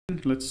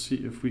Let's see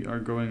if we are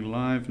going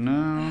live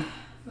now.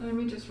 Let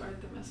me just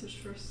write the message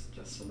first,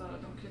 just so that I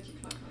don't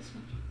clicky clack as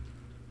much.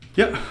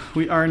 Yeah,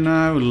 we are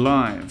now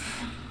live.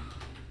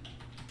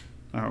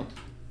 I hope.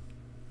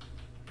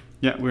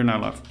 Yeah, we're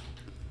now live.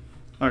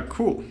 Alright,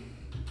 cool.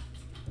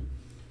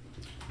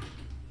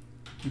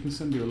 I can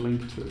send you a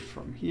link to it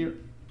from here.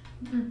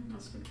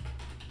 That's good.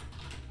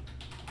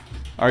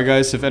 Alright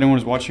guys, if anyone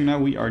is watching now,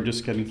 we are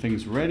just getting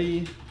things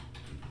ready.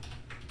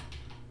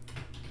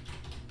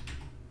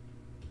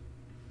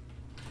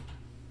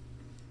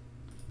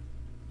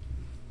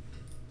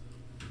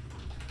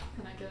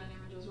 Can I get an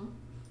image as well?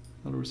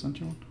 I'll resend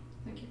you one.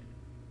 Thank you.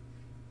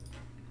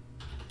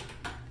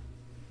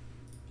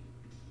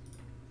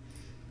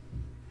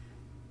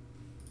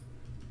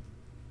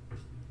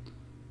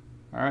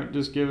 Alright,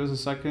 just give us a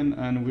second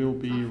and we'll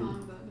be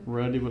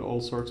ready with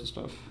all sorts of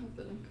stuff.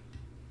 The link.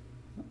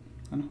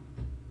 I know.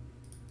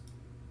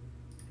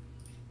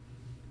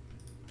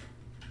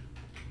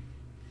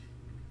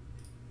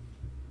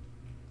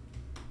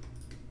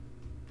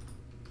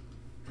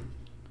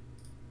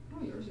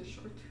 Oh, yours is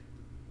short.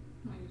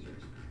 I'll use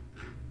yours.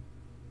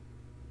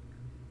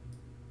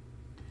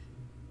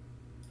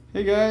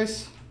 Hey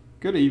guys,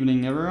 good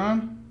evening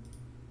everyone.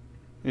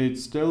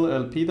 It's still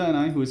Elpida and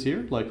I who is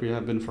here, like we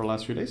have been for the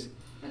last few days.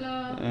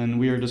 Hello. And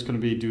we are just going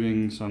to be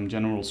doing some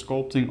general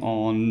sculpting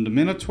on the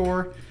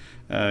Minotaur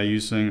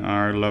using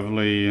our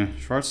lovely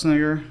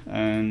Schwarzenegger,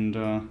 and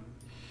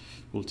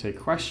we'll take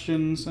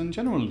questions and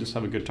generally just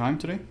have a good time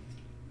today.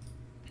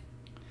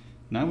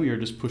 Now we are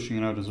just pushing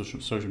it out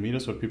on social media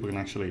so people can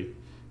actually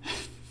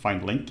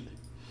find link.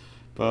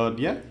 But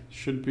yeah,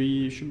 should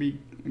be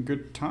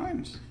good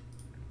times.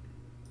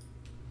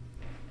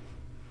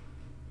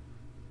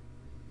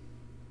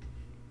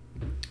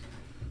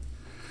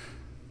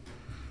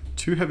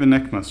 Two heavy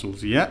neck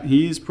muscles. Yeah,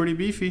 he's pretty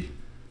beefy.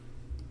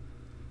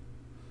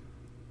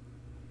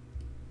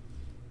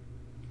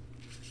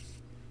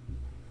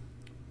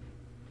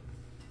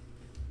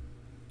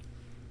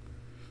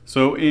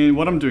 So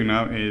what I'm doing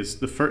now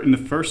is in the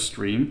first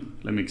stream,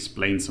 let me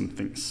explain some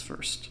things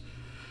first.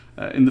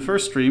 In the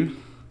first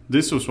stream,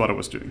 this was what I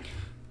was doing.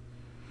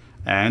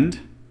 And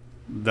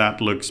that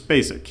looks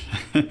basic.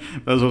 That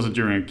was also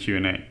during a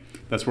Q&A.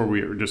 That's where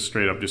we were just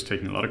straight up just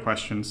taking a lot of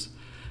questions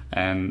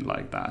and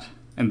like that.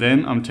 And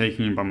then I'm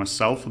taking it by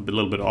myself a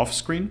little bit off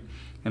screen,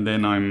 and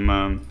then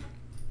I'm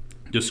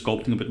just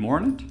sculpting a bit more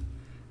on it.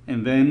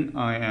 And then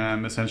I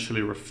am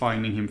essentially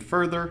refining him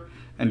further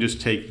and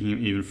just taking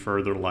him even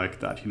further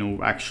like that, you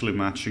know, actually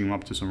matching him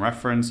up to some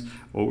reference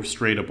or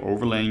straight up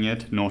overlaying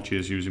it, not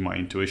just using my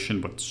intuition,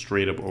 but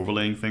straight up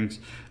overlaying things,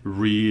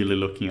 really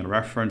looking at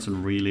reference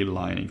and really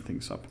lining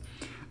things up.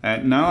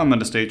 And now I'm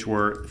at a stage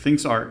where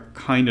things are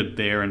kind of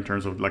there in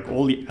terms of like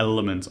all the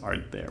elements are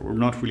there. We're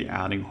not really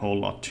adding a whole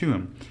lot to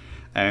him.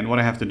 And what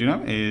I have to do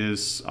now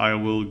is I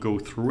will go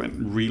through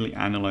and really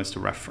analyze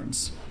the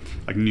reference,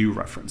 like new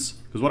reference.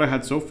 Because what I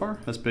had so far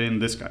has been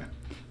this guy,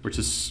 which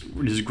is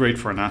great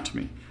for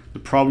anatomy. The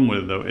problem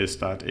with it though is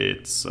that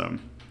it's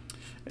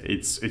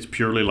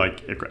purely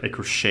like a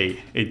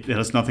crochet. It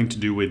has nothing to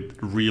do with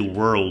real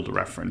world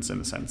reference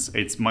in a sense.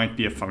 It might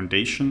be a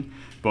foundation,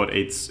 but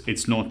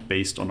it's not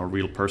based on a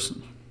real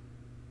person.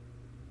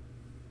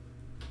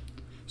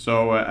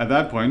 So at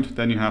that point,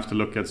 then you have to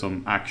look at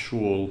some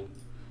actual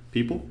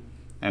people.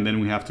 And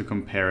then we have to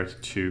compare it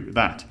to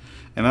that.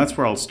 And that's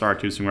where I'll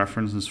start using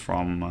references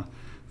from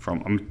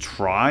I'm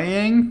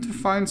trying to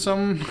find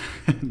some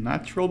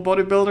natural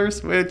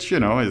bodybuilders, which, you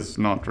know, is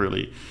not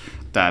really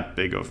that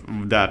big of,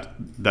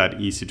 that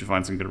easy to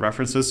find some good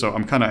references. So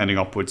I'm kind of ending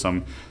up with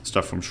some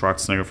stuff from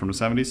Schwarzenegger from the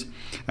 70s.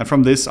 And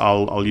from this,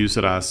 I'll use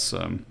it as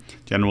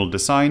general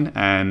design,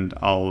 and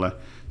I'll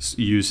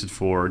use it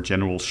for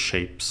general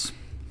shapes.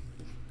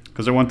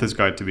 Because I want this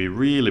guy to be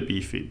really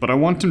beefy, but I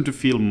want him to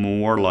feel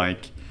more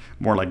like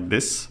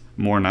this,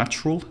 more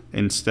natural,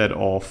 instead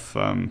of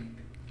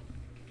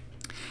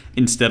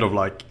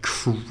like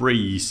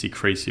crazy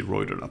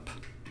roided up.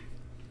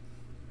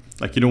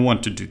 Like, you don't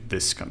want to do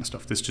this kind of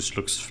stuff. This just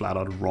looks flat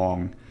out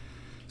wrong.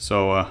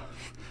 So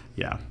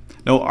yeah,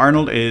 no,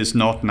 Arnold is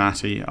not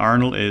natty.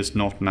 Arnold is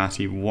not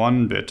natty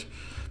one bit,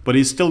 but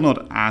he's still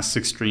not as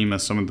extreme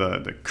as some of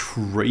the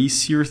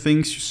crazier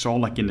things you saw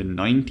like in the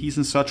 90s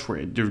and such,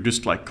 where they're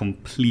just like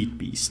complete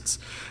beasts.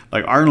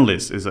 Like Arnold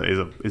is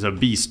a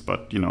beast,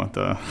 but you know,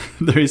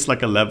 there is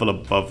like a level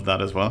above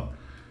that as well.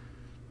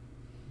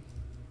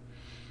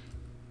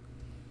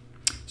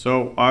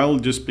 So I'll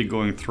just be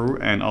going through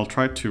and I'll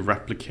try to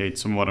replicate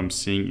some of what I'm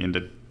seeing in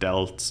the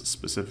delts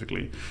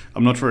specifically.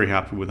 I'm not very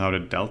happy with how the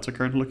delts are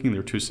currently looking.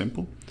 They're too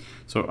simple.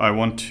 So I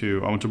want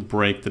to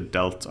break the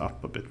delt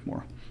up a bit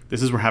more.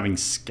 This is where having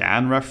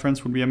scan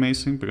reference would be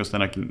amazing, because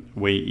then I can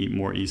way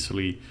more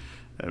easily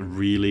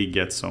really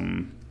get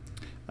some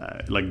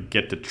like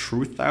get the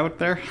truth out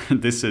there.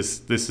 This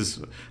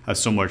has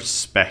so much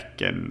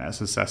spec and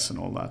SSS and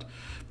all that,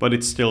 but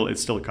it's still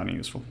kind of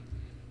useful.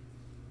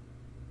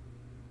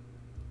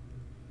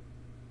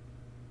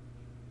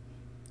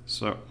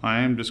 So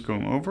I am just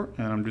going over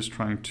and I'm just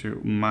trying to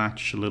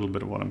match a little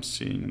bit of what I'm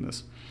seeing in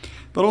this.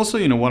 But also,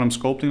 you know, what I'm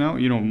sculpting now,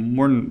 you know,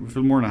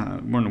 feel more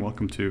than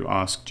welcome to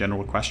ask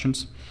general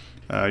questions.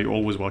 You're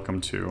always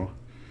welcome to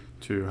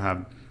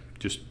have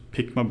just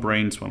pick my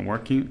brains when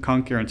working.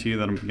 Can't guarantee you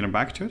that I'm getting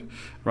back to it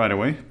right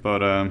away, but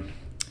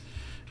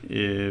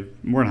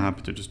more than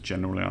happy to just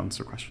generally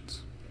answer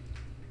questions.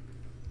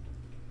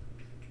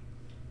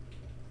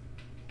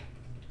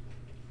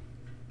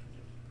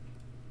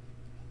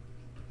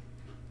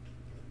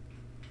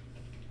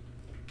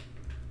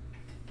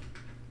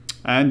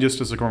 And just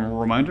as a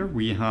reminder,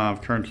 we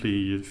have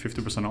currently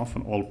 50% off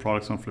on all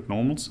products on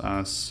FlippedNormals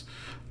as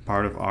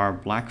part of our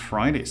Black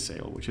Friday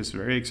sale, which is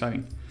very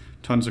exciting.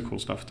 Tons of cool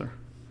stuff there.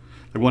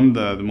 Like one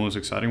of the most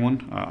exciting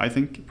one, I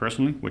think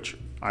personally, which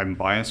I'm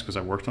biased because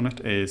I worked on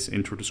it, is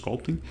Intro to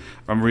Sculpting.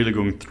 I'm really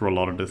going through a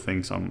lot of the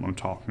things I'm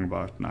talking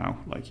about now,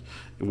 like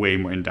way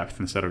more in depth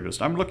instead of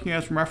just I'm looking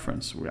at it from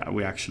reference.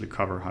 We actually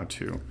cover how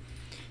to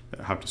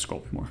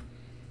sculpt more.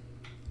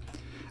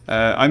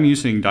 I'm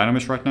using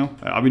Dynamesh right now.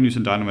 I've been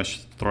using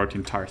Dynamesh throughout the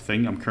entire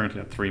thing. I'm currently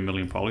at 3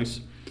 million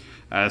polys.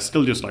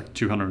 Still just like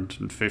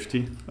 250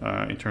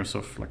 in terms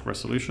of like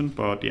resolution.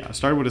 But yeah, I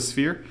started with a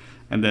sphere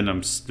and then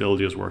I'm still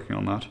just working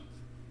on that.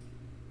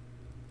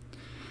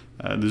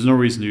 There's no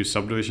reason to use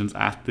subdivisions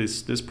at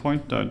this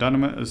point.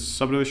 Dynamesh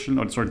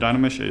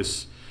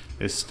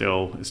is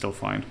still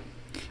fine.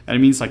 And it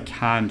means I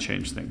can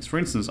change things. For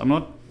instance, I'm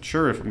not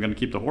sure if I'm going to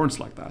keep the horns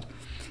like that.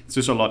 It's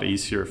just a lot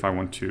easier if I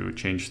want to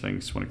change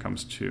things when it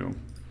comes to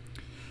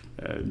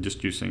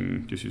just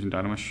using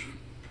Dynamesh.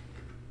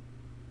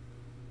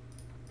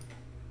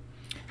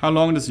 How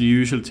long does it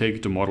usually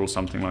take to model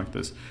something like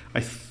this? I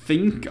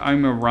think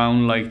I'm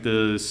around like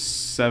the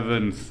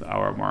 7th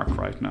hour mark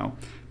right now,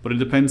 but it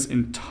depends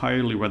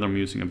entirely whether I'm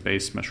using a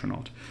base mesh or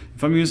not.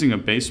 If I'm using a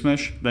base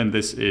mesh, then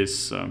this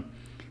is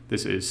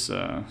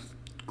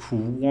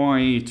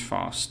quite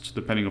fast,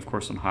 depending of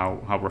course on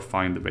how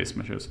refined the base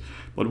mesh is.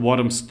 But what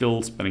I'm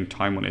still spending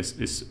time on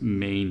is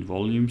main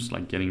volumes,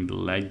 like getting the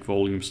leg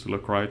volumes to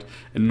look right,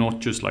 and not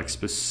just like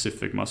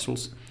specific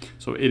muscles.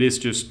 So it is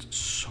just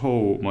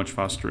so much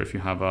faster if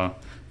you have a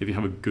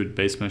good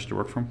base mesh to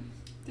work from.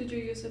 Did you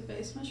use a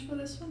base mesh for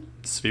this one?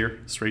 Sphere,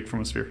 straight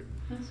from a sphere.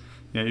 Yes.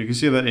 Yeah, you can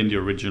see that in the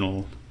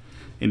original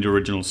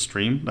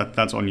stream.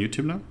 That's on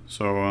YouTube now.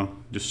 So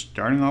just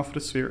starting off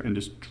with a sphere and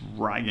just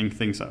dragging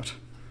things out.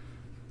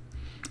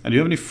 And do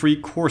you have any free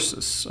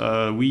courses?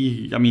 I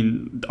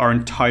mean, our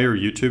entire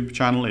YouTube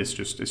channel is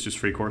just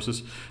free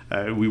courses.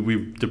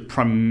 The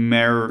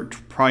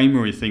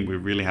primary thing we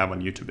really have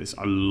on YouTube is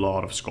a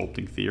lot of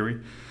sculpting theory.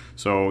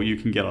 So you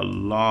can get a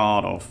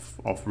lot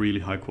of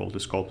really high quality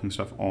sculpting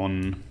stuff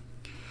on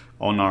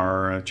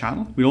our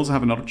channel. We also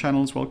have another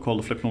channel as well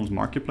called the FlippedNormals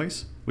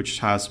Marketplace, which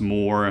has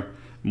more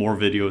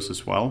videos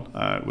as well,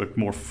 with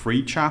more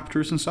free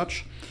chapters and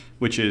such,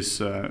 which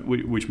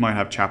might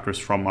have chapters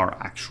from our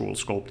actual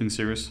sculpting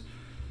series.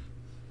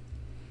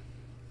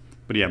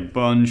 But yeah, a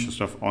bunch of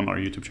stuff on our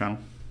YouTube channel.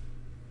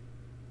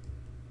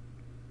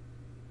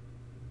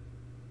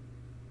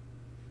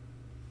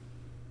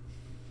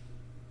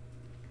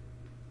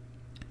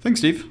 Thanks,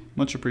 Steve.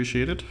 Much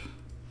appreciated.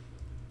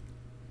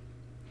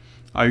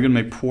 Are you gonna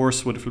make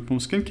pores with the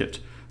FlippedNormals skin kit?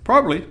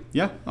 Probably,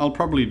 yeah. I'll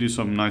probably do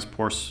some nice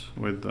pores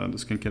with the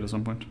skin kit at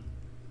some point.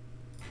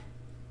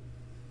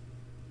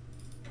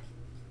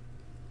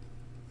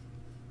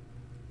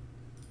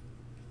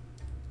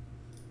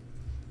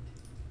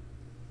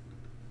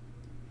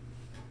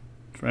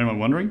 For anyone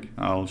wondering,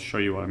 I'll show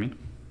you what I mean.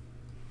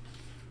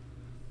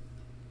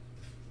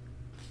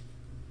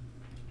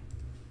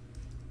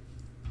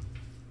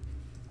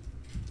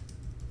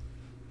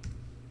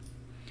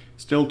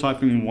 Still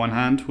typing one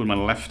hand with my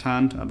left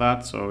hand at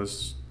that, so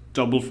it's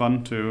double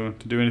fun to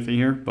do anything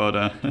here.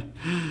 But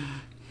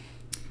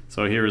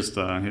so here's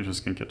the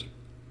skin kit.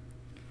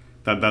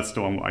 That's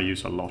the one I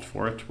use a lot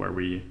for it, where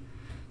we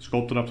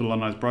sculpted up the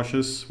nice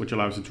brushes, which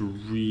allows you to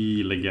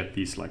really get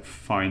these like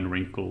fine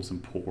wrinkles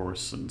and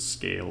pores and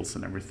scales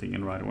and everything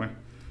in right away.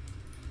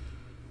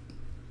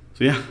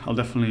 So yeah, I'll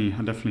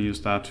definitely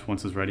use that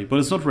once it's ready, but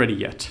it's not ready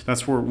yet.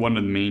 That's where one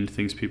of the main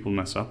things people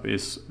mess up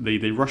is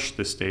they rush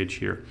this stage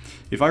here.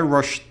 If I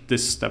rush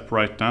this step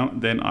right now,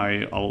 then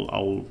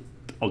I'll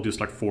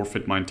just like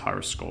forfeit my entire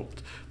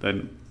sculpt.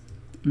 Then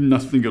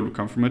nothing good will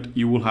come from it.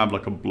 You will have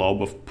like a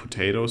blob of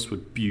potatoes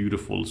with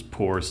beautiful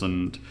pores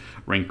and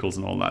wrinkles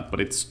and all that, but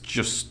it's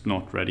just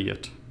not ready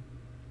yet.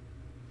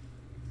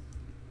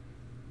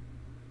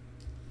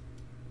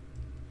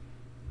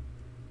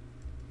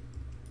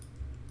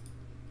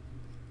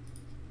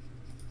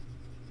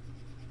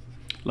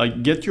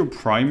 Like, get your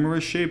primary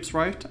shapes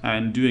right,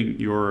 and doing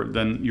your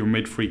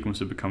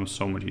mid-frequency becomes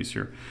so much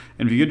easier.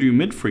 And if you get your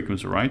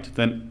mid-frequency right,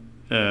 then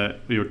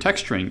your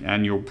texturing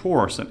and your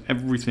pores and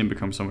everything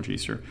becomes so much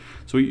easier.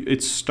 So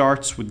it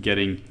starts with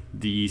getting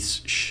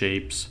these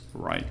shapes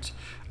right.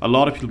 A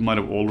lot of people might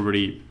have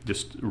already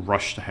just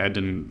rushed ahead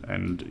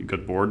and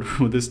got bored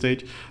with this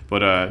stage,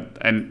 but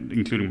and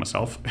including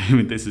myself. I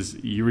mean,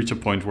 you reach a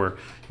point where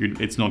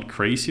it's not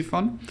crazy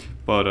fun,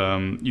 but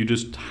you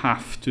just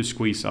have to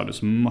squeeze out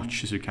as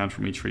much as you can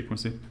from each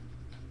frequency.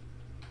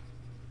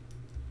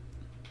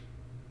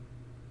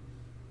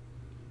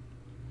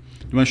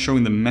 you mind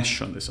showing the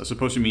mesh on this? I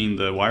suppose you mean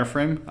the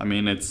wireframe. I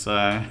mean, it's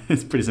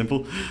it's pretty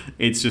simple.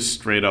 It's just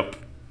straight up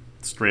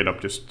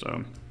just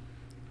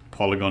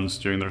polygons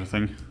doing their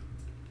thing.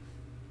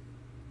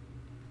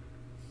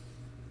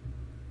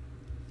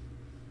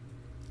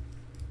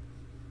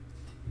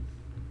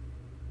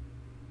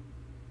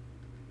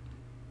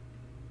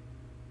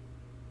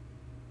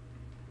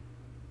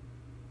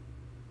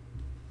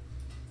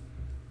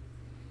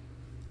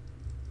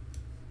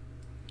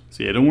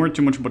 So yeah, don't worry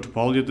too much about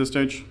topology at this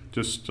stage.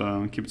 Just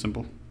keep it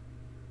simple.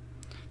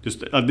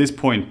 Just at this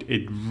point,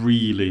 it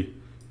really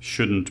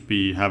shouldn't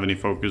have any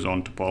focus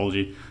on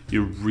topology.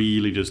 You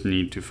really just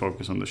need to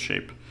focus on the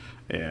shape.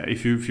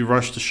 If you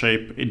rush the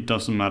shape, it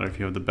doesn't matter if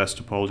you have the best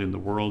topology in the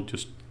world.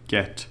 Just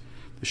get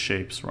the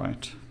shapes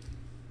right.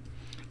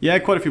 Yeah,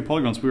 quite a few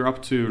polygons. We were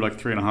up to like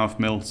 3.5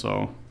 mil.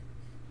 So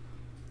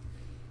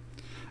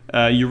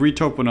you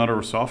retopo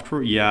another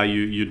software. Yeah,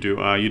 you do.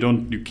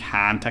 You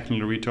can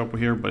technically retopo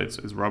here, but it's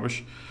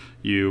rubbish.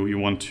 You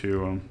want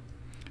to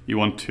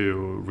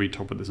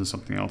retopo this in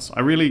something else. I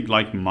really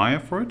like Maya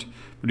for it,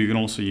 but you can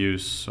also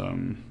use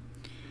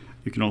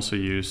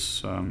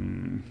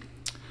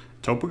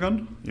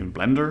Topogun, even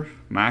Blender,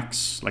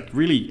 Max, like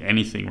really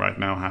anything right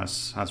now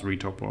has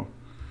retopo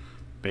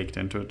baked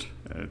into it.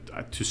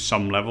 To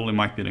some level, it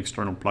might be an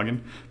external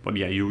plugin, but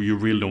yeah, you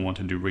really don't want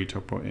to do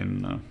retopo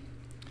in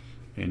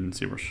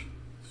ZBrush.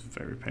 It's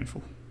very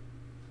painful.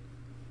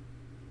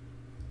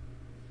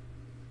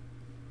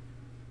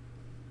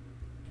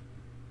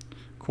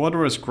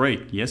 Quadro is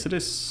great. Yes, it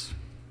is.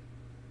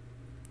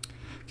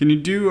 Can you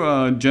do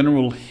a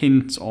general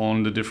hint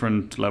on the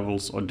different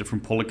levels or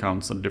different poly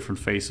counts at different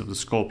phases of the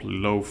sculpt,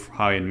 low,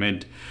 high, and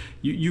mid?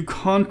 You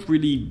can't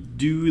really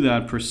do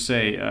that per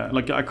se.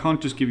 Like I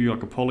can't just give you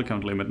like a poly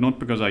count limit, not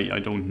because I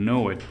don't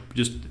know it.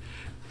 Just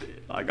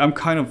like I'm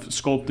kind of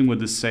sculpting with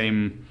the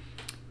same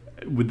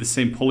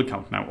poly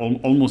count now,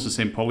 almost the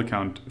same poly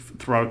count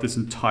throughout the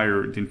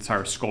entire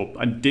sculpt.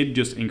 I did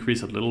just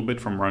increase it a little bit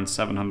from around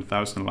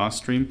 700,000 last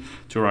stream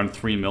to around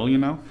 3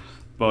 million now.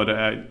 But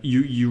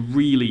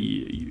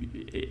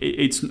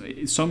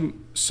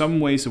some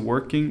ways of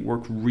working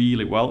work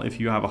really well if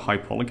you have a high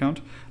poly count.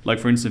 Like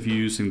for instance, if you're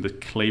using the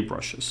clay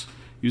brushes.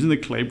 Using the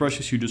clay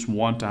brushes, you just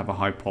want to have a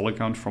high poly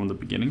count from the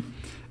beginning.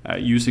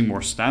 Using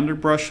more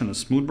standard brush and a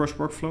smooth brush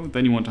workflow,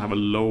 then you want to have a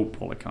low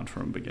poly count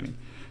from the beginning.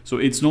 So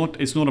it's not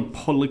a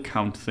poly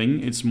count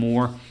thing. It's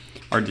more,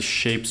 are the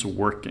shapes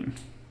working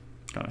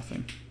kind of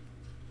thing.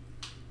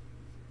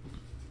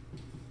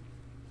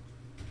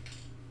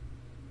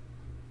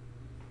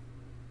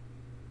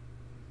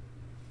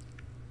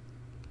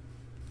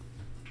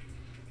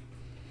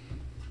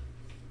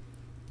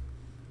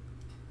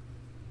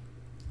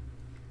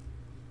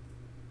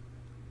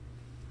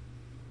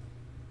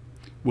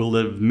 Will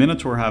the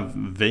Minotaur have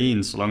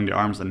veins along the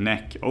arms and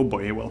neck? Oh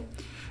boy, it will.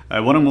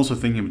 What I'm also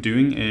thinking of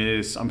doing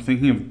is I'm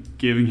thinking of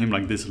giving him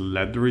like this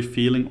leathery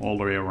feeling all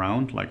the way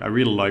around. Like I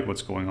really like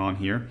what's going on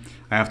here.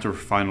 I have to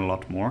refine a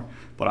lot more,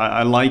 but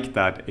I like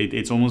that.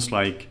 It's almost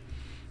like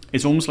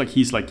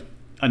he's like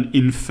an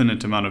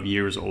infinite amount of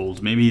years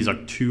old. Maybe he's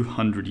like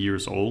 200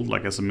 years old,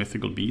 like as a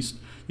mythical beast.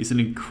 He's an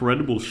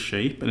incredible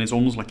shape, and it's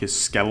almost like his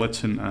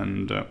skeleton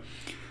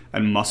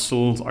and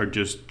muscles are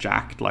just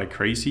jacked like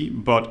crazy,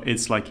 but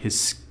it's like his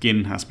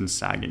skin has been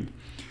sagging.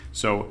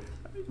 So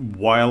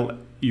while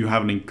you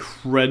have an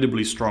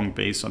incredibly strong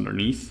base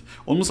underneath,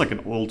 almost like an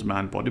old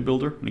man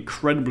bodybuilder, an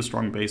incredibly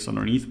strong base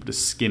underneath, but the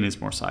skin is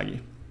more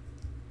saggy.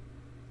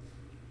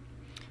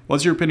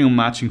 What's your opinion on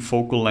matching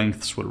focal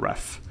lengths with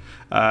ref?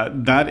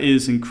 That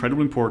is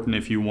incredibly important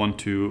if you want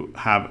to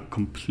have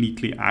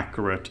completely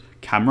accurate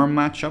camera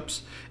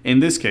matchups. In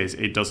this case,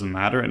 it doesn't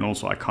matter, and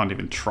also I can't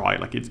even try.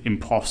 Like it's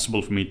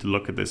impossible for me to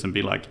look at this and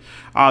be like,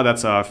 ah,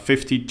 that's a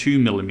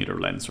 52mm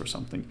lens or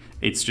something.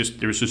 It's just,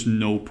 there's just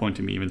no point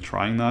in me even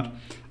trying that.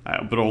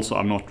 But also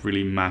I'm not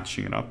really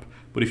matching it up.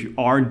 But if you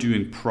are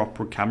doing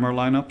proper camera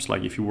lineups,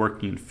 like if you're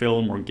working in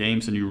film or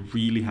games and you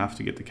really have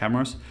to get the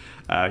cameras,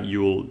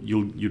 you'll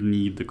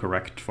need the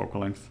correct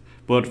focal length.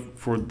 But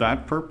for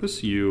that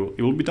purpose,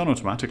 it will be done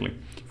automatically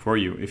for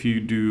you. If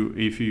you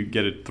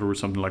get it through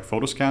something like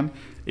Photoscan,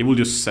 it will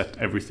just set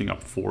everything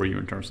up for you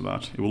in terms of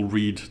that. It will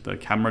read the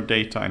camera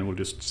data and it will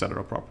just set it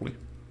up properly.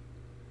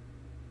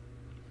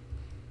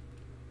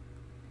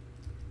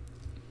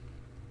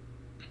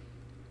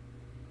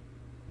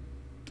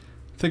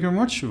 Thank you very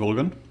much,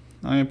 Volgan.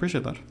 I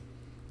appreciate that.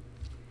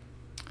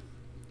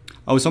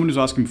 Oh, somebody was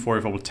asking before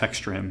if I will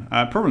texture him.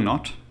 Probably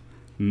not.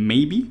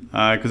 Maybe,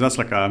 because that's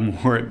like a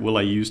more, will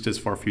I use this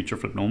for a future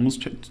FlippedNormals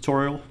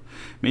tutorial?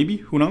 Maybe,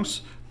 who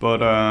knows? But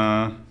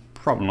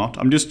probably not.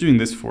 I'm just doing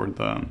this for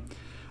the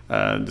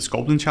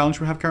sculpting challenge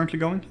we have currently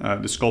going,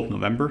 the Sculpt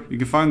November. You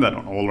can find that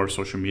on all our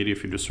social media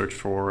if you just search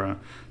for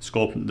the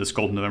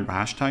Sculpt November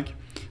hashtag,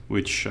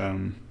 which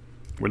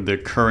where the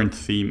current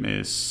theme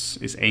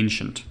is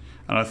ancient.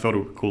 And I thought it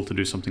would be cool to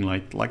do something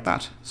like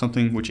that,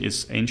 something which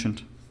is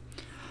ancient.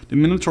 The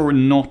Minotaur will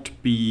not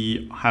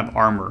have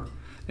armor.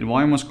 And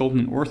why am I sculpting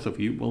in ortho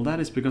view? Well, that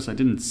is because I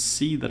didn't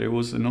see that it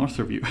was in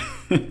ortho view.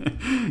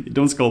 You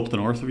don't sculpt in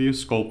ortho view,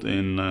 sculpt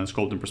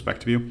in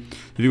perspective view.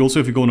 If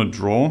you go in a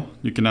draw,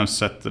 you can now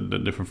set the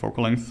different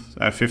focal length.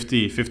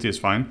 50 is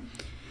fine.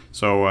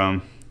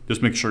 So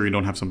just make sure you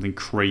don't have something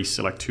crazy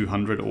like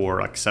 200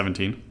 or like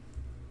 17.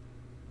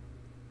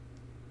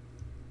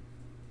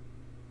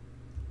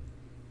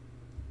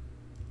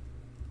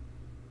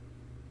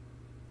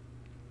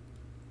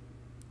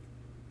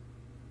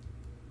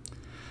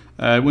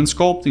 When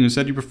sculpting, you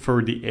said you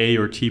prefer the A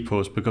or T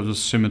pose because of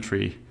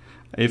symmetry.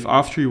 If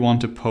after you want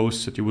to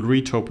pose it, you would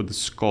retopo the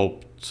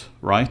sculpt,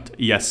 right?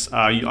 Yes,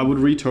 I would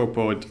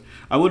retopo it.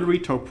 I would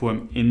retopo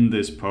him in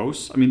this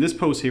pose. I mean, this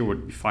pose here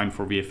would be fine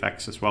for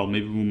VFX as well.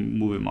 Maybe we'll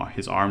move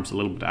his arms a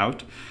little bit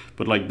out.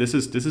 But like this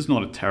is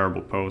not a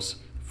terrible pose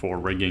for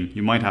rigging.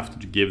 You might have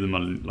to give them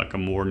a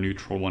more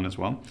neutral one as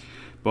well.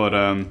 But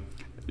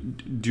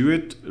do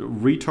it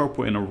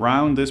retopo in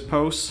around this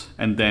pose,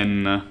 and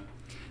then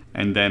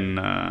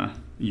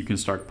you can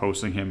start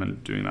posing him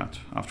and doing that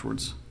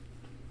afterwards.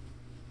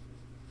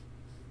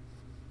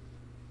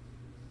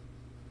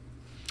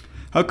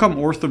 How come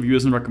ortho view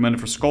isn't recommended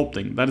for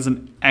sculpting? That is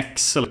an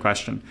excellent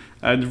question.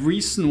 The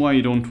reason why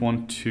you don't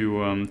want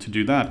to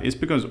do that is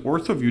because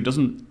ortho view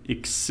doesn't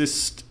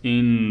exist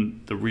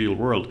in the real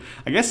world.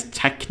 I guess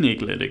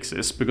technically it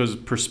exists because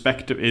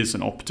perspective is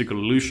an optical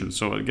illusion.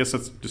 So I guess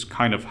that's just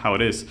kind of how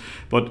it is.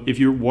 But if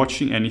you're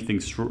watching anything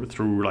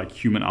through like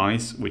human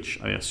eyes,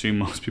 which I assume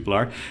most people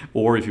are,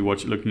 or if you're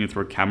looking at it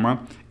through a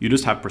camera, you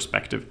just have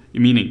perspective.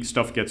 Meaning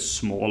stuff gets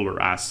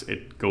smaller as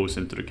it goes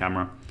into the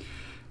camera.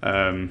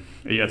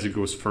 As it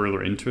goes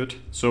further into it.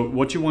 So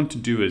what you want to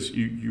do is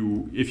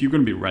if you're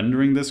going to be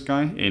rendering this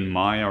guy in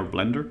Maya or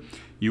Blender,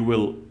 you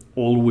will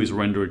always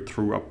render it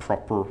through a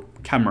proper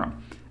camera,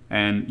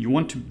 and you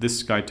want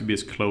this guy to be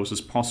as close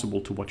as possible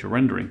to what you're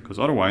rendering, because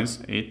otherwise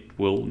it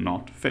will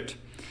not fit.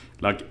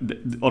 Like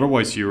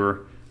otherwise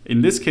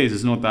in this case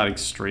it's not that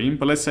extreme,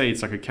 but let's say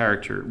it's like a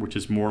character which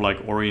is more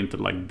like oriented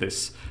like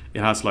this.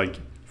 It has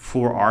like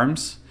 4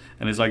 arms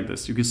and it's like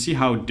this. You can see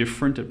how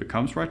different it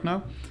becomes right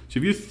now. So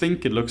if you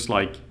think it looks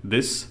like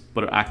this,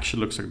 but it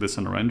actually looks like this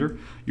in a render,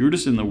 you're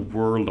just in a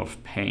world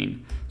of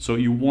pain. So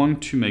you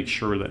want to make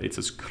sure that it's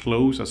as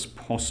close as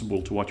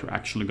possible to what you're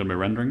actually going to be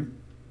rendering.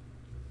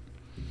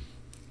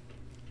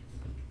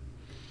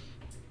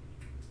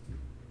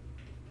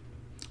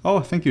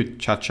 Oh, thank you,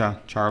 Cha-Cha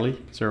Charlie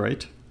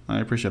 08. I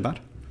appreciate that.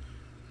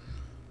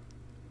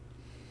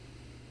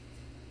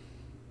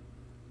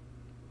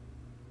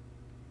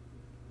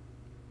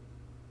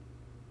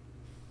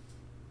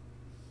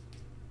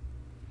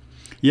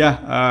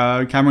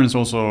 Yeah, Cameron is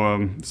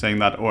also saying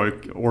that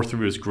ortho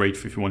view is great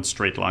if you want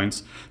straight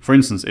lines. For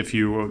instance,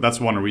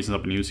 that's one of the reasons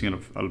I've been using it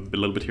a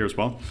little bit here as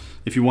well.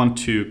 If you want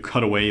to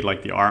cut away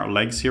like the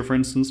legs here, for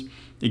instance,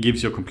 it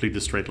gives you a completely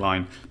straight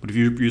line. But if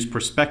you use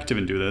perspective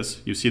and do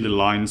this, you see the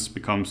lines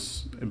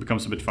becomes a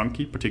bit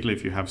funky, particularly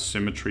if you have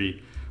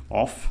symmetry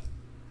off.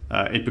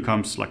 It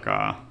becomes like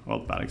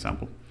bad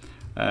example.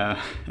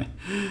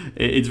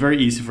 It's very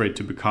easy for it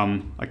to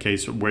become a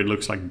case where it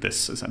looks like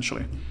this,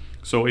 essentially.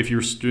 So if you're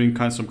doing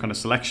some kind of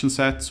selection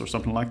sets or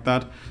something like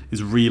that,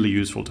 it's really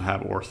useful to have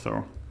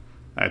ortho,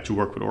 to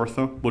work with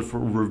ortho. But for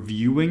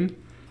reviewing,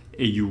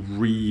 you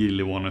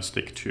really want to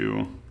stick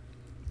to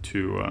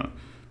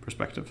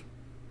perspective.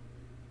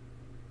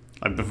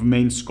 Like the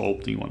main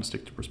sculpting, you want to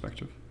stick to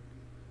perspective.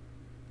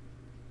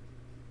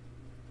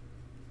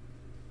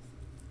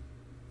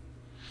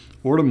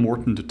 Order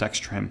Morton to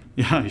texture him.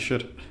 Yeah, you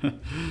should.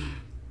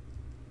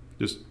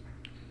 Just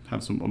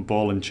have a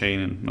ball and chain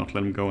and not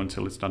let him go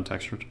until it's done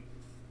textured.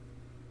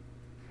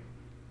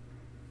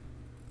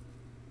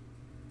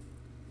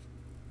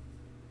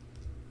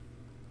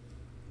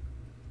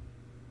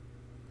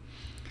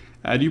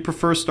 Do you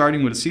prefer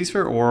starting with a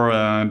C-sphere or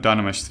a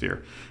Dynamesh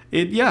sphere?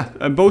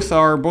 Both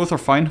are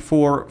fine.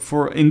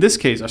 For in this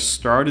case, I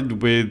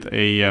started with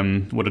a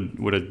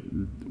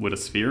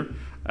sphere.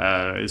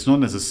 It's not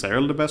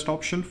necessarily the best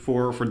option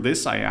for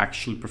this. I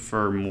actually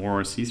prefer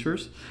more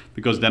C-spheres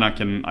because then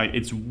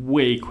it's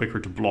way quicker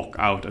to block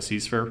out a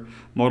C-sphere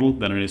model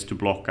than it is to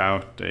block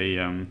out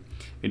a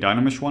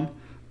Dynamesh one.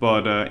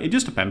 But it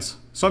just depends.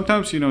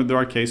 Sometimes there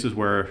are cases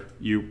where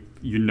you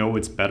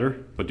it's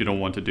better, but you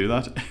don't want to do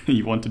that.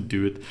 You want to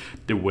do it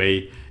the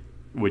way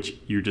which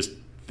you just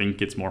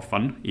think it's more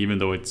fun, even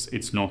though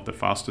it's not the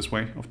fastest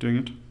way of doing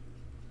it.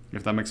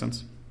 If that makes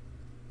sense.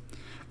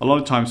 A lot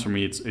of times for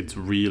me, it's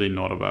really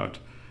not about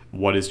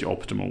what is the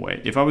optimal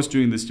way. If I was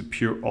doing this the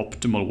pure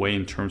optimal way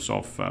in terms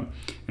of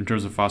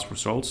fast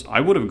results, I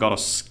would have got a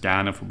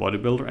scan of a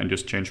bodybuilder and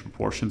just changed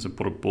proportions and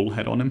put a bull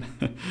head on him.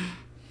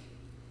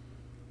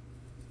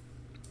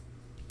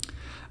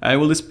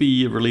 Will this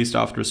be released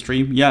after a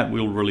stream? Yeah,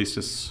 we'll release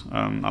this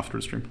after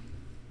the stream.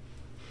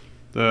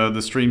 The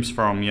streams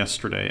from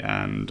yesterday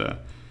and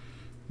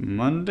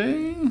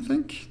Monday, I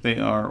think, they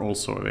are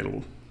also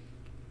available.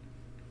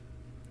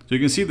 So you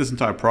can see this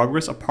entire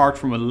progress, apart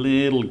from a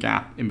little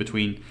gap in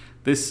between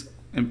this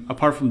And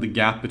apart from the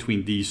gap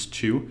between these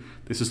two,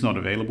 this is not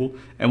available.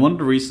 And one of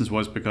the reasons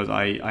was because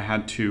I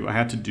had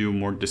to do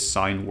more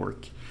design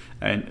work,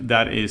 and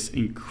that is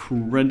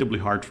incredibly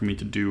hard for me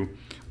to do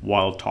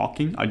while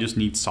talking. I just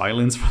need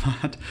silence for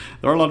that.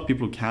 There are a lot of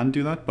people who can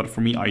do that, but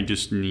for me, I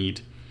just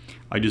need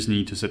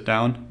to sit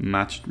down,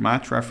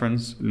 match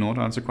reference, not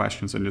answer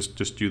questions, and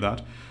just do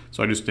that.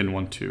 So I just didn't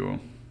want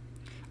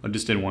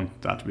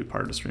that to be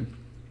part of the stream.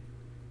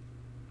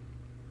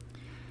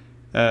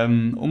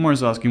 Omar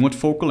is asking, what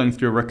focal length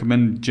do you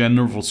recommend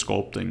general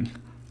sculpting?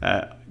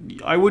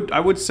 I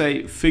would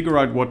say figure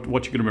out what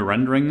you're going to be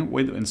rendering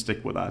with and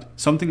stick with that.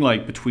 Something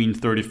like between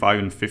 35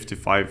 and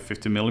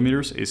 50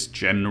 millimeters is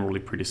generally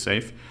pretty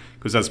safe,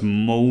 because that's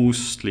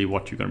mostly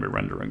what you're going to be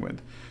rendering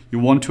with. You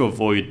want to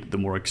avoid the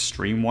more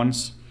extreme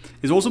ones.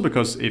 It's also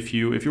because if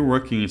you're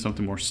working in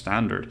something more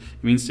standard,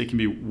 it means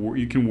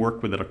you can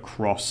work with it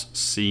across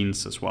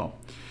scenes as well.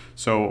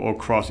 So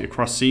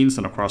across scenes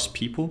and across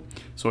people.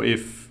 So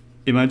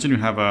imagine you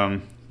have a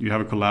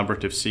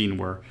collaborative scene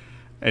where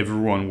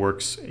everyone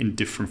works in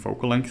different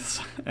focal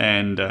lengths,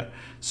 and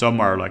some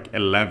are like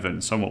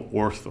 11, some are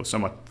ortho,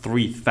 some are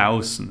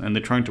 3000, and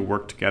they're trying to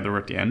work together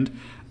at the end.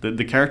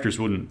 The characters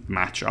wouldn't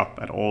match up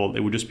at all. They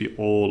would just be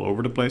all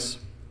over the place.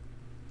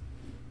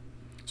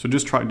 So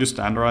just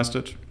standardize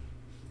it.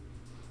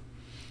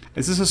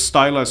 Is this a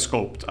stylized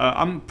sculpt?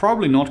 I'm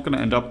probably not going to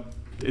end up.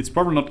 It's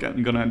probably not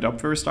going to end up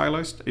very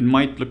stylized. It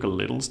might look a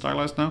little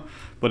stylized now,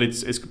 but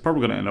it's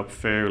probably going to end up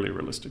fairly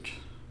realistic.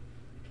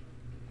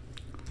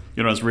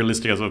 You know, as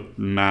realistic as a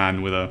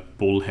man with a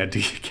bull head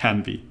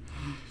can be.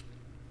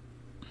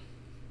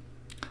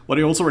 What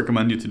I also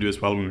recommend you to do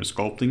as well when you're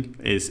sculpting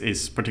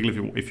is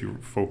particularly if you're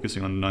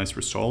focusing on a nice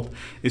result,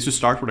 is to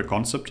start with a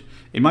concept.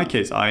 In my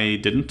case, I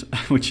didn't,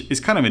 which is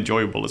kind of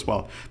enjoyable as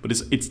well, but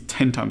it's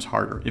 10 times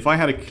harder. If I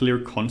had a clear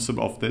concept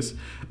of this,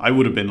 I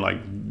would have been like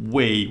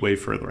way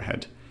further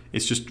ahead.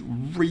 It's just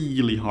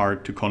really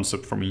hard to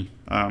concept for me.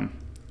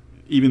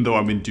 Even though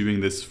I've been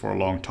doing this for a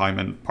long time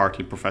and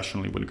partly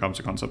professionally when it comes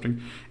to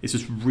concepting, it's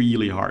just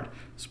really hard,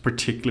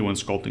 particularly when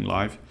sculpting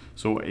live.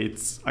 So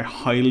I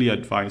highly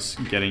advise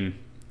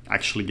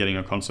actually getting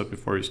a concept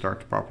before you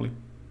start properly.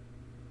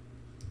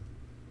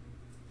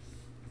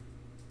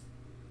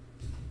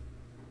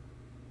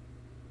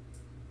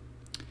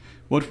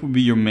 What would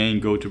be your main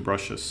go-to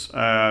brushes?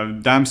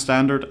 Dam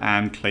Standard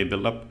and Clay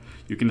Buildup.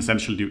 You can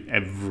essentially do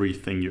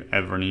everything you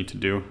ever need to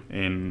do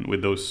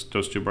with those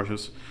two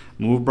brushes.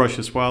 Move brush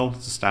as well,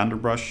 it's a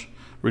standard brush,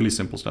 really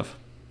simple stuff.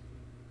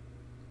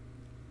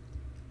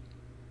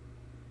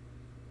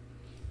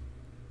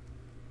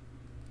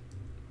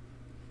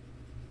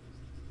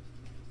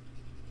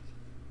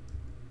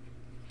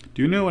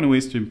 Do you know any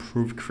ways to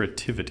improve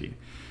creativity?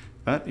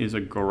 That is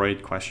a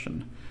great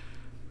question.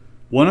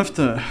 One of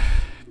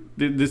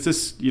this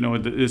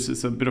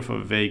is a bit of a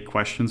vague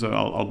question, so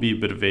I'll be a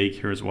bit vague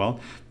here as well.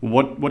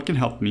 What can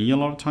help me a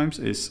lot of times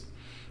is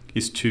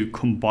to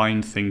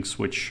combine things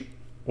which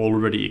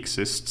already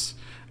exists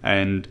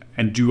and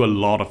do a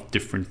lot of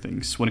different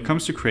things. When it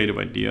comes to creative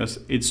ideas,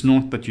 it's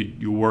not that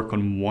you work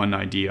on one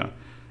idea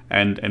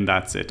and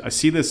that's it. I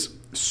see this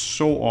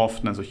so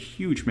often as a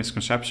huge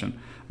misconception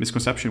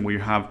where you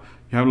have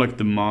like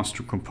the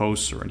master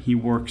composer and he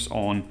works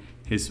on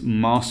his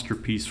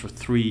masterpiece for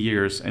 3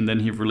 years and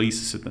then he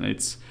releases it and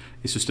it's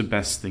just the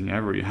best thing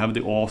ever. You have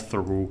the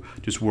author who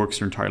just works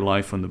their entire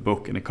life on the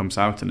book and it comes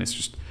out and it's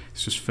just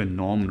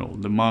phenomenal.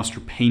 The master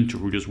painter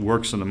who just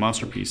works on the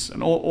masterpiece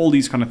and all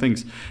these kind of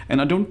things.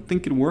 And I don't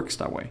think it works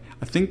that way.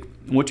 I think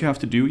what you have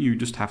to do, you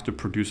just have to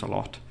produce a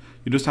lot.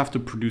 You just have to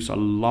produce a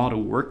lot of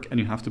work and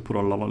you have to put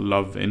a lot of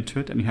love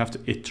into it and you have to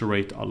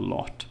iterate a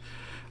lot.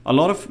 A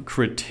lot of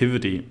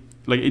creativity,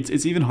 like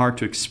it's even hard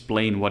to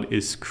explain what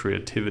is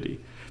creativity.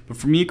 But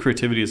for me,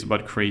 creativity is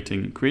about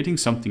creating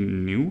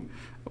something new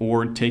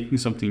or taking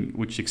something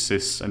which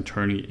exists and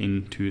turning it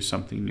into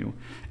something new.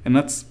 And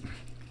it's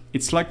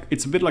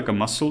a bit like a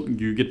muscle.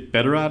 You get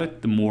better at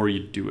it the more you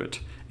do it.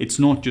 It's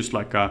not just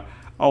like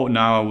oh,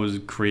 now I was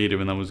creative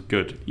and I was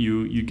good.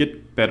 You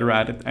get better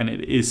at it, and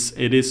it is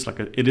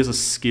a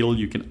skill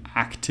you can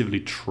actively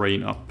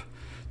train up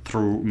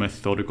through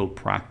methodical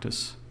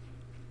practice.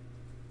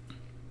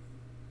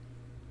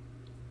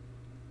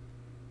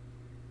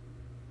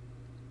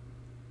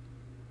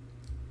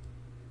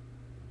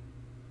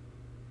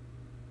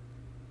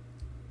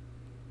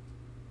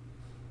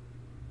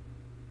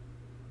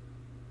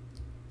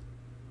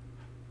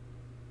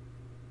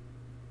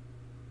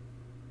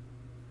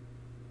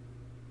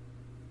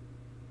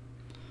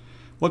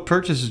 What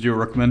purchases do you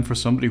recommend for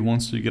somebody who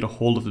wants to get a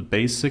hold of the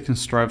basics and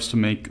strives to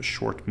make a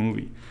short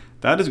movie?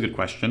 That is a good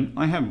question.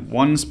 I have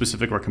one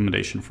specific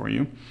recommendation for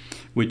you,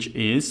 which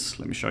is,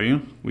 let me show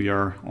you. We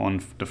are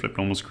on the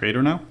FlippedNormals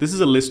creator now. This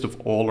is a list of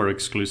all our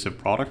exclusive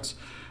products.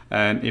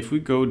 And if we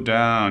go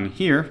down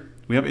here,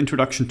 we have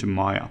Introduction to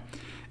Maya.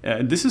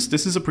 This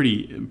is a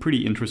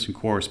pretty interesting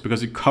course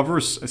because it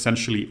covers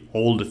essentially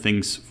all the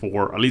things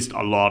for, at least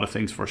a lot of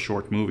things for a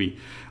short movie,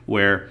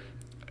 where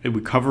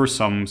we cover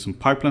some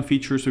pipeline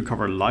features, we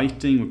cover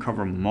lighting, we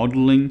cover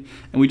modeling,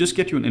 and we just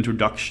get you an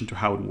introduction to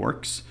how it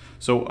works.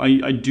 So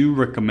I do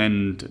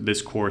recommend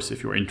this course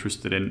if you're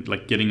interested in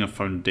like getting a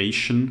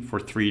foundation for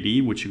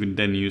 3D, which you can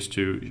then use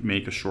to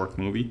make a short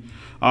movie.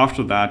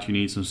 After that, you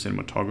need some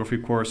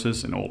cinematography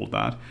courses and all of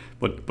that.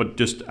 But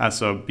just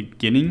as a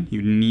beginning,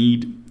 you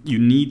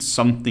need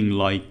something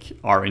like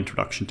our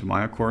Introduction to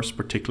Maya course,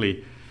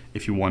 particularly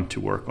if you want to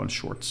work on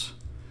shorts.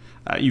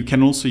 You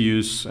can also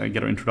use get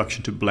an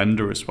introduction to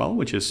Blender as well,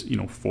 which is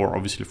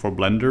obviously for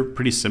Blender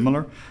pretty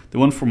similar. The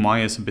one for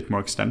Maya is a bit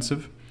more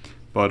extensive,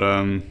 but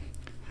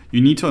you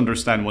need to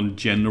understand one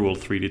general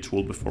 3D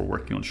tool before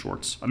working on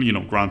shorts. I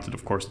mean, granted,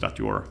 of course, that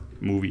your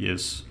movie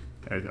is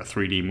a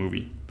 3D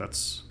movie.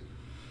 That's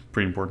a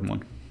pretty important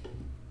one.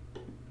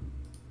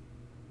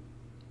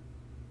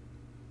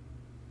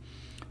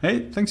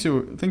 Hey, thank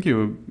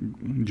you,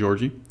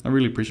 Georgie. I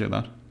really appreciate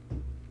that.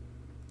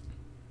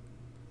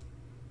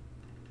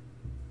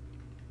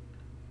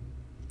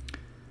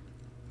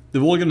 The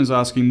Volgan is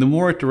asking, the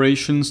more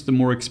iterations, the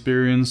more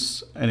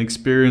experience, and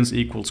experience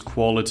equals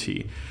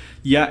quality.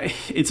 Yeah,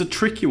 it's a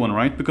tricky one,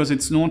 right? Because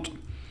it's not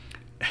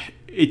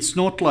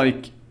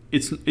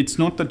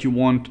that you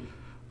want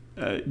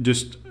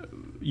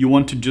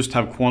to just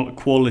have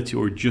quality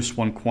or just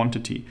one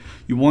quantity.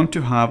 You want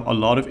to have a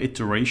lot of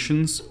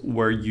iterations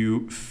where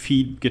you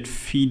get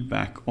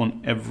feedback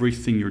on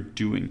everything you're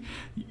doing.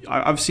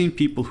 I've seen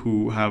people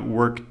who have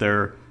worked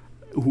their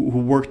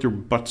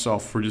butts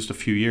off for just a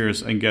few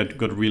years and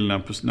got a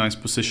really nice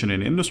position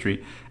in the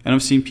industry, and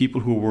I've seen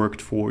people who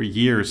worked for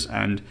years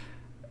and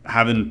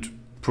haven't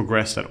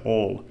progressed at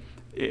all.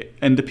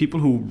 And the people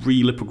who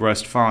really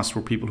progressed fast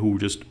were people who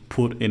just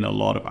put in a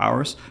lot of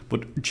hours,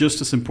 but just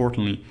as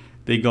importantly,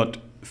 they got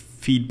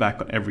feedback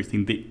on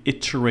everything. They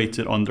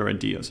iterated on their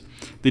ideas.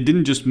 They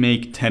didn't just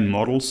make 10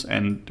 models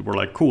and were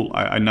like, cool,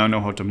 I now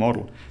know how to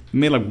model. They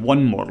made like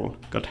one model,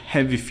 got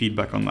heavy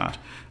feedback on that,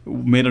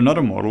 made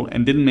another model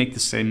and didn't make the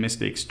same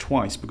mistakes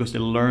twice because they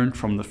learned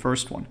from the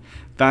first one.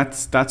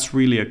 That's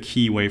really a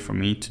key way for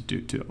me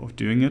of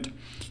doing it.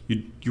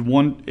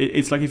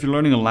 It's like if you're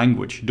learning a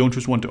language, you don't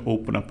just want to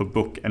open up a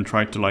book and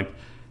try to like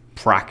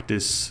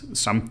practice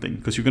something,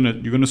 because you're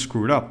gonna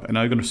screw it up and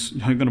now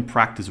you're gonna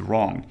practice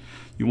wrong.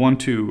 You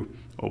want to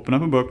open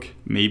up a book,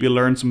 maybe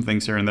learn some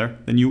things here and there,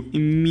 then you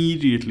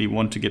immediately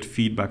want to get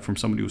feedback from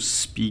somebody who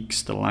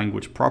speaks the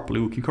language properly,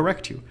 who can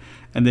correct you,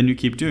 and then you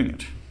keep doing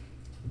it.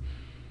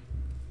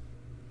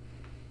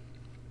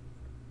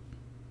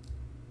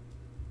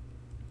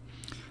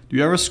 Do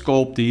you ever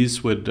sculpt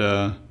these with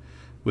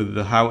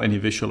how any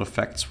visual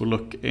effects will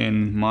look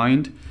in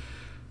mind?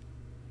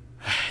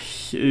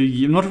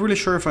 I'm not really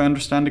sure if I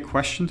understand the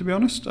question, to be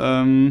honest.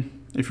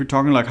 If you're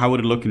talking like how would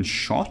it look in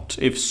shot,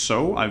 if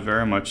so, I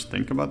very much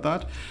think about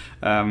that.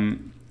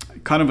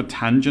 Kind of a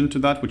tangent to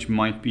that, which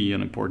might be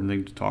an important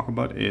thing to talk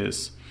about,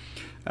 is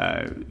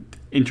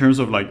in terms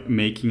of like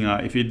making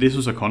this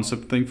was a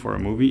concept thing for a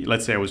movie.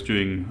 Let's say I was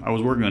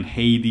working on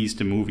Hades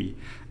the movie,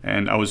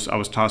 and I was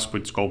tasked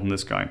with sculpting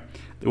this guy.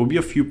 There would be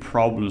a few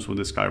problems with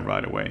this guy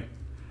right away.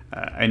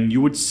 And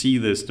you would see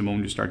this the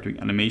moment you start doing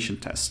animation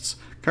tests.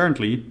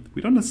 Currently,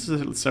 we don't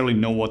necessarily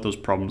know what those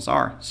problems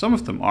are. Some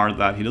of them are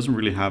that he doesn't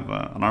really have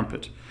an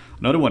armpit.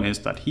 Another one is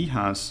that he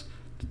has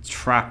the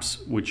traps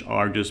which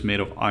are just made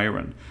of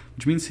iron,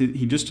 which means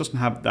he just doesn't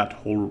have that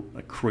whole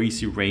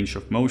crazy range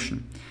of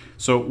motion.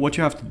 So what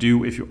you have to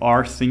do if you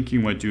are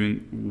thinking about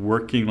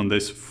working on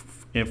this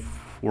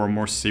for a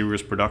more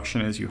serious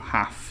production is you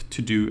have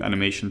to do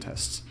animation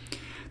tests.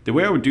 The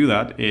way I would do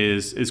that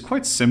is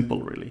quite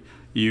simple, really.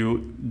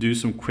 You do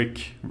some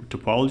quick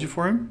topology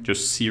for him,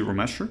 just zero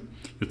measure.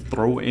 You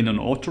throw in an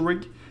auto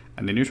rig,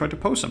 and then you try to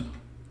pose him.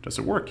 Does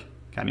it work?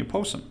 Can you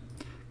pose him?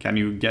 Can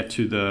you get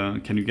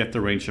the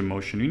range of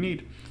motion you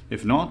need?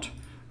 If not,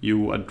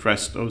 you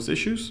address those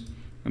issues,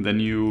 and then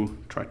you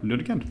try to do it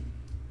again.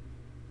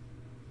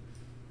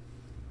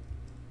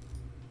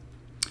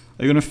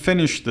 Are you gonna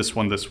finish this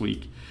one this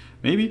week?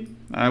 Maybe.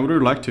 I would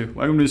really like to.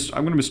 I'm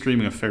gonna be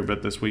streaming a fair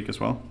bit this week as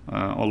well,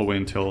 all the way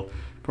until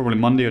probably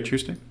Monday or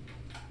Tuesday.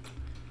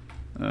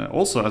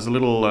 Also, as a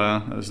little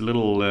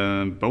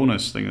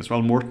bonus thing as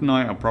well, Morten and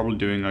I are probably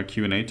doing a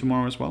Q&A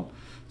tomorrow as well.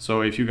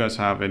 So if you guys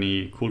have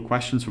any cool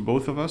questions for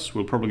both of us,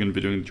 we're probably going to be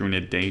doing it during the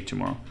day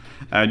tomorrow.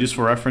 Just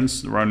for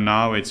reference, right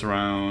now it's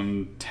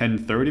around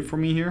 10:30 for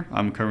me here.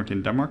 I'm currently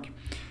in Denmark.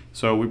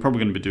 So we're probably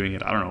going to be doing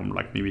it, I don't know,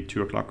 like maybe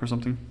 2 o'clock or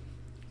something.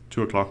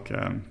 2 o'clock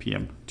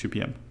p.m., 2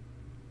 p.m.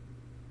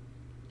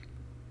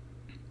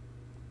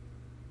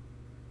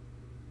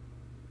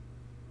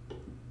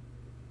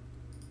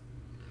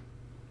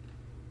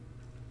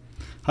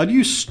 How do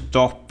you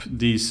stop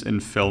these in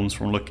films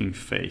from looking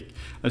fake?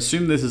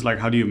 Assume this is like,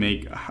 how do you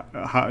make,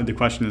 the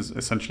question is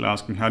essentially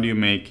asking, how do you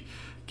make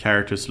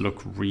characters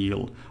look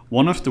real.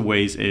 One of the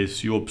ways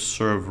is you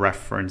observe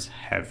reference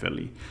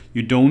heavily.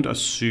 You don't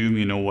assume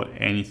you know what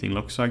anything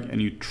looks like,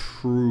 and you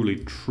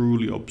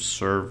truly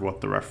observe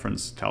what the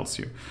reference tells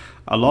you.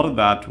 A lot of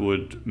that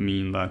would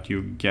mean that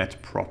you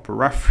get proper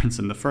reference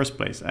in the first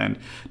place, and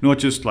not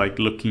just like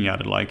looking at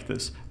it like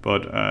this,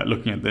 but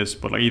looking at this.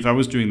 But like if I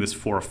was doing this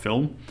for a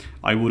film,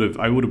 I would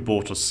have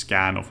bought a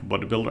scan of a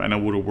bodybuilder, and I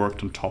would have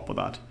worked on top of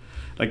that.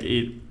 Like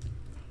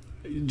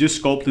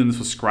just sculpting this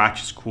from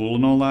scratch is cool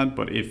and all that,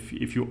 but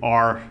if you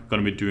are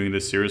going to be doing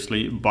this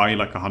seriously, buy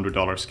like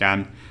 $100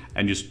 scan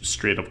and just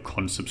straight up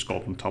concept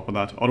sculpt on top of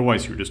that.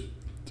 Otherwise, you're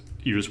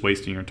just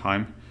wasting your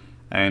time.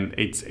 And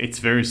it's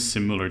very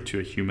similar to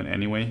a human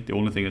anyway. The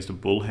only thing is the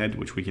bullhead,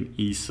 which we can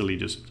easily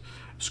just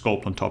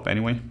sculpt on top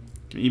anyway. You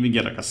can even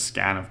get like a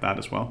scan of that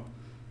as well.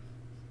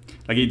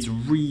 Like it's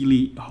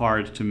really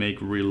hard to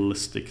make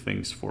realistic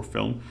things for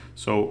film.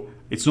 So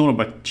it's not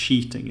about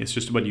cheating. It's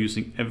just about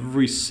using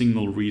every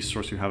single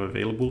resource you have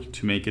available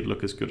to make it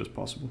look as good as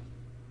possible.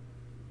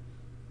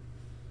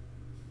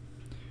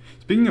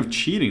 Speaking of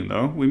cheating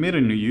though, we made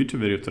a new YouTube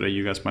video today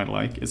you guys might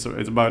like. It's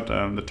about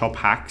the top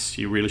hacks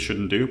you really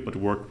shouldn't do, but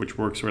which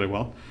works really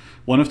well.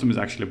 One of them is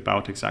actually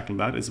about exactly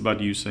that. It's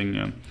about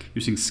using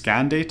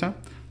scan data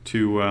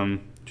to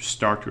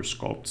start your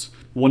sculpts.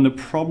 One of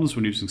the problems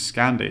when using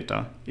scan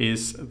data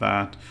is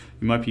that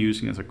you might be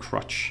using it as a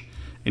crutch.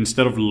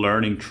 Instead of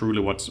learning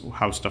truly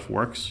how stuff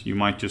works, you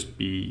might just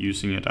be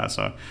using it as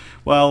a,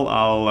 well,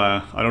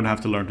 I don't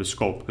have to learn to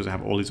sculpt because I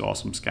have all these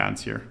awesome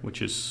scans here,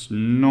 which is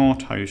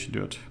not how you should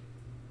do it.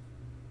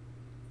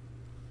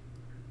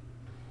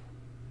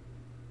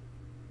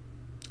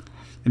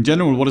 In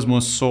general, what is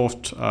most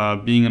sought,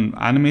 being an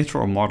animator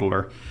or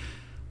modeler?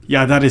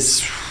 Yeah, that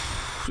is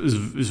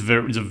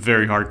a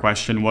very hard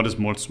question. What is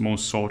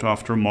most sought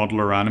after,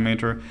 modeler or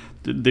animator?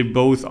 They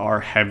both are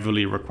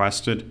heavily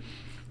requested.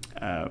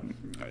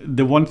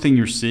 The one thing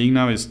you're seeing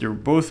now is they're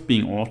both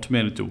being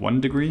automated to one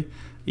degree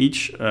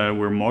each,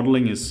 where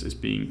modeling is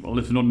being, well,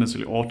 if not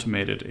necessarily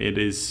automated, it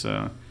is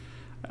a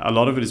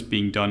lot of it is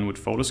being done with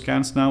photo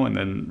scans now, and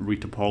then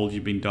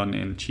retopology being done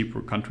in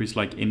cheaper countries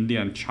like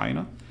India and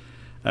China.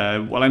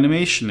 While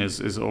animation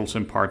is also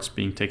in parts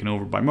being taken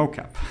over by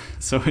mocap.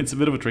 So it's a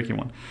bit of a tricky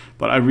one.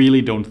 But I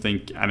really don't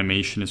think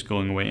animation is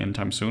going away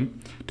anytime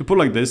soon. To put it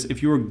like this,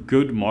 if you're a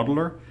good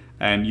modeler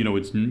and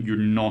you're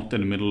not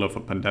in the middle of a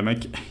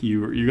pandemic,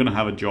 you're going to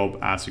have a job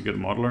as a good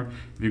modeler.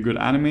 If you're a good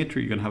animator,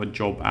 you're going to have a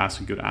job as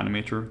a good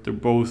animator. They're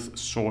both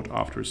sought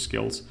after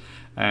skills.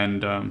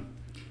 And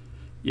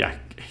yeah,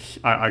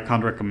 I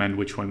can't recommend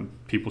which one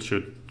people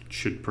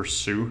should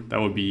pursue. That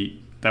would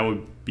be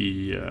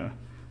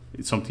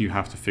it's something you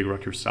have to figure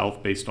out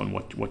yourself based on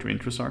what your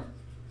interests are.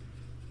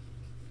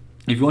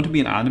 If you want to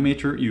be an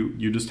animator,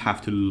 you just have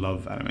to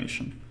love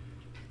animation.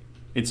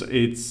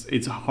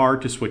 It's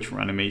hard to switch from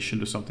animation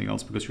to something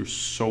else because you're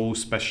so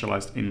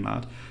specialized in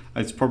that.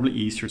 It's probably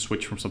easier to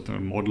switch from something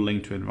like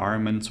modeling to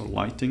environments or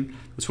lighting.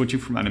 But switching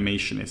from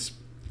animation is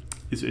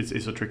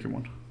a tricky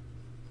one.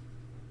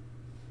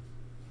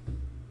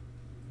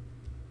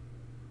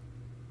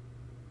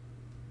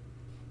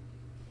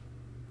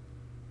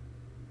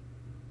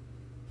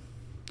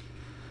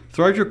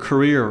 Throughout your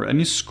career,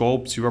 any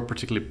sculpts you are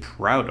particularly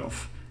proud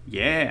of?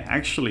 Yeah,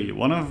 actually,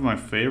 one of my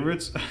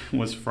favorites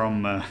was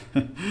from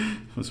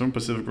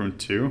Pacific Rim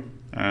 2,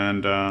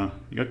 and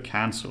it got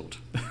cancelled,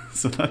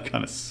 so that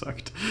kind of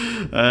sucked.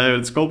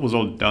 The sculpt was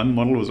all done,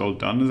 model was all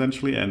done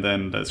essentially, and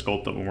then the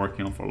sculpt I've been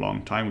working on for a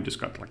long time, we just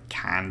got like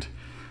canned.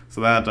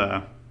 So that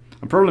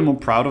I'm probably more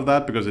proud of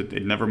that because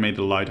it never made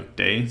the light of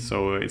day.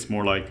 So it's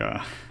more like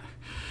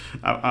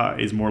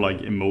it's more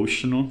like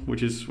emotional,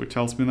 which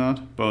tells me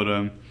that.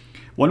 But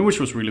one which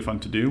was really fun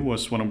to do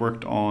was when I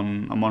worked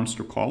on A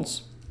Monster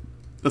Calls.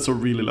 That's a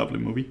really lovely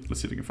movie.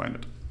 Let's see if we can find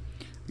it.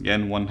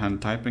 Again,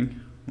 one-hand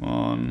typing.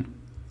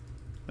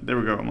 There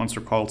we go, A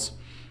Monster Calls.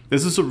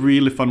 This is a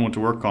really fun one to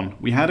work on.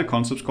 We had a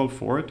concept sculpt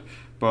for it,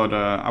 but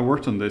I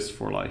worked on this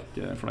for like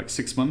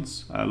 6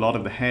 months. A lot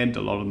of the head,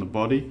 a lot on the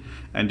body,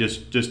 and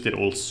just did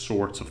all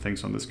sorts of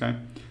things on this guy.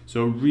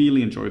 So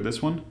really enjoyed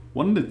this one.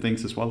 One of the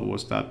things as well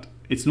was that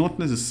it's not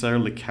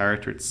necessarily the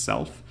character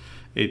itself.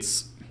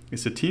 It's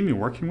the team you're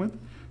working with.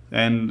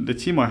 And the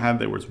team I had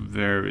there was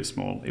very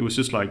small. It was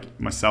just like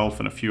myself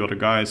and a few other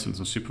guys and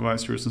some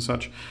supervisors and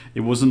such. It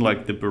wasn't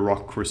like the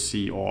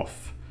bureaucracy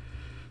of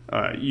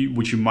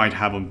which you might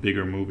have on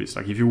bigger movies.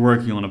 Like if you're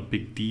working on a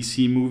big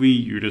DC movie,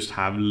 you just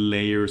have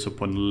layers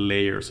upon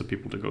layers of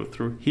people to go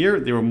through. Here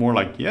they were more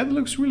like, yeah, that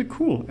looks really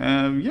cool.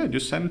 Yeah,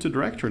 just send it to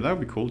director. That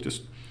would be cool.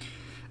 Just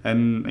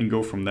and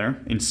go from there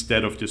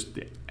instead of just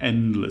the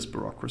endless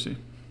bureaucracy.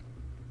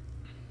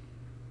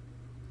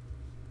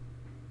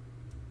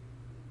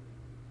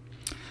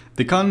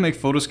 They can't make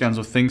photo scans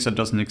of things that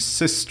doesn't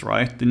exist,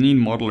 right? They need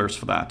modelers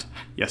for that.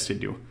 Yes, they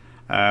do.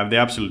 They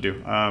absolutely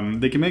do.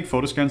 They can make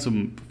photo scans of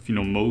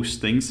most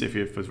things if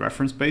it's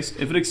reference based.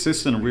 If it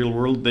exists in the real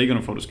world, they're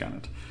gonna photo scan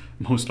it,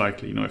 most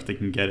likely. If they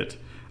can get it.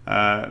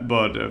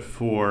 But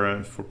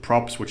for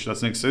props, which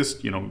doesn't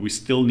exist, we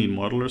still need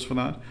modelers for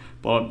that.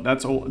 But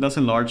that's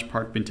in large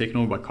part been taken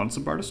over by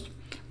concept artists,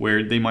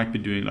 where they might be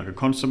doing like a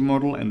concept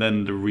model, and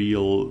then the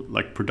real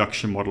like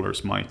production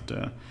modelers might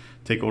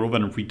take over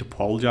and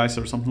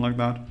retopologize or something like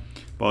that.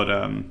 But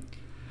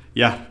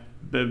yeah,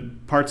 the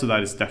parts of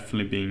that is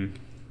definitely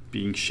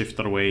being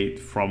shifted away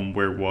from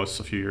where it was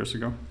a few years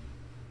ago.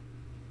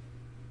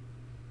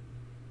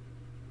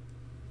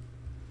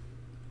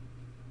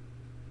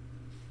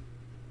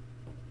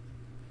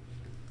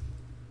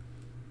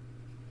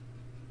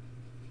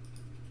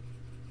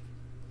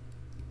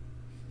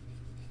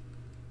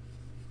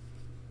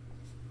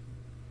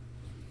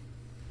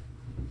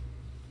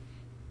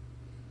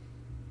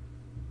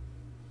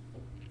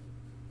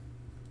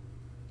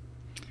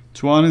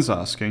 Tuan is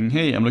asking,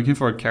 hey, I'm looking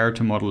for a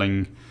character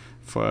modeler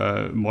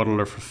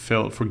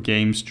for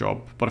games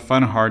job, but I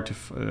find it hard to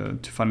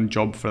find a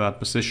job for that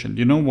position. Do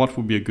you know what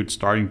would be a good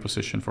starting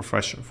position for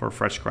a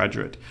fresh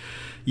graduate?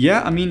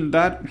 Yeah, I mean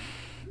that,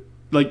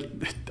 like,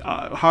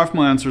 half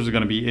my answers are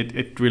going to be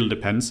it really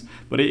depends,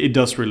 but it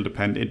does really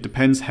depend. It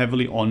depends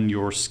heavily on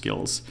your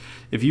skills.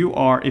 If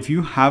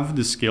you have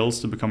the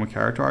skills to become a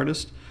character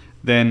artist,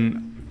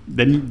 then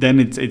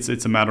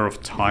it's a matter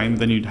of time.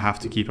 Then you'd have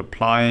to keep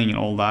applying and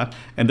all that.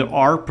 And there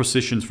are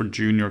positions for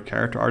junior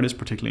character artists,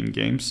 particularly in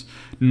games.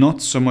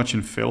 Not so much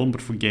in film,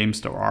 but for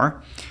games there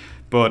are.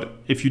 But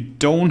if you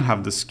don't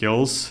have the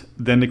skills,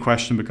 then the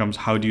question becomes,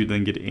 how do you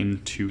then get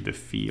into the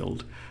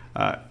field?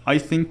 I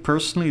think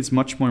personally it's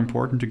much more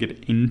important to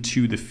get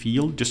into the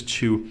field just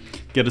to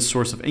get a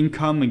source of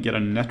income and get a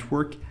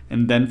network.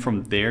 And then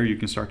from there you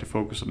can start to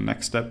focus on the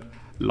next step,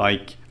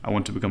 like I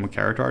want to become a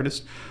character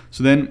artist.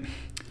 So then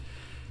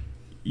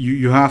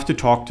you have to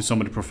talk to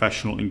somebody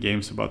professional in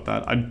games about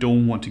that. I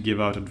don't want to give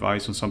out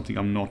advice on something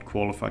I'm not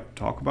qualified to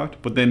talk about,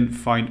 but then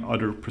find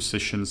other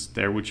positions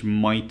there which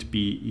might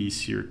be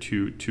easier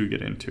to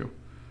get into.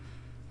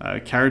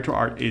 Character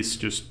art is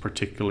just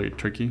particularly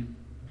tricky.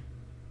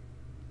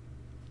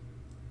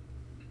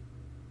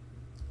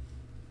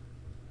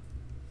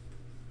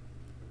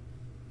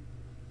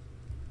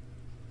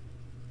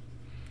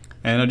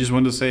 And I just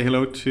want to say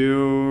hello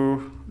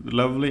to the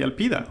lovely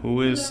Elpida,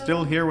 who is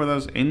still here with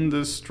us in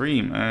the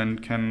stream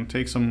and can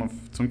take some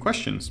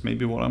questions,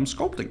 maybe while I'm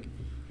sculpting.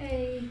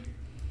 Hey,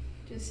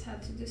 just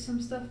had to do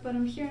some stuff, but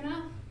I'm here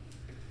now.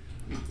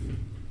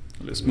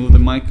 Let's move the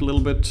mic a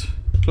little bit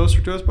closer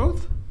to us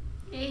both.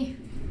 Hey,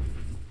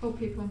 hope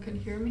people can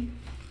hear me.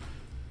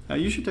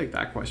 You should take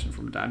that question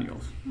from Daniel.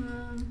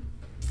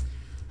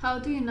 How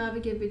do you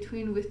navigate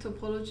between what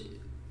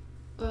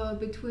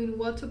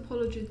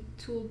topology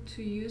tool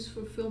to use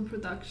for film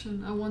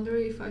production? I wonder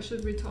if I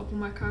should retopple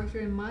my character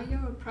in Maya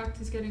or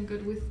practice getting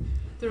good with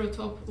the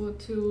retopple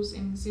tools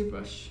in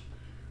ZBrush.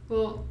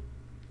 Well,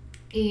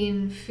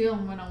 in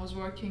film, when I was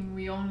working,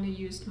 we only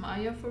used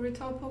Maya for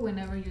retopple. We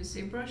never used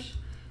ZBrush.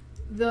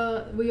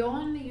 We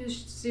only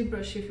used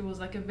ZBrush if it was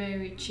like a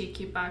very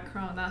cheeky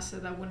background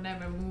asset that would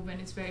never move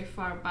and it's very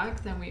far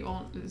back, then we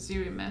only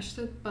zero meshed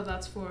it. But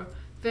that's for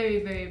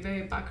very, very,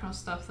 very background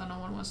stuff that no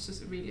one wants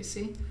to really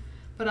see.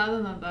 But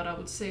other than that, I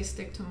would say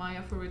stick to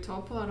Maya for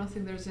retopple. I don't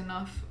think there's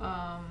enough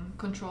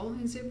control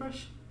in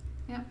ZBrush.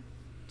 Yeah.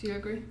 Do you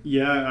agree?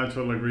 Yeah, I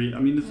totally agree. I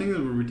mean, the thing is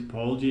with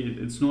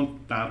retopology, it's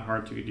not that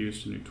hard to get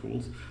used to new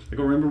tools. Like,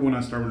 I remember when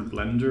I started with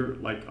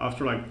Blender, like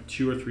after like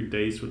 2 or 3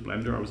 days with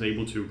Blender, I was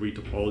able to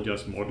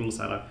retopologize models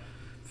at a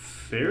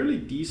fairly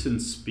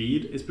decent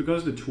speed. It's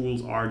because the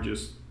tools are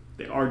just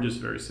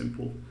very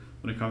simple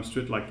when it comes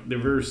to it. Like, they're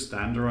very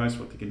standardized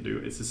what they can do.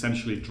 It's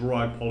essentially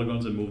draw out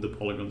polygons and move the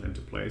polygons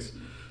into place.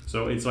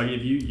 So it's like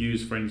if you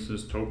use, for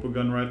instance,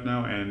 TopoGun right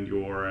now and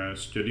your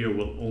studio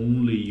will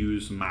only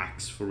use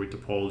Max for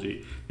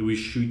retopology, it will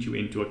shoot you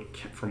into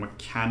from a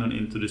cannon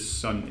into the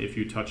sun if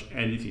you touch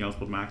anything else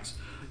but Max.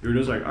 You're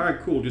just like, all right,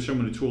 cool, just show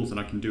me the tools and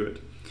I can do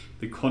it.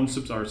 The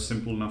concepts are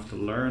simple enough to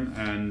learn,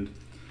 and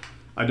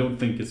I don't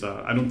think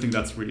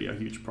that's really a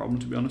huge problem,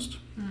 to be honest.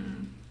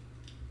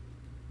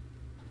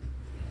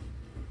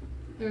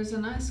 There's a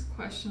nice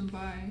question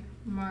by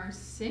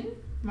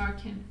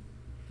Markin.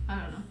 I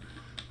don't know.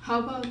 How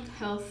about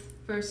health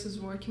versus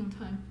working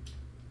time?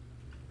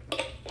 Do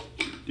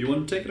you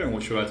want to take it,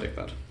 or should I take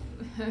that?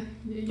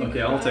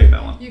 Okay, I'll take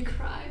that one. You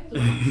cry.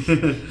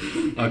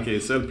 Okay,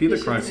 so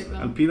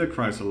Elpida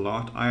cries a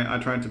lot. I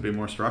try to be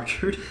more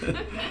structured.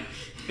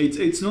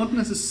 It's not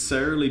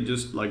necessarily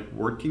just like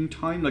working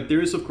time. Like,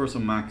 there is of course a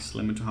max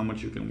limit to how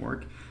much you can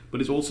work,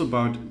 but it's also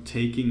about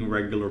taking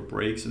regular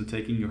breaks and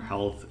taking your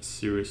health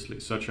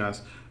seriously, such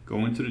as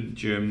going to the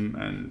gym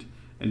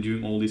and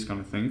doing all these kind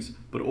of things,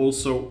 but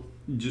also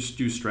just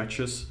do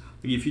stretches.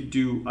 Like, if you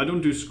do, I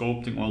don't do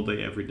sculpting all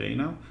day every day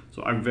now,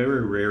 so I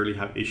very rarely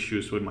have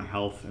issues with my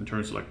health in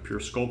terms of like pure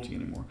sculpting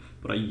anymore,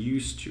 but I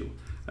used to.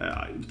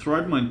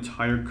 Throughout my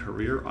entire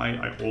career,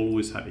 I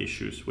always had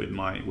issues with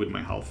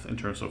my health in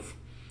terms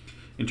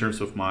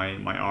of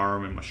my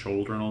arm and my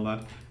shoulder and all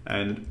that.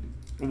 And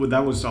Well,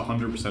 that was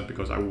 100%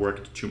 because I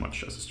worked too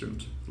much as a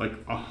student,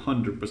 like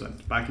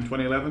 100%. Back in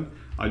 2011,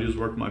 I just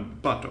worked my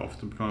butt off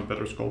to become a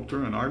better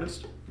sculptor and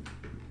artist,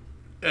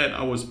 and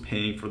I was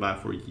paying for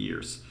that for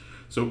years.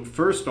 So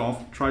first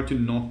off, try to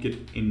not get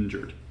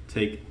injured.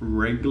 Take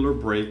regular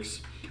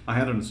breaks. I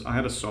had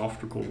a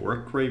software called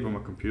Workrave on my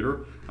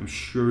computer. I'm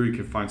sure you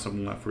can find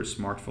something like that for a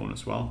smartphone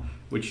as well,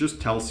 which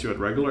just tells you at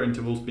regular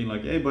intervals, being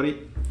like, hey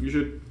buddy, you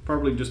should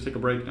probably just take a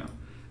break now.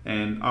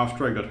 And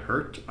after I got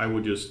hurt, I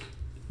would just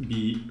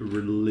be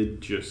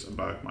religious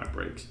about my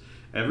breaks.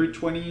 Every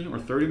 20 or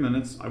 30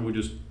 minutes, I would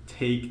just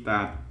take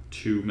that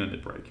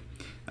 2-minute break.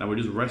 And I would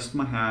just rest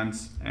my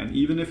hands, and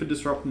even if it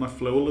disrupted my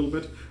flow a little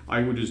bit,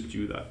 I would just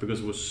do that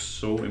because it was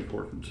so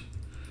important.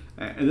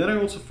 And then I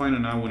also find it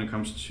now when it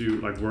comes to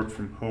like work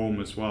from home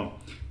as well,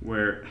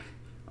 where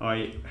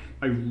I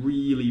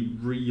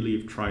really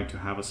have tried to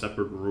have a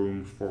separate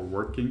room for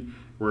working,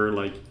 where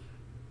like,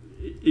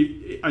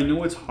 I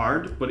know it's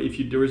hard, but if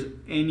there is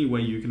any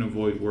way you can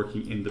avoid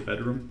working in the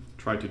bedroom,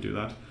 try to do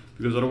that,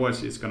 because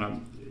otherwise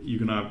you're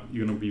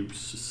gonna be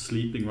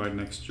sleeping right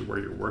next to where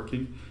you're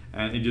working,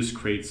 and it just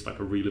creates like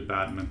a really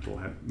bad mental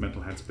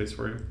headspace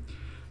for you.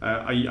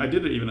 I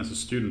did it even as a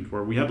student,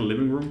 where we had a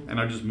living room and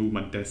I just moved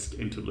my desk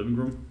into the living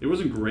room. It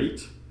wasn't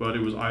great, but it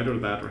was either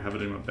that or have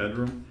it in my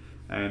bedroom,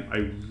 and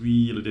I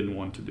really didn't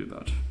want to do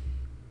that.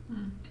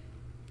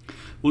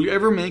 Will you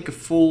ever make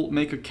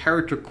a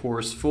character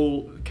course,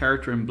 full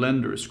character in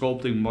Blender,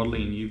 sculpting,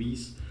 modeling, and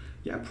UVs?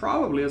 Yeah,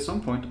 probably at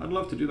some point. I'd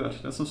love to do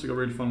that. That sounds like a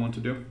really fun one to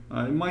do.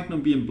 It might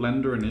not be in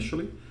Blender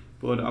initially,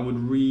 but I would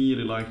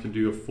really like to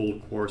do a full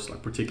course,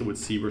 like particularly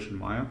with ZBrush and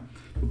Maya.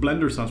 But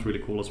Blender sounds really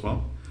cool as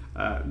well.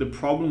 The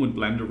problem with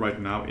Blender right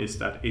now is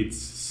that it's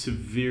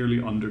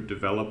severely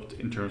underdeveloped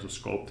in terms of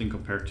sculpting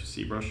compared to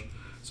ZBrush.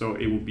 So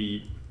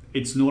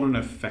it's not an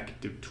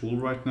effective tool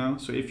right now.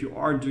 So if you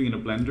are doing it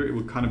in a Blender, it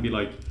would kind of be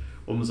like,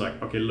 almost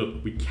like, okay,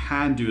 look, we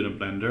can do it in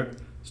Blender.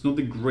 It's not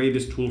the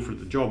greatest tool for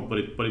the job, but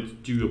it's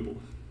doable.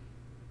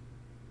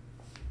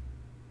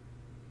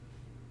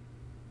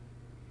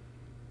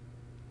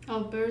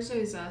 Alberto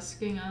is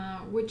asking,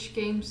 which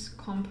games,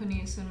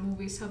 companies, and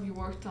movies have you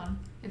worked on?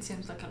 It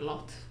seems like a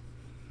lot.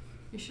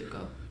 You should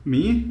go.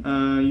 Me?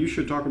 You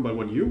should talk about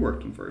what you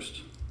worked on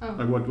first. Oh.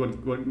 Like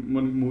what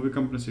movie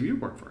companies have you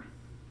worked for?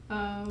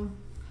 Well,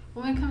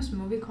 when it comes to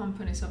movie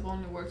companies, I've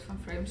only worked from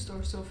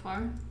Framestore so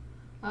far.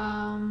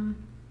 I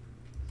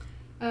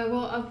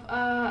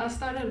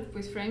started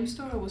with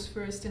Framestore. I was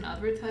first in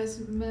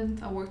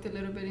advertisement. I worked a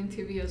little bit in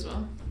TV as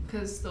well,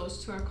 because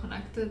those two are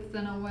connected.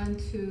 Then I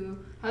went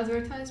to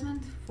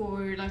advertisement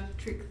for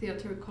Electric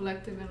Theatre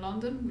Collective in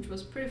London, which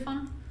was pretty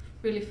fun,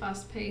 really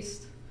fast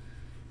paced.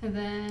 And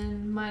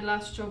then my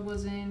last job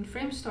was in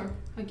Framestore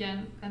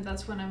again, and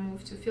that's when I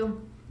moved to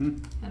film.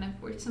 And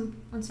I've worked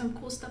on some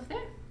cool stuff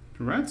there.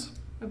 Congrats.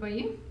 What about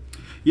you?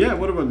 Yeah,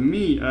 what about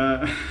me?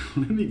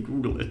 Let me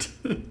Google it.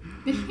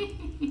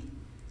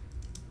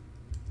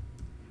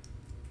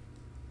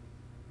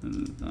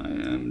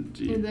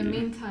 IMDb. In the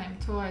meantime,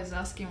 Toa is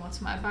asking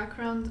what's my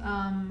background.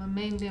 I'm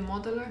mainly a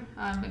modeler.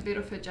 I'm a bit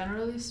of a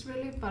generalist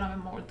really, but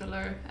I'm a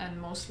modeler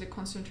and mostly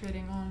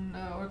concentrating on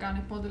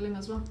organic modeling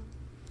as well.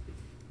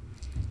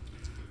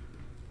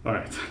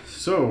 Alright,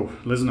 so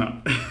listen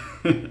up.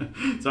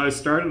 So I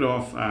started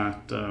off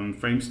at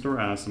Framestore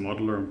as a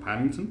modeler in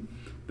Paddington.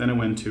 Then I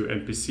went to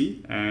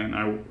NPC, and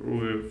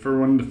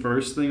the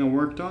first thing I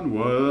worked on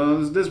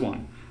was this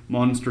one,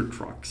 Monster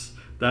Trucks.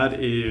 That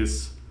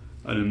is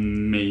an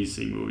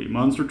amazing movie.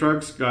 Monster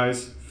Trucks,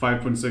 guys,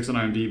 5.6 on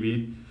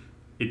IMDb.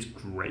 It's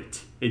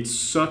great. It's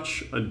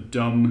such a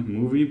dumb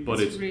movie, but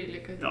it's really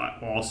good.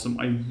 Awesome.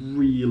 I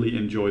really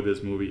enjoyed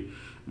this movie.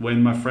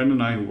 When my friend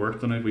and I who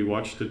worked on it, we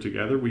watched it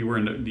together. We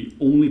were the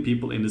only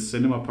people in the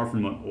cinema apart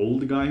from an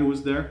old guy who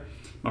was there.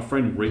 My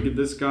friend rigged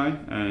this guy,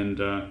 and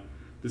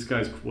this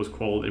guy was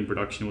called, in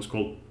production, was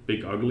called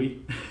Big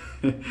Ugly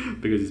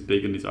because he's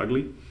big and he's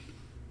ugly.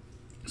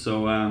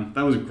 So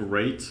that was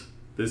great.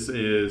 This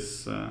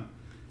is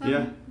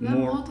that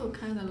model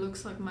kind of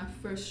looks like my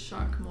first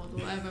shark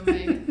model I ever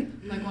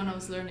made, like when I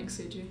was learning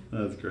CG.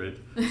 That's great.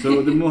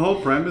 So the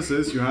whole premise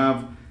is you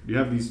have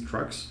these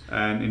trucks,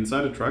 and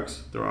inside the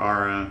trucks there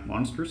are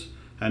monsters.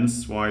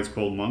 Hence why it's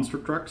called Monster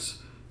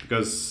Trucks,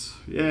 because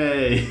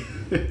yay,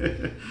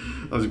 that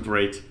was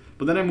great.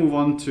 But then I moved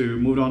on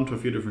to a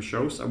few different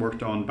shows. I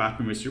worked on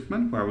Batman v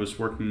Superman, where I was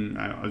working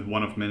as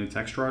one of many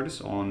texture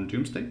artists on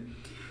Doomsday.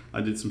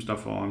 I did some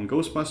stuff on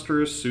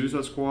Ghostbusters,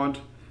 Suicide Squad.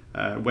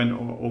 Went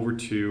over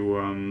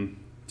to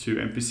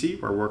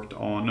NPC, where I worked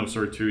on, to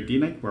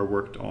DNAG, where I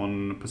worked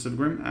on Pacific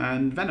Rim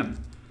and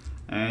Venom.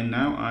 And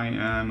now I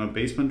am a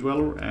basement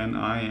dweller, and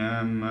I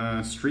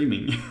am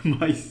streaming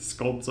my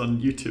sculpts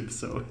on YouTube.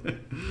 So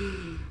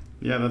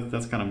yeah,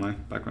 that's kind of my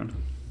background.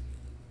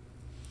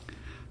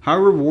 How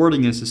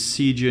rewarding is the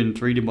CG and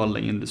 3D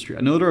modeling industry?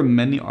 I know there are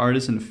many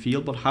artists in the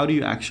field, but how do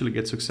you actually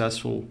get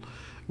successful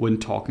when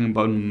talking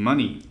about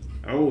money?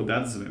 Oh,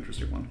 that's an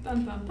interesting one.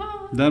 Dun, dun,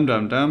 dun. Dum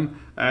dum dum.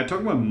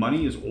 Talking about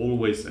money is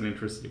always an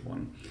interesting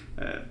one.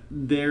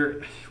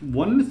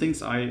 One of the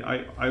things I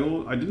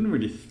didn't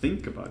really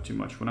think about too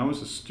much when I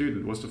was a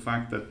student was the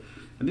fact that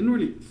I didn't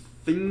really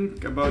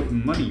think about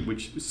money,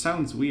 which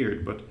sounds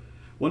weird, but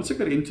once I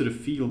got into the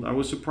field, I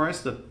was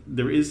surprised that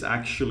there is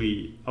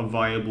actually a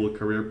viable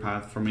career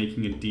path for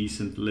making a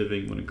decent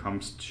living when it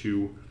comes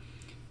to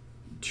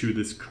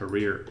this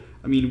career.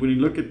 I mean, when you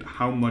look at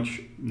how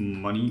much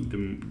money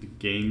the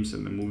games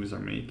and the movies are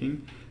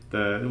making,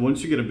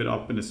 once you get a bit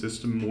up in the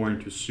system, more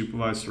into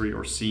supervisory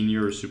or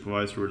senior or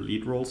supervisory or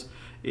lead roles,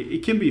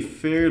 it can be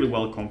fairly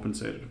well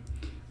compensated.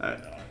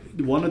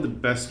 One of the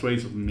best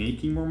ways of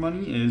making more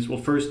money is, well,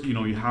 first,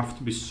 you have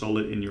to be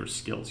solid in your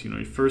skills.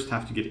 You first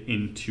have to get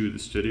into the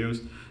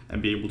studios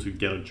and be able to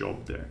get a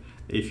job there.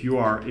 If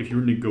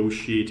you're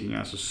negotiating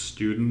as a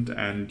student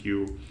and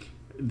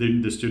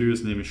the studio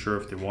isn't even sure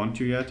if they want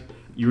you yet,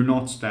 you're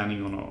not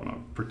standing on a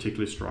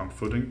particularly strong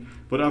footing.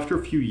 But after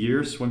a few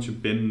years, once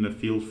you've been in the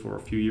field for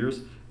a few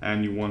years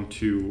and you want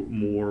to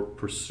more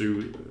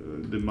pursue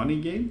the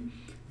money game,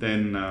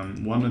 then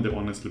one of the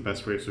honestly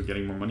best ways of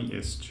getting more money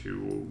is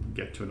to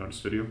get to another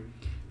studio.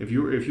 If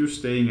you're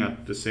staying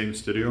at the same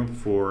studio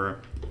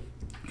for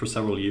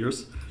several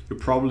years, you're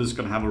probably just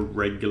going to have a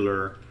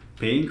regular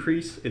pay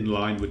increase in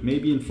line with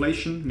maybe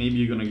inflation. Maybe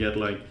you're going to get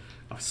like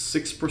a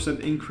 6%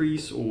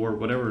 increase or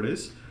whatever it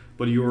is.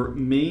 But your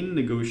main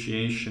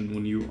negotiation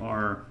when you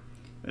are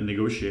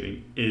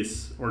negotiating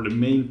is, or the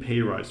main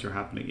pay rise you're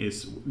happening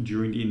is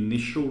during the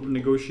initial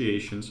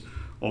negotiations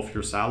of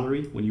your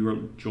salary when you are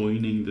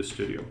joining the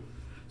studio.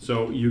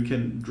 So you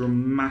can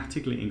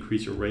dramatically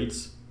increase your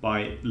rates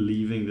by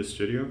leaving the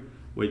studio,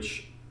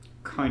 which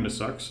kind of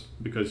sucks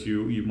because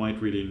you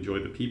might really enjoy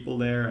the people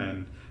there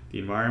and the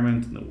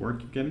environment and the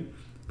work you're getting.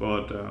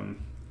 But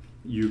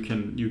you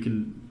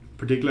can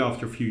particularly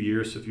after a few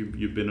years, if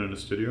you've been in a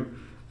studio,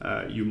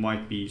 you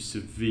might be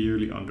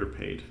severely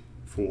underpaid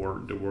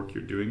for the work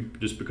you're doing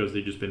just because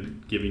they've just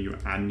been giving you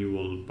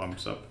annual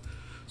bumps up.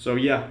 So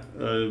yeah,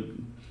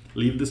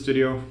 leave the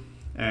studio,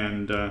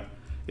 and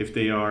if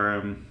they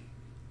are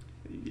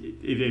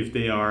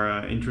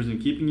interested in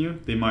keeping you,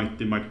 they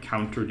might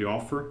counter the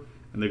offer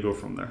and they go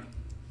from there.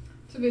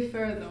 To be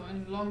fair though,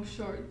 in long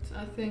short,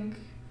 I think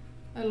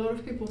a lot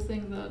of people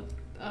think that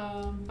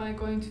by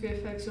going to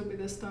VFX you'll be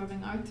the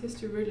starving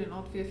artist. You're really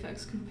not.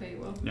 VFX can pay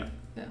well.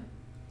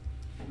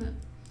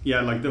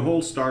 Yeah, like the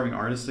whole starving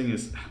artist thing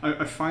is,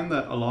 I find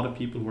that a lot of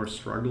people who are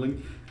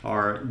struggling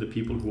are the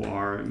people who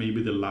are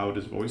maybe the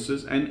loudest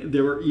voices, and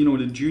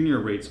the junior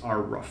rates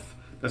are rough.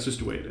 That's just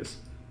the way it is.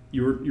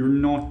 You're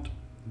not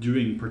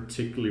doing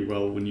particularly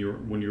well when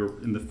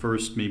you're in the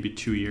first maybe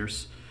 2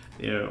 years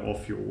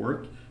of your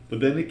work, but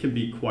then it can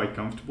be quite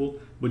comfortable.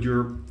 But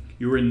you're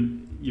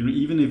in,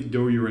 even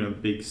though you're in a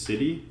big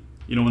city,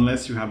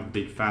 unless you have a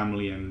big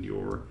family and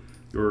your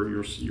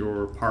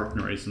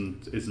partner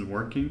isn't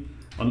working,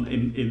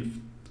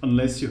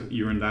 unless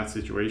you're in that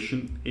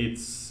situation,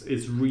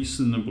 it's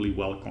reasonably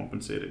well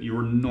compensated.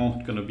 You're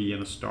not going to be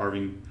in a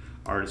starving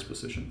artist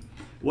position.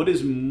 What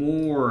is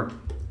more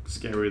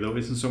scary though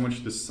isn't so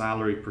much the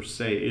salary per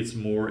se.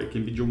 It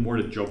can be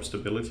more the job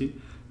stability,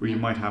 where you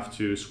might have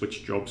to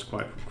switch jobs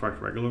quite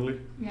regularly.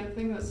 Yeah, I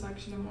think that's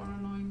actually more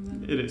annoying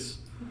than it is.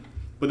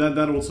 But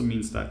that also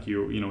means that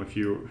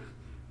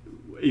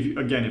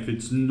if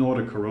it's not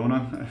a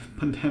corona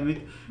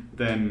pandemic,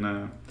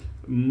 then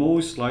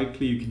most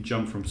likely you can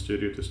jump from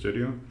studio to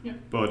studio. Yeah.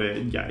 But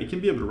it can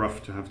be a bit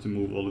rough to have to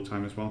move all the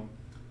time as well.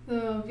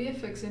 The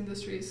VFX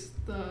industry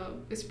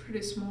is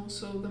pretty small,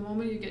 so the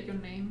moment you get your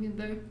name in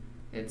there,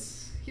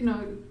 it's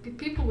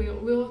people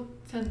will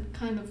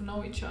kind of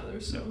know each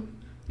other, so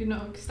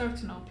start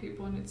to know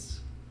people, and it's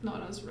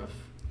not as rough.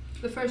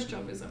 The first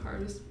job is the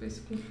hardest,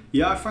 basically.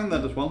 Yeah, I find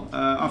that as well.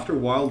 After a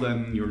while,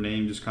 then your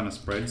name just kind of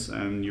spreads,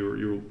 and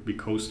you'll be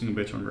coasting a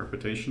bit on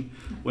reputation.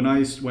 When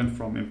I went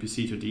from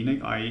MPC to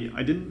DNEG,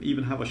 I didn't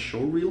even have a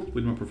show reel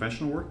with my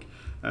professional work.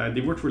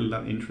 They weren't really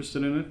that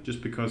interested in it,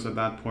 just because at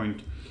that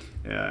point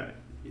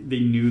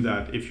they knew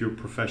that if you're at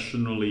a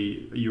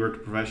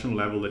professional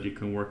level that you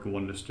can work in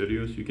one of the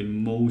studios, you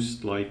can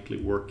most likely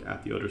work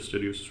at the other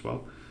studios as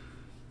well.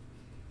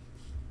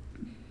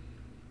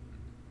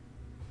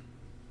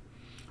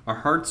 Are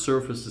hard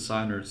surface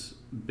designers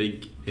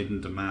big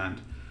in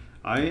demand?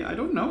 I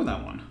don't know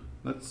that one.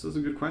 That's a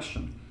good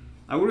question.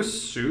 I would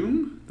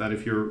assume that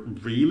if you're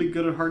really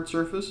good at hard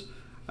surface,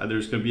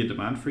 there's going to be a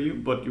demand for you,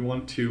 but you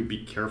want to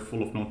be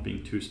careful of not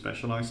being too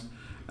specialized,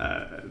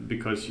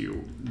 because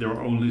there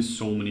are only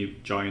so many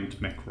giant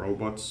mech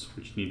robots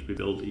which need to be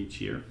built each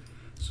year.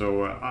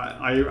 So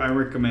I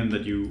recommend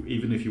that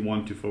even if you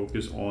want to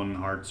focus on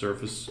hard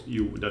surface,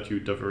 that you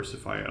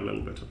diversify a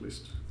little bit at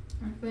least.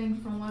 I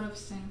think from what I've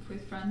seen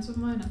with friends of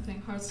mine, I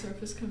think hard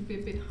surface can be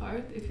a bit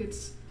hard if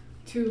it's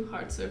too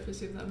hard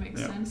surface, if that makes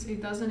sense.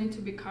 It doesn't need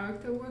to be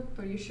character work,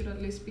 but you should at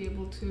least be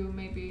able to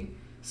maybe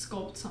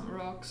sculpt some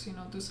rocks,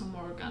 do some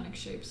more organic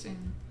shapes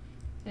in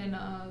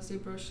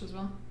ZBrush as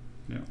well.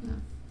 Yeah.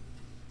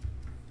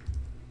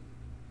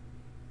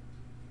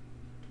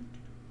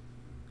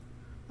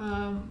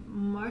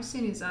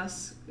 Marcin is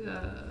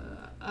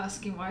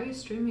asking why are you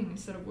streaming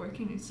instead of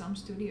working in some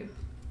studio?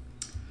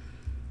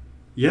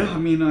 Yeah, I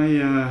mean,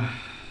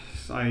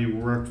 I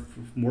work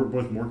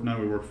both Morten and I,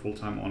 we work full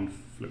time on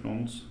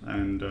FlippedNormals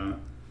and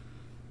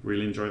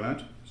really enjoy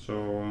that.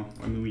 So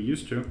I mean, we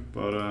used to,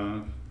 but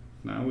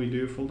now we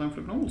do full time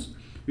FlippedNormals.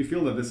 We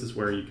feel that this is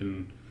where you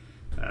can,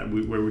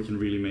 where we can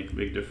really make a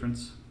big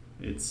difference.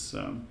 It's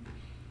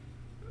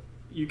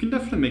you can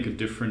definitely make a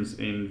difference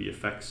in the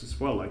effects as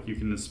well. Like you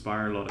can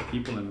inspire a lot of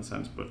people in a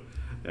sense, but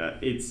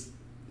it's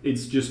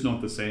just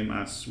not the same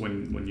as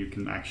when you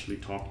can actually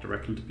talk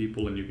directly to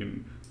people and you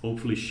can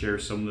hopefully share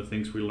some of the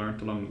things we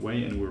learned along the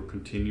way and we'll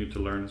continue to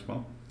learn as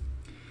well.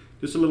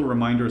 Just a little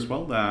reminder as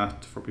well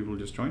that for people who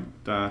just joined,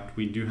 that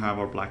we do have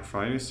our Black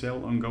Friday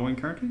sale ongoing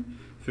currently,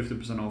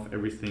 50% off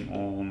everything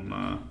on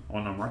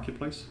our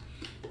marketplace.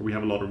 We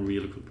have a lot of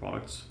really cool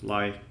products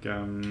like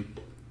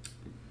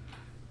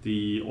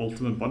the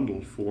ultimate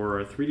bundle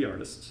for 3D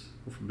artists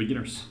or for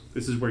beginners.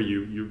 This is where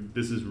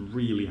this is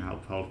really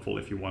helpful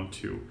if you want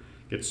to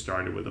get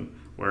started with them,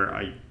 where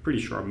I'm pretty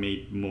sure I've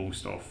made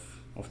most of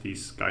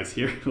these guys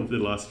here over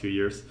the last few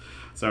years.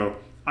 So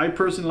I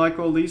personally like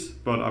all these,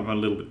 but I'm a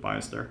little bit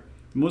biased there.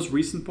 The most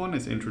recent one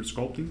is Intro to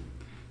Sculpting,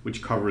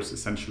 which covers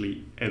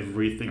essentially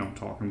everything I'm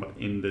talking about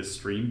in this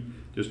stream,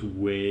 just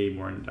way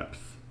more in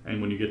depth.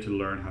 And when you get to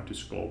learn how to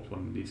sculpt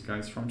one of these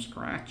guys from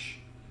scratch.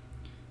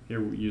 Here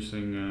we're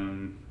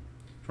using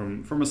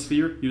from a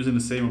sphere, using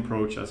the same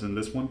approach as in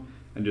this one,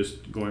 and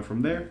just going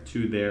from there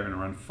to there in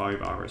around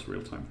 5 hours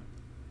real time.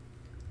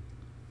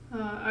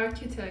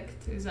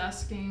 Architect is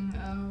asking,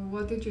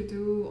 what did you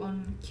do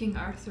on King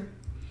Arthur?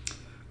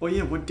 Oh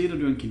yeah, what did I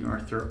do on King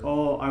Arthur?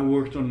 Oh, I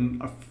worked on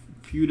a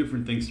few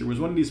different things. There was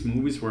one of these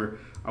movies where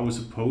I was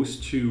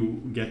supposed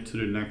to get to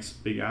the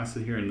next big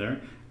asset here and there,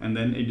 and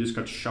then it just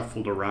got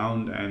shuffled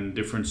around and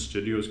different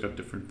studios got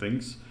different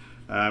things.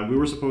 We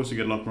were supposed to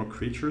get a lot more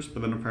creatures,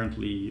 but then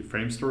apparently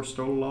Framestore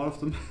stole a lot of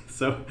them.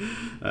 So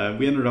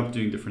we ended up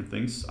doing different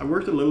things. I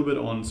worked a little bit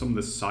on some of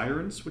the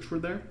sirens which were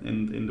there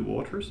in the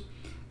waters.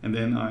 And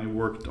then I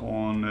worked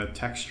on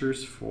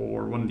textures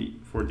for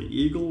the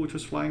eagle, which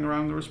was flying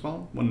around there as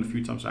well. One of the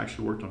few times I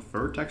actually worked on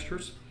fur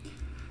textures.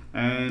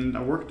 And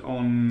I worked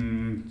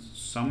on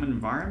some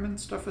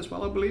environment stuff as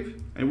well, I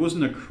believe. It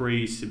wasn't a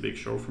crazy big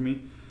show for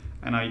me.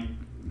 And I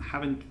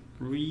haven't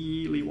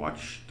really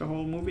watched the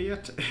whole movie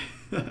yet.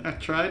 I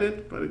tried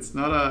it, but it's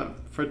not a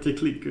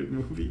particularly good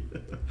movie,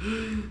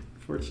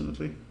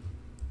 fortunately.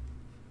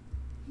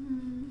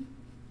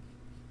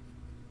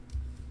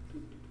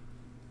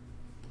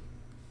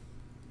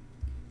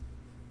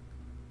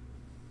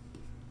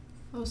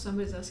 Oh,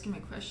 somebody's asking me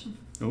a question.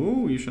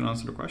 Oh, you should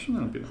answer the question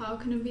then. How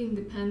can I be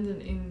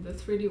independent in the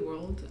 3D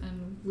world,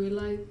 and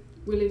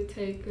will it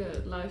take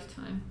a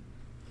lifetime?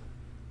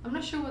 I'm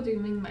not sure what do you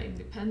mean by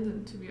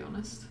independent, to be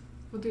honest.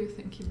 What do you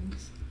think he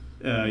means?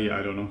 Yeah,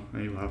 I don't know.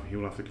 He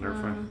will have to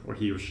clarify, or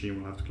he or she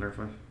will have to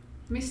clarify.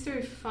 Mr.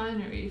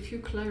 Refinery, if you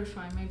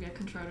clarify, maybe I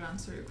can try to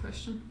answer your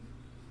question.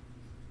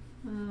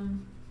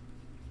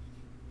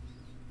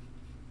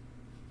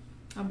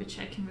 I'll be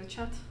checking the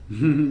chat.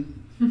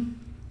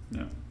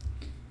 Yeah.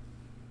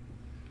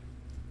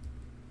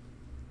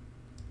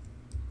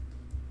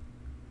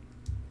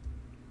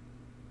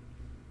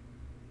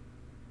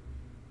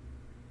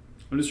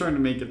 I'm just trying to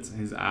make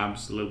his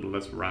abs a little bit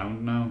less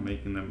round now,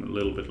 making them a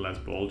little bit less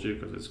bulgy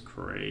because it's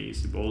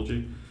crazy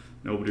bulgy.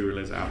 Nobody really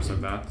has abs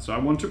like that. So I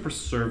want to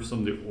preserve some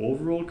of the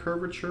overall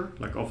curvature,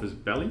 like of his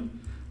belly,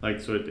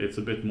 like so it's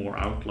a bit more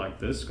out like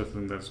this because I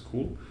think that's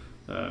cool.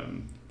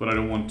 But I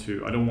don't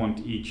want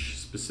each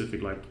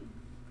specific like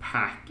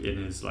pack in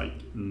his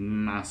like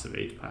massive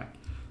 8-pack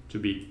to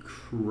be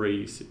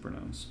crazy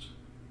pronounced.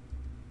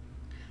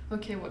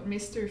 Okay, what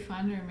Mr.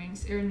 Refinery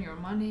means, earn your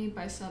money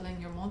by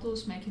selling your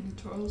models, making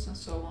tutorials and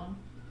so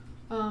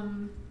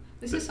on.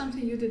 This is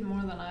something you did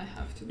more than I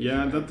have to.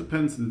 Yeah, that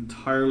depends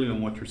entirely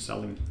on what you're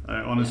selling.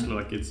 Honestly, yeah.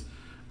 Like it's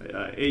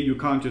you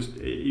can't just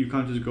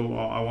go,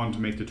 oh, I want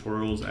to make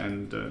tutorials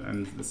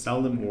and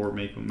sell them, or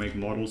make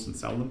models and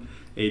sell them.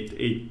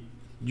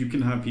 You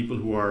can have people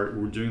who are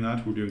doing that,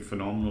 who are doing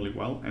phenomenally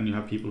well, and you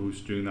have people who's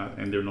doing that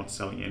and they're not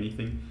selling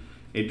anything.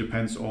 It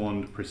depends on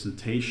the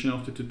presentation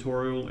of the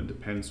tutorial. It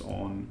depends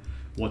on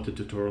what the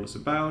tutorial is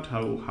about,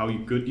 how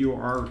good you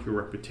are, your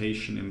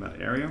reputation in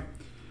that area.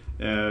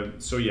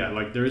 So yeah,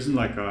 like there isn't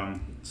like a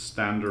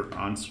standard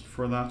answer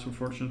for that,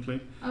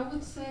 unfortunately. I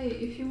would say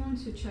if you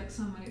want to check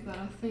somebody that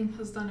I think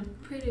has done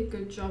a pretty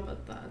good job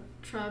at that,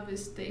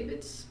 Travis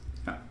Davids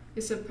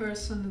is a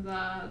person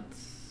that,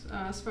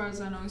 as far as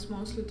I know, is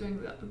mostly doing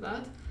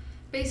that.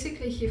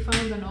 Basically, he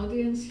found an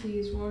audience.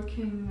 He's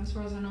working, as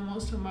far as I know,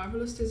 most of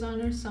Marvelous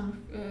designers.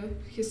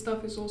 His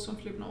stuff is also on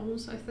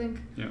FlippedNormals, I think.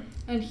 Yeah.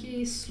 And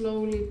he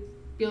slowly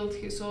built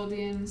his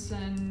audience,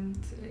 and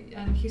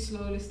he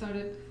slowly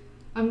started.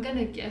 I'm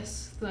gonna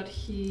guess that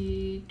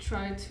he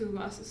tried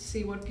to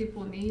see what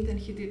people need, and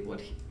he did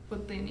what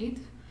they need.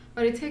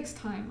 But it takes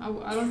time.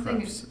 I don't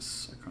think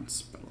it's. I can't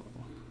spell it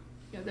all.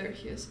 Yeah, there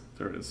he is.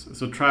 There it is.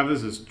 So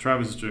Travis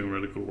is doing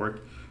really cool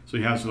work. So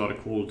he has a lot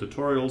of cool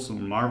tutorials,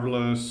 some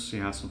Marvelous, he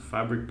has some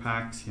fabric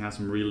packs, he has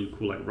some really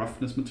cool like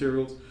roughness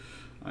materials.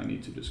 I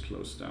need to just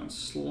close down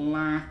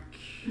Slack.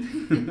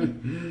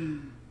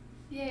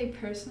 Yay,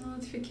 personal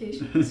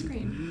notification on the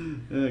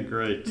screen. Yeah,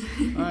 great.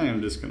 I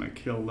am just gonna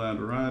kill that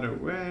right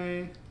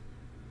away.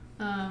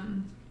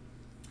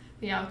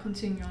 Yeah, I'll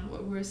continue on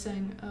what we were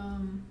saying.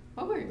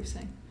 What were you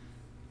saying?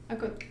 I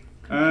got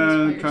confused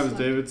by your Travis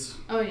slide. Davids.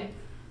 Oh yeah.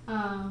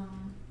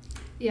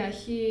 Yeah,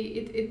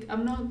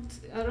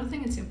 I don't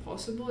think it's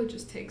impossible, it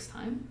just takes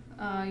time.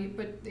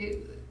 But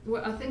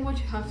I think what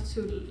you have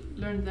to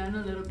learn then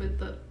a little bit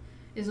that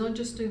is not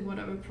just doing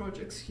whatever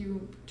projects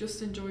you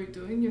just enjoy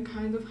doing, you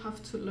kind of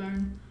have to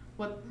learn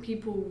what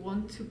people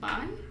want to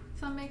buy,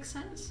 if that makes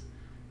sense.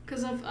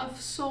 Because I've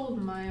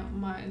sold my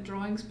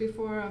drawings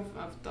before,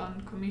 I've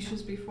done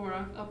commissions before,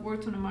 I've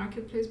worked on a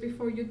marketplace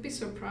before. You'd be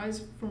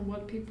surprised from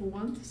what people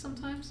want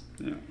sometimes.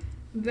 Yeah.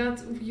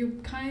 That you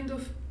kind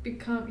of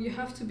you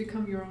have to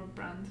become your own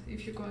brand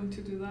if you're going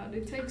to do that.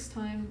 It takes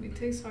time, it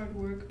takes hard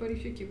work, but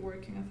if you keep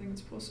working, I think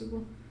it's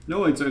possible.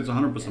 No, it's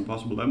 100%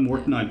 possible. That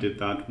Morton and I did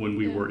that when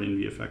we were in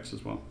VFX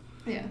as well.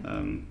 Yeah.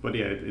 But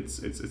yeah, it's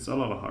a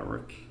lot of hard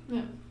work.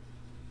 Yeah.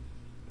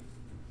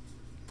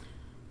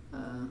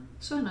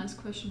 So a nice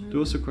question. There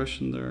was a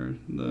question there.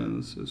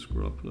 Let's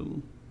scroll up a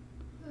little.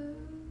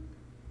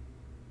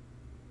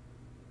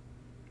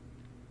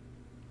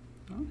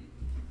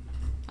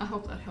 I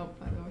hope that helped,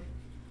 by the way.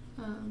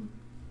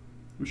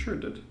 I'm sure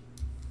it did.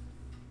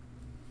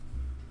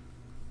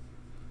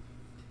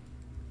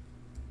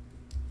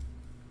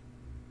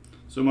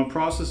 So my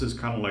process is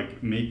kind of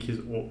like make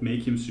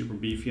him super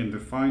beefy and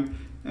defined,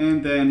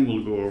 and then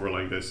we'll go over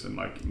like this and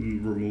like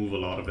remove a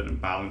lot of it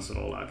and balance it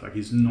all out. Like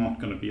he's not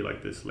gonna be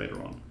like this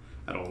later on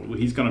at all.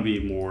 He's gonna be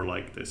more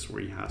like this,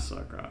 where he has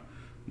like a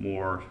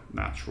more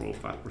natural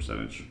fat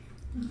percentage.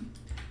 Mm-hmm.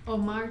 Oh,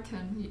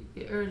 Martin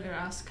earlier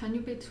asked, can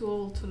you be too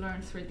old to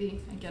learn 3D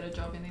and get a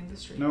job in the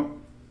industry? No.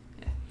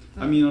 Yeah.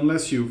 I mean,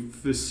 unless you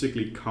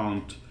physically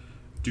can't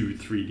do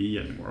 3D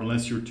anymore,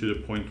 unless you're to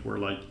the point where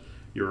like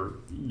you're,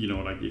 you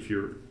know, like if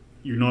you're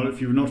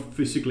not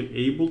physically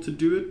able to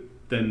do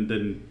it,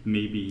 then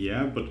maybe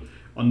yeah. But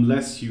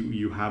unless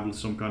you have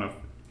some kind of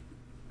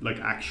like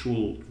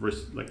actual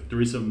risk, like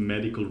there is a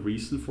medical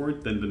reason for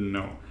it, then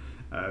no.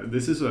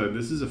 This is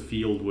a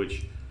field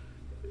which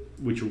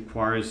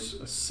requires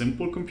a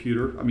simple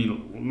computer. I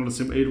mean, not a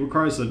simple. It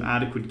requires an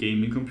adequate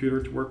gaming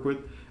computer to work with,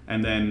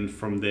 and then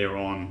from there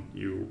on,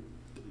 you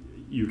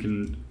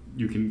can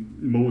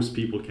most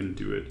people can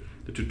do it.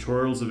 The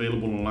tutorials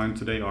available online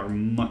today are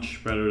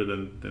much better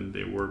than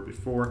they were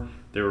before.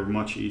 They were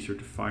much easier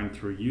to find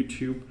through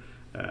YouTube.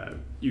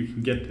 You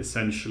can get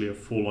essentially a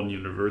full-on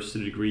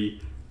university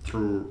degree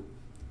through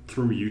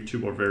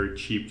YouTube or very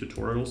cheap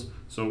tutorials.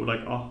 So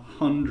like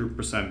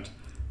 100%.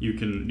 You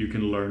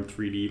can learn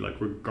 3D like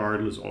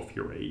regardless of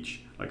your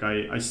age. Like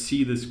I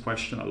see this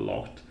question a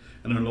lot,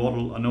 and I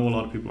know a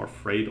lot of people are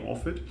afraid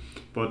of it,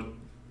 but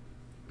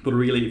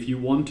really if you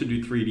want to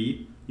do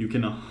 3D, you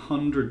can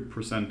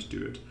 100%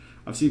 do it.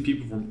 I've seen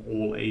people from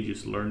all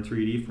ages learn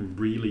 3D from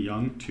really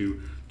young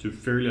to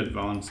fairly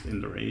advanced in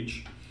their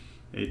age.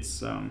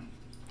 It's no,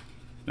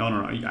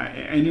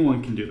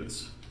 anyone can do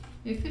this.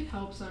 If it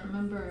helps, I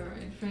remember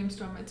in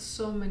Framestorm I met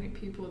so many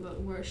people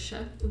that were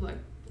chefs, like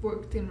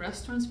worked in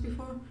restaurants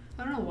before.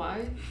 I don't know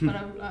why, but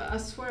I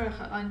swear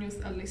I knew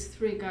at least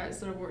 3 guys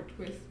that I worked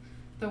with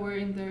that were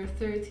in their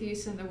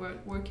 30s and they were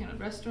working at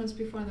restaurants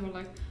before, and they were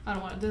like, I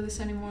don't want to do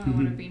this anymore, I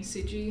want to be in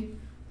CG,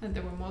 and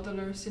they were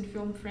modelers in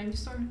film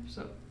Framestorm,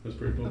 so that's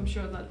pretty cool. I'm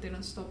sure that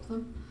didn't stop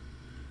them.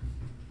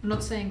 I'm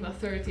not saying that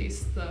 30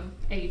 is the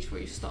age where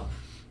you stop.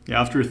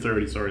 Yeah, after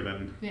 30, sorry,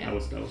 then yeah. that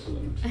was a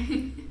limit.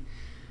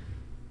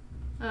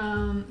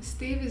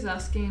 Steve is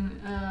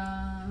asking,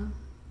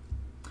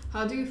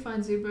 how do you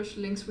find ZBrush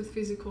links with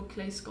physical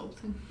clay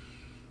sculpting?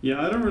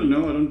 Yeah, I don't really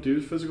know. I don't do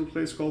physical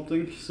clay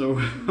sculpting, so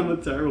I'm a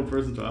terrible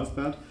person to ask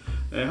that.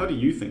 How do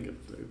you think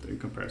it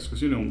compares?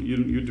 Because you know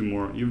you do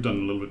more. You've done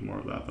a little bit more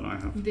of that than I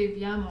have. Dave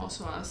Yam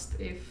also asked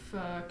if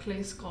clay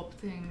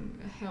sculpting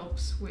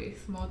helps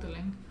with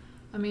modeling.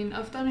 I mean,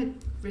 I've done it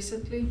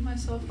recently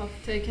myself.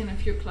 I've taken a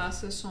few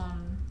classes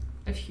on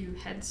a few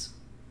heads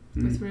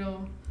with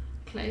real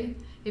clay.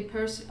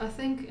 I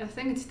think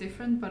it's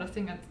different, but I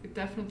think it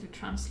definitely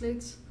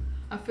translates.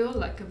 I feel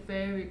like a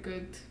very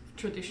good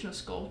traditional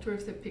sculptor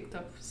if they picked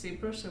up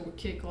ZBrush, they would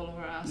kick all of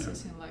our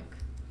asses in like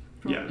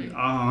probably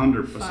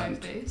 100%.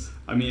 5 days.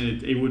 I mean,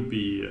 it would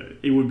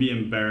be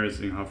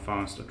embarrassing how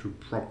fast a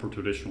proper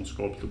traditional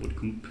sculptor would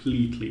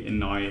completely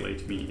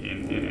annihilate me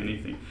in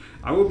anything.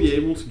 I would be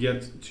able to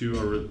get to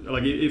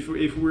like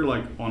if we're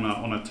like on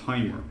a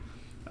timer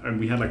and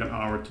we had like an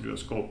hour to do a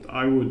sculpt,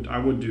 I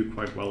would do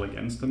quite well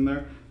against them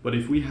there. But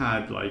if we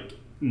had like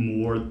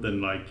more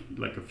than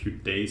like a few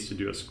days to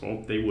do a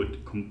sculpt, they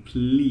would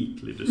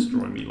completely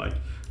destroy me. Like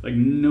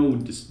no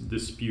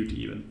dispute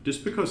even,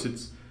 just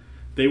because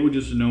they would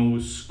just know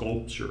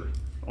sculpture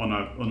on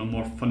a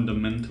more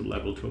fundamental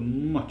level to a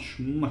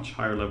much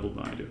higher level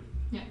than I do.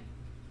 Yeah,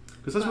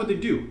 because that's what they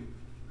do.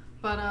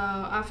 But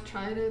I've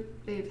tried it.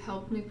 It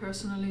helped me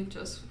personally,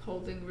 just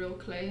holding real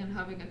clay and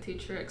having a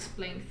teacher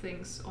explain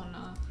things on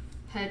a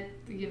head.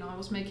 You know, I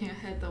was making a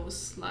head that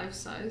was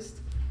life-sized.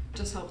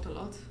 Just helped a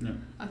lot. Yeah.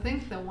 I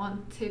think the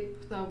one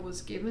tip that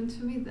was given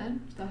to me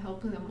then that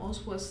helped me the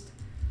most was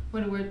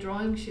when we were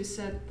drawing. She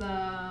said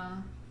that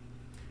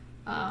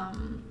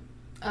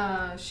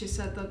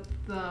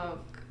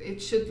it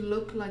should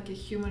look like a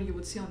human you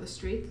would see on the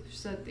street. She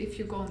said if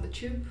you go on the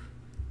tube,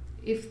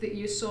 if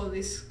you saw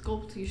this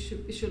sculpt,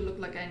 it should look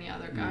like any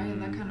other guy,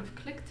 and that kind of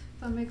clicked. If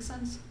that makes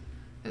sense.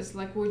 It's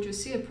like, would you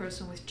see a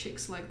person with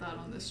cheeks like that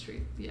on the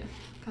street? Yeah,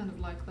 kind of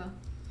like that.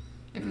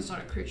 If it's not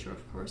a creature,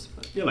 of course.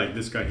 But yeah, like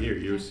this guy here,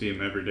 you see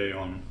him every day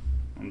on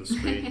the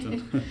street.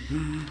 And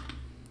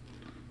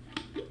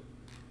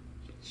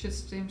should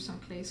stream some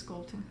clay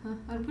sculpting.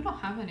 Huh? We don't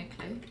have any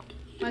clay.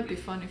 Might be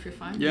fun if you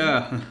find it.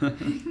 yeah.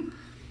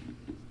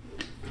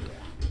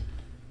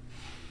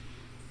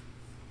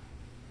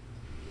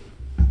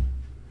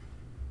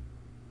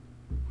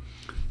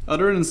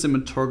 Other than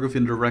cinematography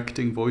and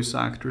directing, voice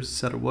actors,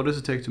 etc., what does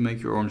it take to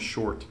make your own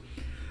short?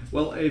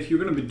 Well, if you're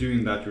going to be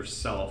doing that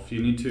yourself,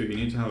 you need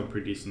to have a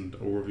pretty decent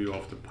overview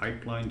of the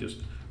pipeline.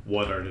 Just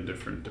what are the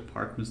different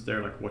departments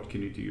there? Like, what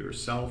can you do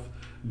yourself?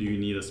 Do you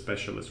need a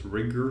specialist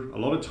rigger? A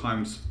lot of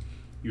times,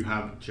 you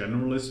have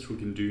generalists who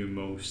can do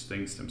most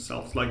things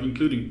themselves, like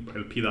including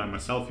Pida and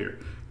myself here.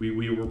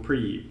 We were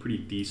pretty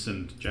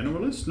decent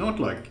generalists, not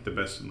like the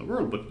best in the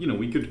world, but you know,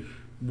 we could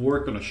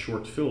work on a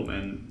short film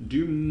and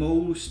do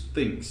most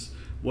things.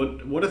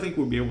 What I think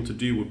we'll be able to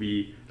do would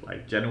be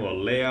like general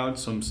layout,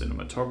 some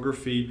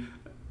cinematography,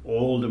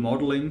 all the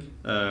modeling,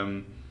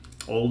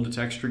 all the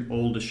texturing,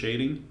 all the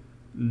shading,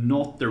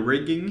 not the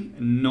rigging,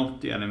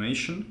 not the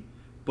animation,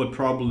 but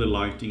probably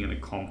lighting and a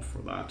comp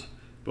for that.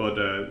 But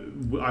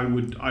I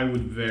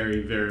would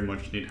very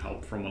much need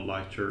help from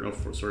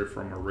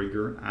from a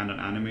rigger and an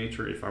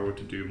animator if I were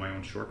to do my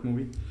own short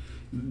movie.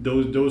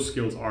 Those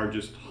skills are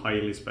just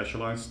highly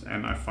specialized,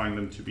 and I find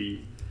them to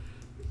be,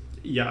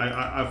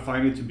 I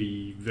find it to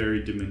be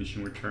very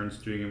diminishing returns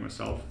doing it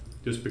myself.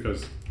 Just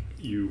because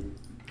when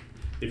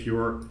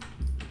you're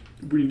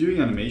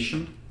doing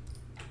animation,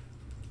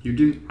 you're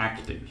doing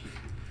acting,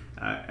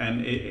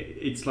 and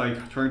it's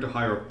like trying to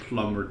hire a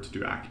plumber to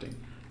do acting.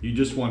 You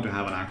just want to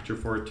have an actor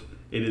for it.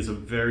 It is a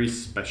very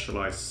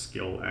specialized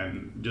skill,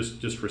 and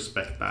just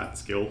respect that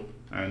skill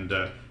and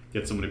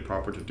get somebody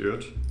proper to do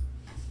it.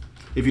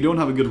 If you don't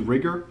have a good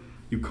rigger,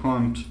 you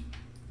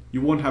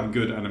won't have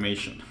good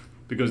animation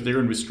because they're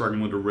going to be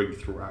struggling with the rig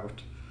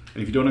throughout.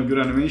 And if you don't have good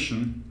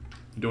animation,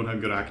 you don't have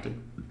good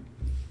acting.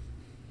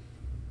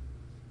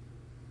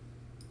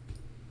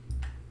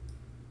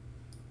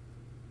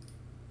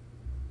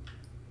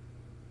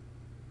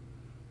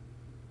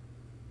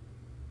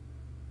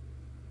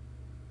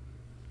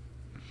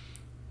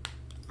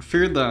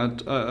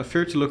 I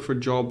fear to look for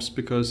jobs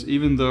because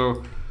even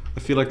though I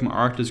feel like my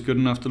art is good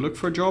enough to look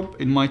for a job,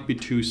 it might be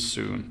too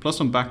soon. Plus,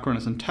 my background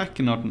is in tech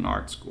and not in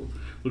art school.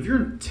 Well, if you're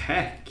in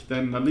tech,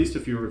 then at least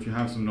if you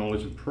have some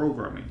knowledge in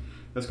programming,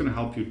 that's going to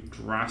help you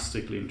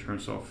drastically in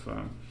terms of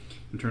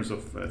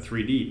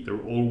 3D.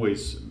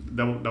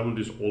 That will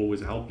just always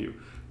help you.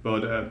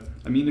 But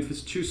I mean, if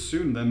it's too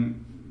soon,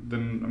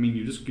 then I mean,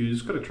 you just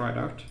got to try it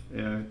out.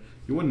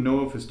 You won't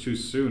know if it's too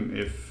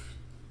soon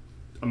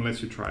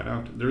unless you try it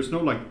out. There's no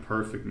like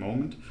perfect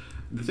moment.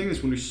 The thing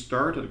is, when you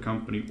start at a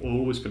company, you're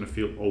always going to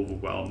feel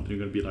overwhelmed. You're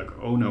going to be like,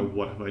 oh no,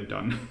 what have I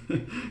done?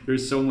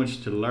 There's so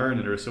much to learn,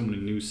 and there are so many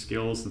new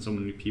skills and so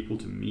many new people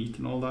to meet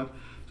and all that.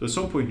 So at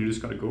some point, you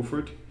just got to go for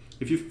it.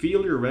 If you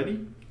feel you're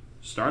ready,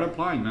 start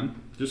applying,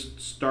 man.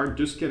 Just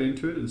get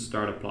into it and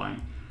start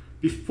applying.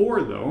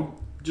 Before though,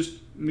 just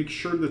make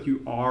sure that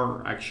you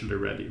are actually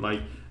ready.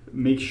 Like,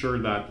 make sure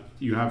that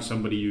you have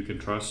somebody you can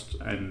trust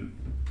and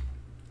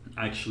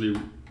actually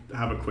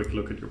have a quick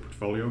look at your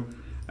portfolio.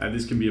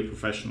 This can be a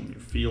professional in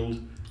your field.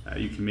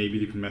 You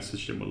can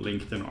message them on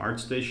LinkedIn or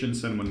ArtStation,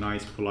 send them a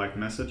nice polite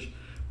message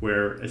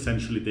where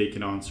essentially they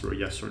can answer a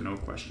yes or no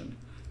question.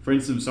 For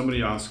instance, if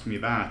somebody asked me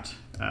that,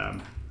 I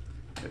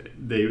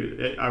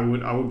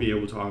would be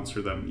able to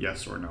answer them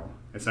yes or no.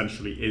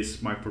 Essentially,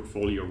 is my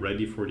portfolio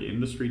ready for the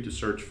industry to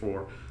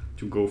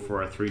go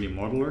for a 3D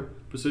modeler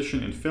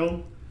position in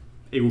film?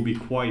 It would be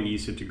quite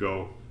easy to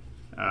go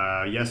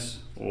yes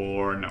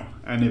or no.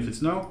 And if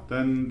it's no,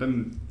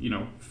 then you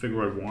know,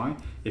 figure out why.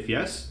 If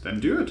yes, then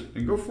do it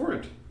and go for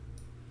it.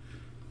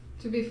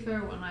 To be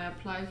fair, when I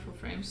applied for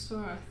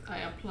Framestore, I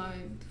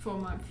applied for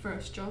my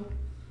first job.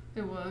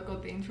 I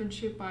got the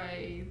internship.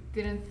 I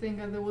didn't think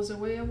that there was a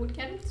way I would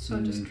get it, so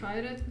I just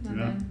tried it, and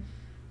then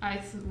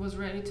I was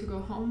ready to go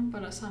home,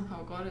 but I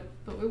somehow got it.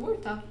 But it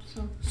worked out,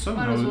 so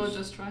might as well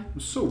just try. It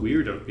was so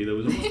weird of me. It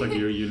was almost like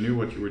you knew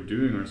what you were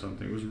doing or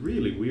something. It was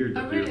really weird.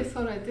 I really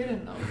thought I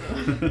didn't know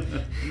though.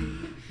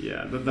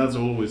 Yeah, that's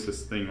always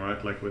this thing,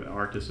 right? Like with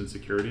artist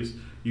insecurities,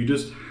 you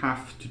just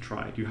have to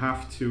try it. You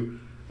have to.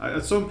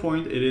 At some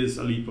point, it is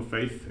a leap of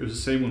faith. It was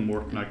the same when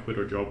Morten and I quit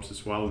our jobs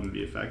as well in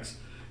VFX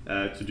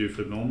to do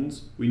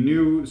FlippedNormals. We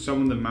knew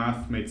some of the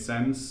math made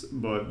sense,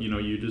 but you know,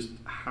 you just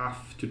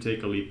have to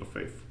take a leap of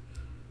faith.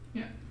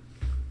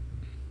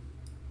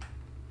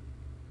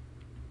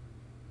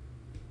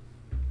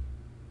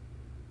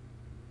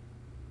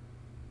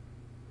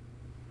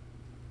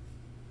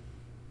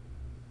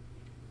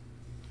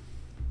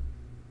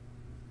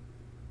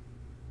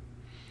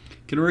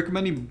 Can you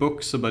recommend any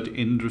books about the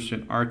industry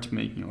and art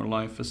making or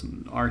life as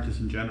an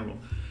artist in general?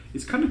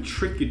 It's kind of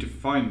tricky to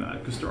find that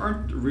because there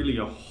aren't really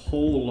a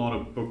whole lot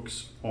of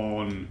books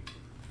on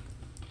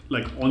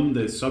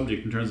the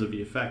subject in terms of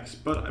the effects,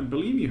 but I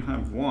believe you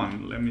have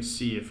one. Let me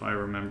see if I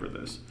remember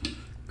this.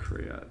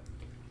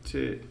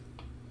 Creativity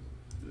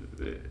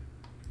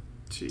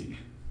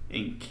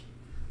Inc.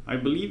 I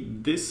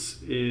believe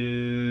this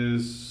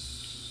is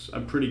a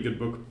pretty good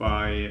book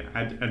by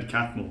Ed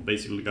Catmull,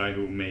 basically the guy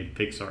who made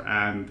Pixar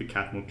and the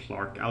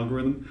Catmull-Clark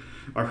algorithm.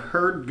 I've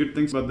heard good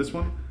things about this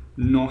one.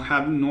 No,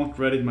 have not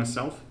read it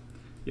myself.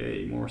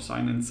 Yay, more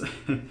silence.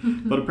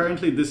 But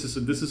apparently this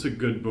is a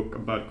good book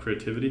about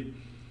creativity.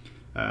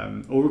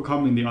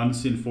 Overcoming the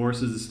unseen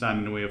forces that stand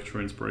in the way of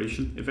true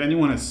inspiration. If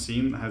anyone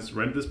has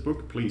read this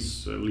book,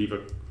 please leave a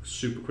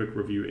super quick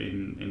review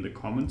in the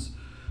comments.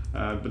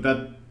 But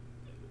that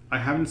I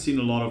haven't seen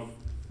a lot of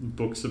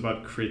books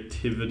about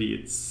creativity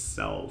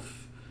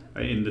itself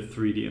in the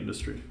 3D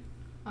industry.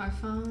 I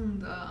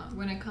found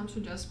when it comes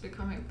to just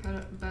becoming a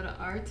better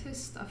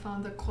artist, I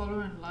found The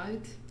Color and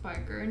Light by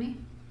Gurney.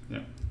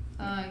 Yeah.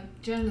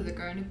 Generally the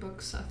Gurney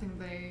books, I think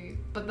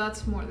but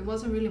that's more, it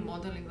wasn't really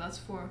modeling, that's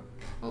for,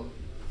 oh,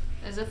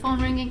 there's a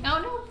phone ringing,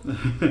 oh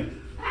no!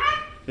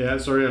 Yeah,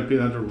 sorry,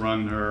 Alpina had to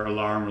run, her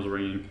alarm was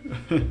ringing.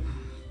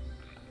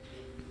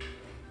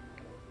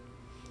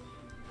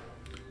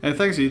 Hey,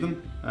 thanks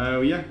Ethan.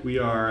 Yeah, we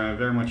are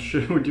very much,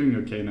 we're doing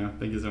okay now,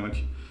 thank you so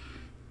much.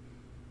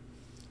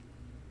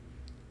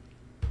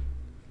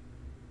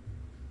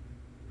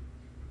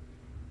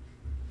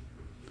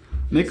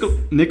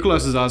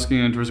 Nicholas is asking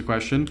an interesting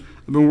question.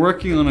 I've been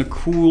working on a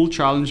cool,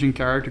 challenging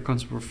character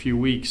concept for a few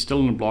weeks,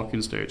 still in the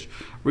blocking stage.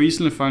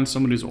 Recently found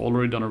somebody who's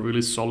already done a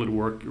really solid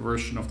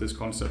version of this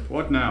concept.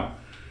 What now?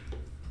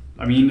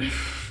 I mean,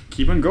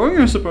 keep on going,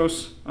 I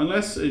suppose.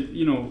 Unless,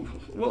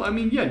 well, I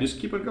mean, yeah, just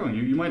keep on going.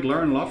 You might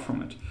learn a lot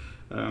from it.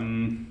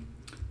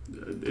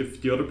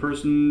 If the other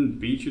person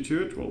beats you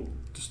to it, well,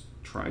 just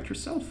try it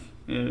yourself.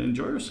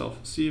 Enjoy yourself.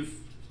 See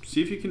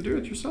if you can do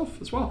it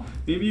yourself as well.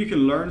 Maybe you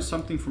can learn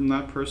something from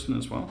that person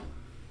as well.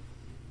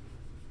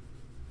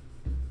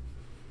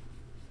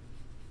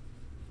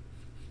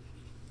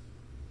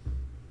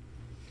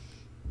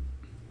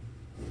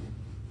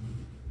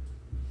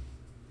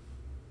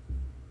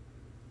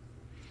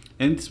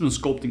 And this one's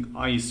sculpting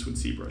ice with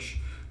ZBrush.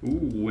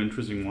 Ooh,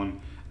 interesting one.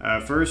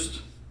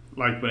 First,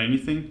 like with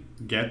anything,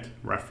 get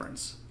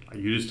reference.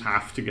 You just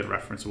have to get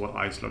reference of what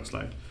ice looks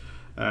like.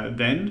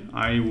 Then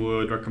I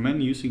would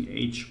recommend using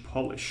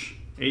H-Polish.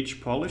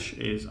 H-Polish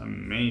is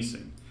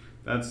amazing.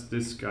 That's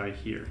this guy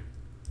here.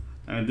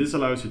 And this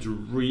allows you to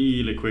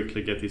really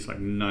quickly get these like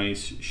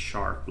nice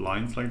sharp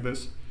lines like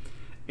this.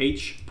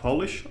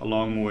 H-Polish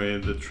along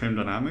with the trim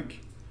dynamic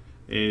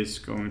is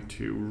going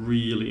to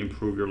really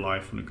improve your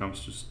life when it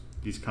comes to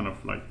these kind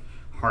of like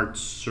hard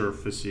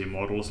surfacey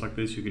models like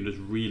this. You can just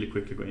really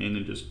quickly go in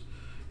and just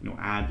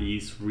add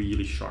these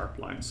really sharp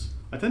lines.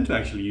 I tend to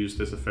actually use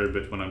this a fair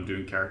bit when I'm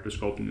doing character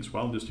sculpting as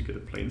well, just to get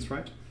the planes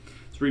right.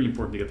 It's really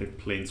important to get the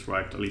planes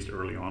right, at least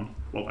early on.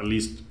 Well, at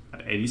least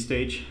at any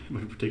stage,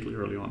 but particularly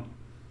early on.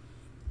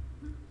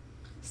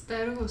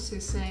 Stergos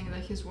is saying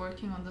that he's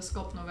working on the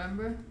Sculpt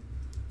November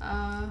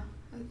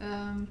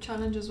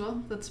challenge as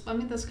well. That's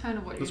kind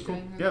of what you're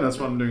doing. Yeah, that's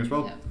what I'm doing as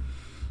well. Yeah.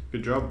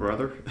 Good job,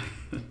 brother.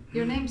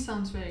 Your name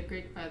sounds very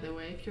Greek, by the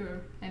way. If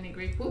you're any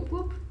Greek, whoop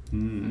whoop.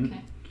 Mm-hmm.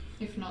 Okay.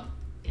 If not,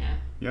 yeah.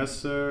 Yes,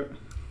 sir.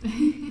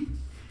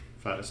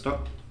 Fat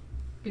stop.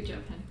 Good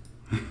job,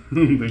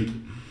 Henning. Thank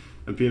you.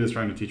 And Peter's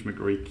trying to teach me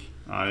Greek.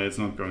 It's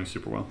not going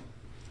super well.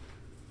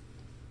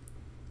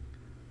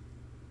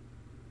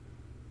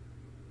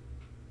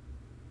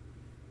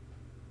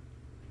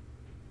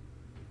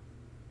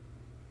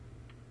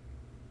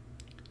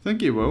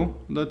 Thank you, Wo.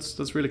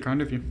 That's really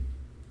kind of you.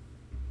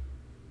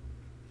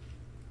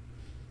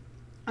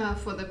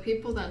 For the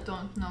people that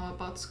don't know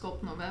about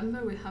Sculpt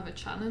November, we have a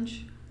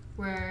challenge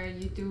where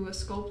you do a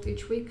sculpt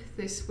each week.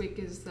 This week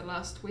is the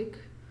last week.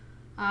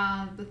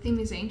 The theme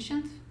is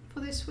ancient for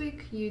this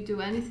week. You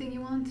do anything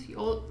you want.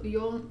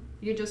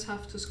 You just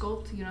have to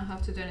sculpt. You don't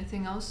have to do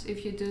anything else.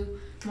 If you do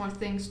more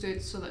things, do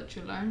it so that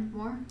you learn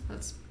more.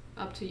 That's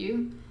up to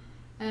you.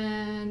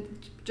 And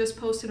just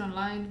post it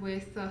online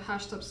with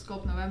hashtag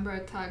Sculpt November,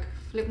 tag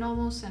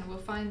FlippedNormals, and we'll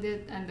find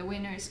it. And the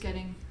winner is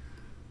getting.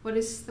 What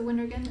is the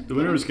winner again? The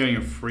winner is getting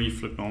a free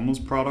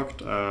FlippedNormals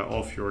product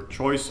of your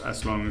choice,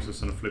 as long as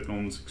it's a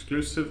FlippedNormals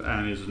exclusive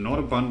and is not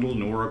a bundle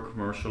nor a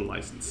commercial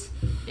license.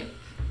 Yep.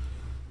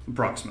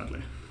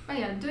 Approximately. But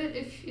yeah, do it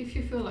if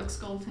you feel like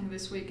sculpting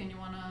this week and you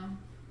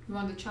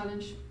want the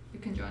challenge, you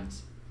can join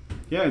us.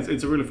 Yeah,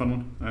 it's a really fun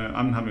one.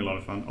 I'm having a lot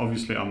of fun.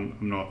 Obviously, I'm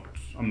not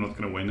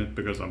gonna win it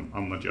because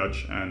I'm a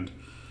judge, and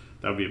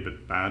that would be a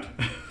bit bad.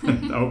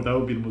 that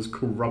would be the most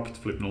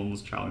corrupt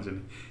FlippedNormals challenge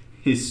in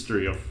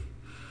history of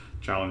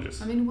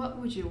challenges. I mean, what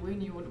would you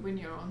win? You would win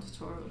your own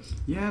tutorials.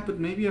 Yeah, but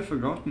maybe I've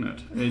forgotten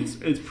it.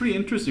 It's pretty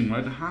interesting,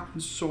 right? It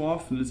happens so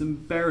often. It's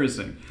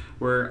embarrassing.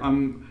 Where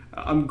I'm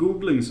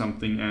googling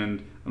something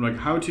and I'm like,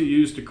 how to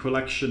use the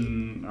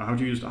collection, how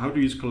to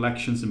use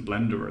collections in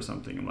Blender or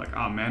something. I'm like,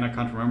 oh man, I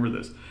can't remember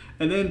this.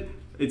 And then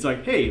it's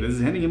like, hey, this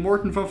is Henning and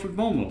Morten from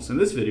FlippedNormals. In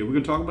this video, we're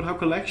gonna talk about how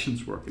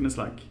collections work. And it's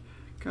like,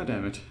 god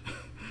damn it,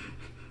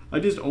 I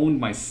just owned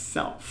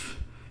myself.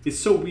 It's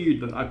so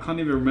weird that I can't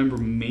even remember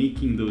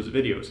making those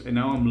videos, and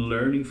now I'm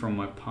learning from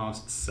my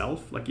past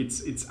self. Like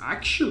it's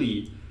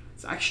actually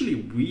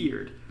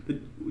weird.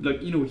 That,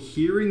 like, you know,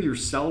 hearing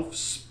yourself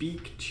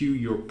speak to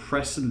your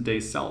present day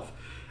self.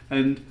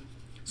 And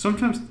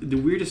sometimes the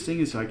weirdest thing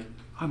is like,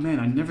 oh man,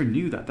 I never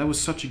knew that. That was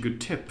such a good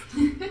tip.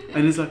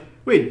 And it's like,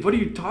 wait, what are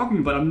you talking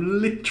about?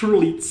 I'm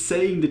literally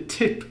saying the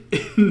tip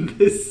in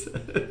this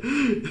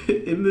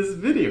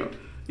video.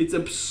 It's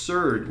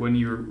absurd when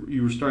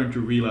you're starting to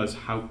realize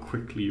how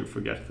quickly you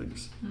forget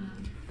things.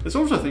 It's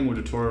also a thing with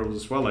tutorials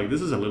as well. Like,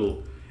 this is a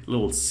little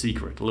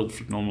secret, a little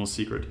FlippedNormals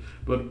secret.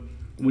 But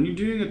when you're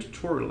doing a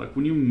tutorial, like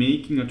when you're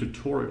making a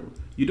tutorial,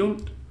 you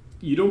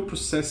don't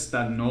possess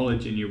that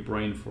knowledge in your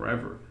brain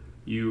forever.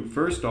 You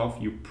first off,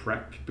 you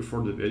prep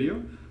before the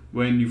video.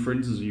 When you, for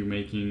instance, you're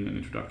making an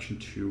introduction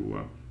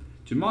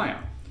to Maya,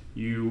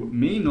 you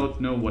may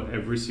not know what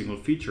every single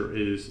feature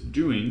is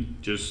doing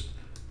just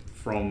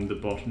from the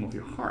bottom of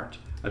your heart.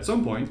 At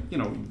some point, you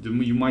know,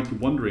 you might be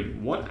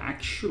wondering what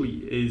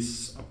actually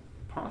is a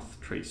path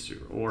tracer,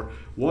 or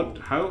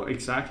how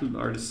exactly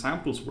are the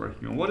samples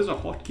working, or what is a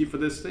hotkey for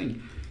this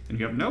thing, and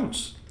you have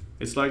notes.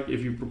 It's like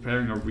if you're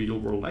preparing a real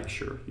world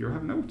lecture, you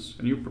have notes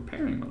and you're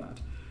preparing for that.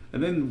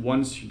 And then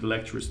once the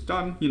lecture is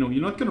done, you know,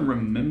 you're not going to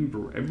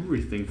remember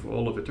everything for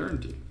all of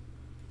eternity.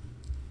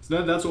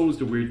 So that's always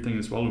the weird thing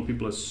as well, when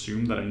people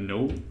assume that I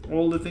know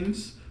all the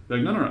things.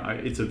 Like, no,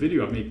 it's a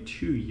video I made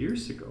 2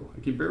 years ago.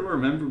 I can barely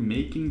remember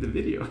making the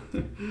video.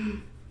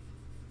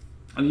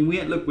 I mean,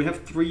 we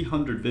have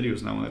 300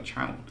 videos now on the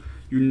channel.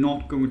 You're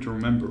not going to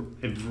remember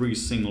every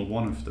single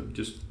one of them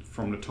just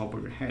from the top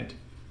of your head.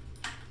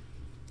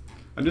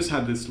 I just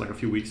had this like a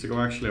few weeks ago,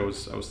 actually. I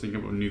was thinking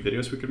about new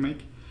videos we could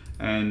make,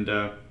 and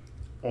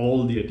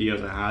all the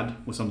ideas I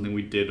had was something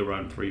we did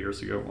around 3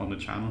 years ago on the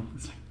channel.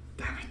 It's like,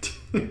 damn it.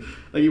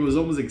 Like, it was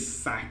almost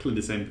exactly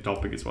the same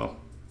topic as well.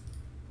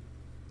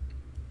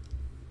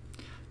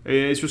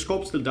 Is your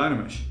sculpt still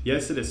Dynamesh?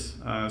 Yes, it is.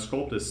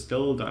 Sculpt is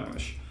still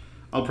Dynamesh.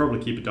 I'll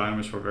probably keep it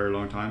Dynamesh for a very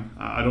long time.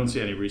 I don't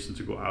see any reason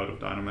to go out of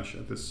Dynamesh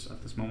at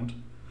this moment.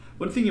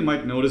 One thing you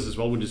might notice as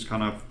well, which is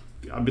kind of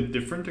a bit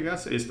different, I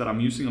guess, is that I'm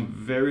using a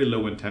very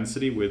low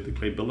intensity with the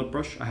clay buildup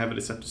brush. I have it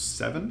set to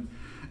 7,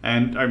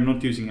 and I'm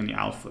not using any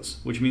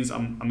alphas, which means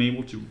I'm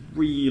able to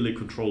really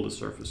control the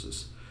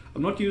surfaces.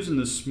 I'm not using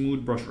the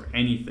smooth brush or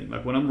anything.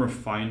 Like, when I'm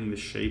refining the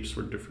shapes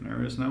for different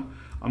areas now,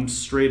 I'm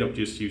straight up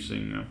just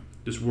using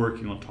just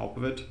working on top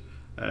of it,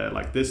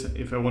 like this.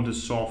 If I want to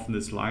soften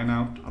this line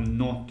out, I'm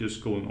not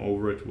just going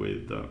over it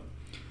with the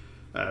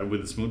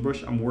smooth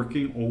brush. I'm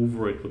working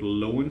over it with a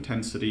low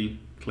intensity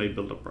clay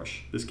buildup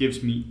brush. This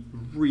gives me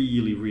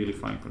really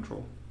fine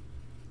control.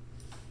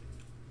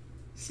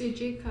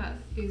 CG Cat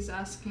is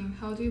asking,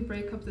 how do you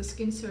break up the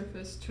skin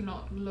surface to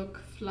not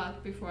look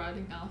flat before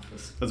adding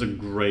alphas? That's a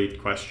great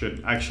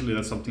question. Actually,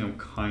 that's something I'm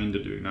kind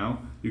of doing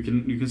now. You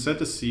can set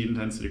the C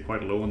intensity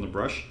quite low on the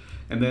brush.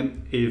 And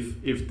then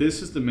if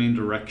this is the main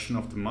direction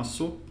of the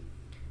muscle,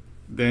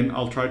 then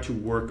I'll try to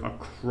work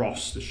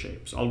across the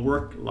shapes. I'll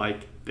work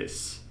like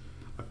this,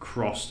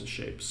 across the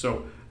shape.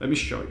 So let me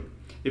show you.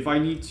 If I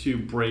need to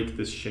break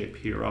this shape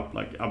here up,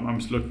 like I'm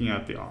just looking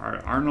at the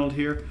Arnold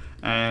here,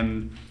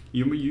 and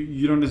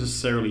you don't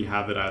necessarily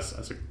have it as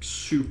a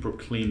super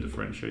clean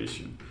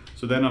differentiation.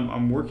 So then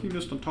I'm working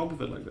just on top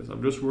of it like this.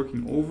 I'm just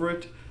working over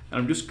it, and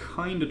I'm just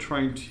kind of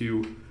trying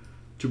to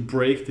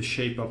break the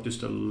shape up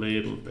just a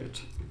little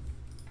bit.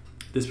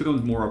 This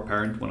becomes more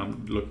apparent when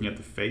I'm looking at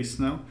the face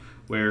now,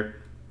 where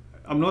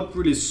I'm not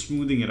really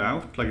smoothing it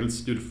out. Like,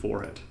 let's do the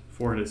forehead.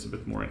 Forehead is a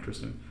bit more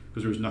interesting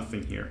because there's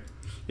nothing here.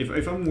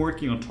 If I'm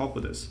working on top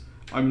of this,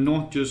 I'm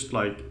not just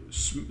like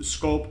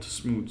sculpt,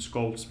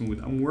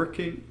 smooth. I'm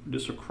working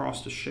just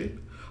across the shape.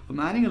 I'm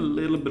adding a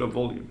little bit of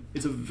volume.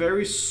 It's a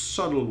very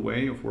subtle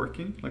way of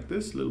working, like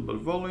this, a little bit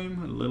of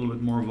volume, a little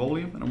bit more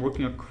volume, and I'm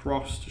working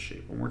across the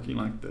shape. I'm working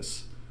like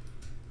this.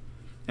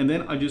 And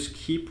then I just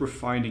keep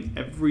refining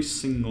every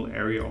single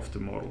area of the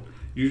model.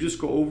 You just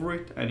go over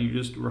it and you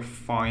just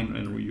refine,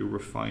 and you're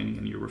refining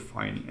and you're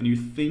refining, and you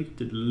think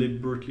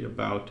deliberately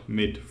about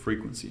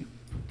mid-frequency.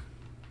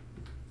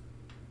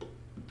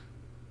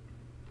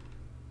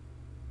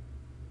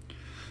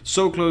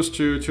 So close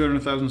to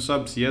 200,000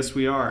 subs. Yes,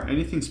 we are.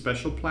 Anything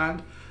special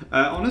planned?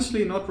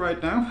 Honestly, not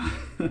right now.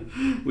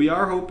 We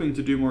are hoping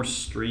to do more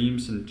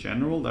streams in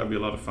general. That'd be a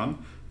lot of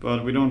fun,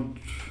 but we don't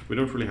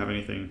really have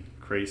anything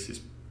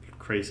crazy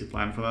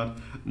plan for that.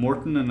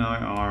 Morten and I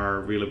are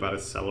really bad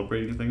at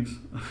celebrating things.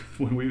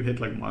 When we hit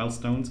like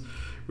milestones,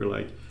 we're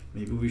like,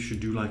 maybe we should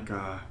do like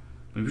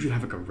maybe we should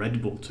have like a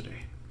Red Bull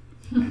today,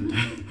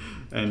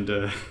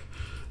 and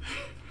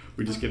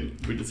we're just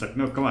like,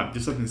 no, come on, do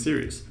something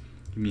serious.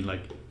 You mean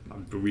like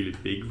a really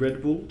big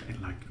Red Bull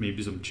and like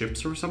maybe some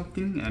chips or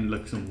something and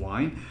like some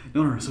wine?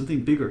 No,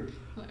 something bigger.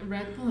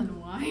 Red Bull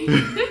and wine?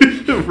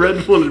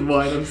 Red Bull and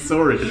wine, I'm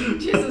sorry.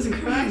 Jesus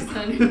Christ,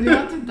 honey, do you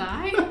want to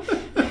die?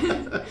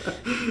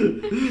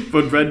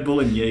 But Red Bull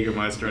and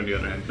Jägermeister on the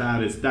other hand,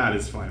 that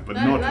is fine, but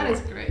not that wine.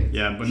 Is great.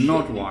 Yeah, but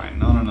not wine.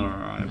 No,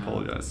 I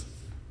apologize.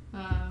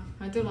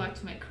 I do like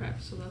to make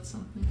crepes, so that's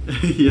something.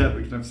 Yeah,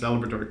 we can have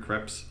celebratory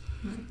crepes.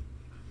 Right.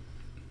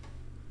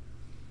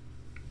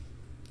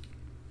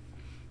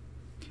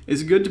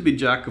 Is it good to be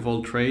jack of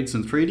all trades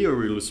and 3D or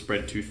will it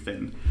spread too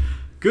thin?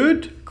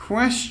 Good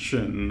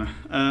question.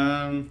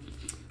 When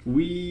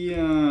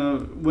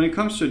it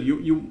comes to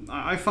it,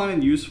 I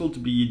find it useful to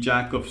be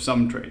jack of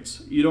some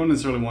trades. You don't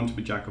necessarily want to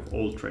be jack of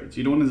all trades.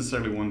 You don't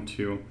necessarily want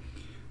to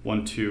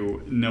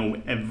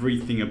know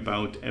everything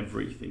about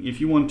everything.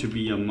 If you want to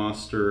be a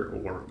master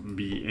or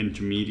be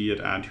intermediate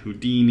at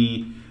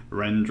Houdini,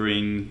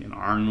 rendering in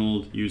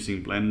Arnold,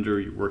 using Blender,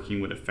 you're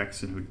working with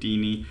effects in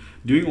Houdini,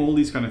 doing all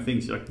these kind of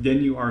things, like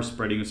then you are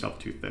spreading yourself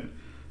too thin.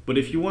 But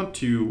if you want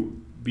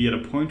to be at a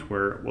point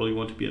where, well, you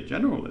want to be a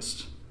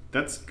generalist,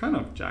 that's kind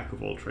of jack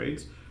of all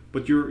trades,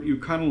 but you're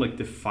kind of like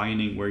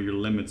defining where your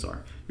limits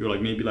are. You're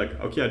like, maybe like,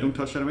 okay, I don't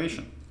touch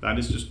animation. That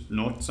is just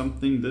not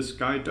something this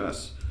guy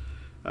does.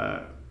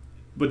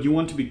 But you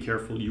want to be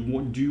careful.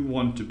 You do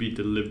want to be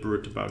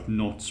deliberate about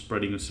not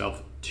spreading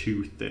yourself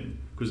too thin,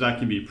 because that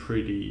can be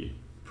pretty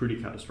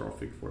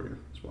catastrophic for you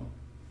as well.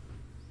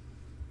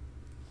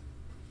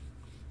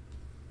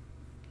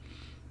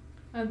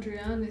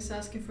 Adrian is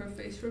asking for a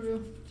face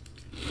reveal.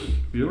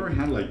 We already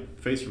had like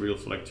face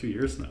reveals for like 2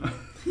 years now.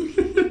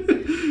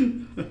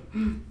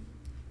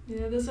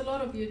 Yeah, there's a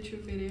lot of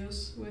YouTube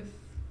videos with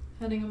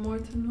Henning and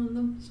Morten on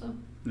them, so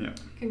yeah,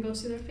 you can go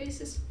see their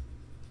faces.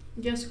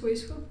 Guess who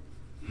is who?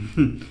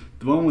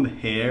 The one with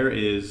hair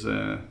is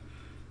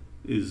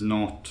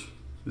not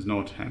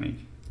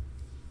Henning.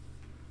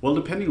 Well,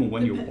 depending on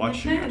when you're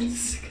watching it.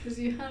 Because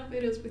you have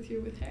videos with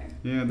you with hair.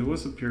 Yeah, there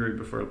was a period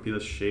before Alpida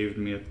shaved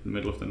me at the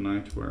middle of the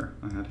night where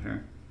I had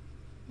hair.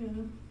 Yeah.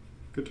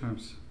 Good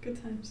times. Good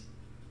times.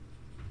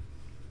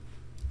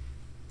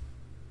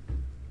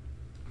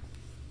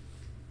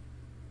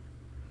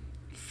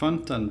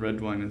 Fanta and red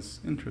wine is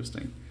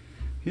interesting.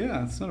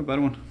 Yeah, it's not a bad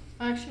one.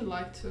 I actually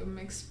like to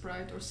mix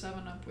Sprite or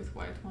 7-Up with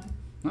white wine.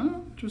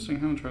 Oh, interesting. I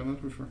haven't tried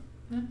that before.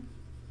 Yeah.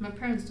 My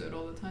parents do it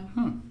all the time.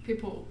 Huh.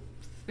 People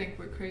think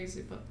we're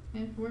crazy, but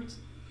yeah, it works.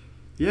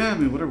 Yeah, I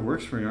mean, whatever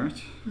works for you,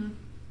 right? Mm.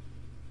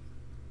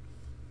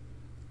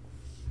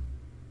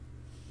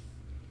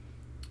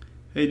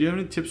 Hey, do you have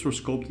any tips for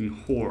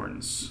sculpting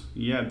horns?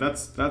 Yeah,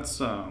 that's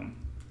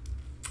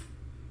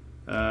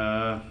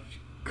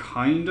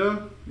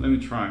kinda. Let me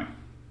try.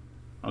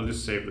 I'll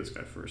just save this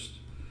guy first.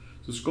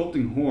 So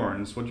sculpting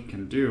horns, what you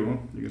can do,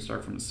 you can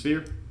start from a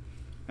sphere,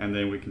 and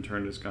then we can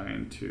turn this guy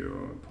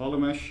into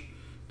polymesh.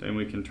 Then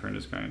we can turn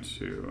this guy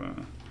into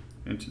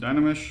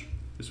Dynamesh,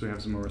 just so we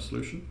have some more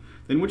resolution.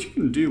 Then what you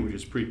can do, which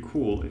is pretty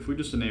cool, if we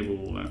just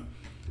enable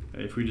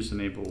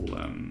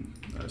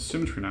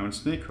symmetry now in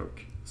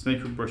Snakehook.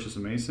 Snakehook brush is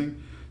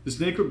amazing. The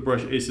Snakehook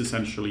brush is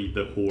essentially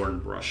the horn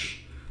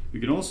brush. You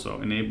can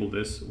also enable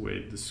this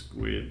with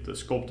the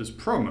Sculptus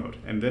Pro mode,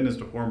 and then it's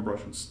the horn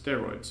brush on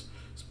steroids.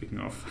 Speaking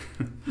of.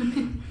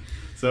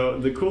 So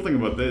the cool thing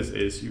about this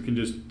is you can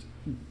just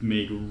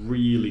make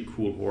really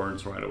cool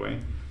horns right away.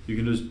 You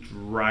can just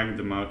drag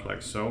them out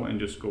like so and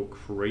just go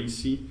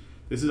crazy.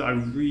 I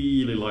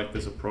really like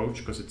this approach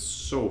because it's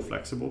so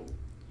flexible.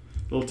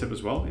 Little tip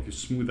as well, if you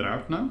smooth it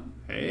out now,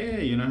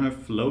 hey, you now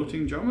have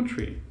floating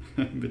geometry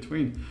in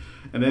between.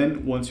 And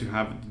then once you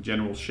have the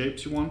general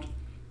shapes you want,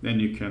 then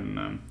you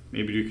can,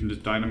 maybe you can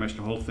just Dynamesh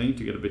the whole thing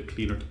to get a bit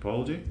cleaner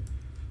topology.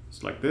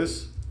 It's like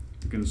this.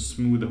 You can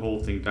smooth the whole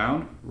thing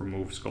down,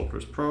 remove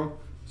Sculptors Pro,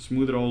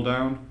 smooth it all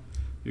down.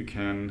 You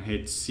can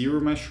hit zero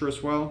measure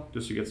as well,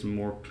 just to get some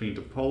more clean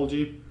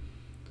topology,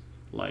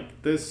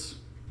 like this.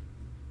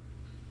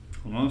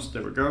 Almost,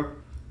 there we go.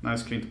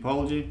 Nice clean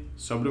topology,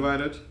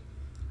 subdivide it,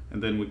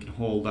 and then we can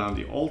hold down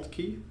the Alt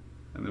key,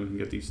 and then we can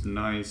get these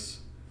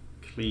nice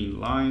clean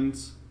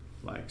lines,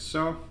 like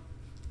so.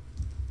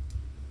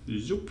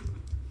 Zoop.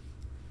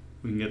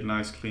 We can get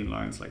nice clean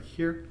lines like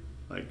here,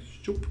 like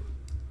zoop.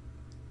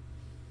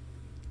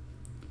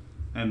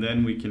 And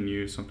then we can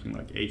use something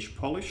like H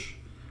polish.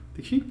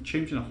 They keep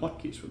changing the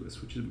hotkeys for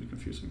this, which is a bit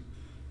confusing.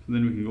 And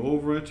then we can go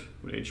over it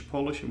with H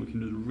polish, and we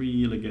can just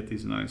really get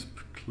these nice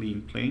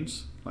clean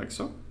planes, like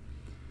so.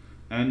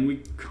 And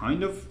we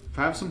kind of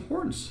have some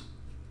horns.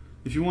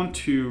 If you want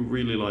to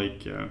really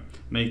like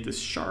make this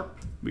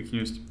sharp, we can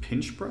use the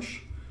pinch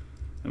brush,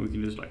 and we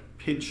can just like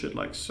pinch it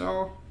like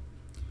so.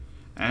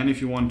 And if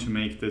you want to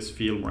make this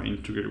feel more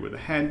integrated with the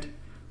head,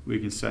 we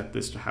can set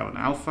this to have an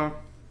alpha,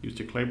 use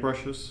the clay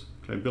brushes,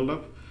 clay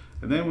buildup,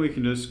 and then we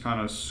can just kind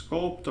of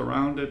sculpt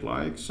around it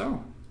like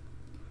so.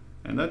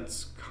 And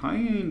that's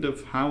kind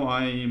of how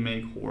I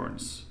make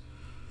horns.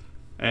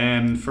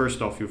 And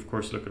first off, you of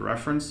course look at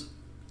reference.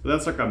 But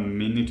that's like a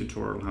mini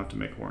tutorial on how to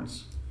make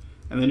horns.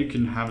 And then you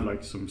can have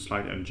like some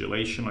slight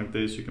undulation like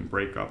this. You can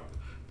break up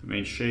the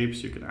main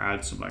shapes. You can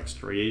add some like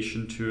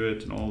striation to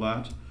it and all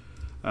that.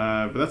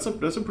 But that's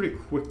a pretty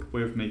quick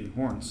way of making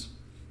horns.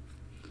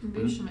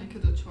 Maybe you should make a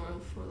tutorial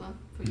for that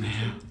for YouTube.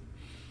 Yeah.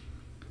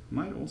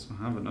 Might also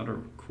have another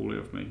cool way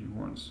of making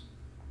horns.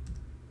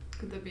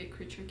 Could there be a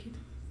creature kit?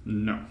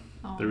 No,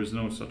 Oh. there is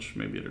no such.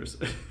 Maybe there's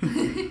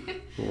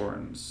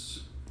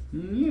horns.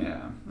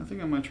 Yeah, I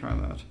think I might try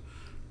that.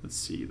 Let's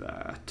see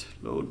that.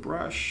 Load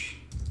brush.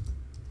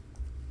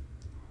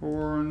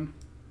 Horn.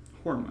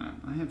 Horn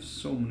man. I have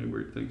so many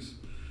weird things.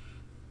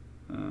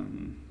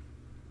 Where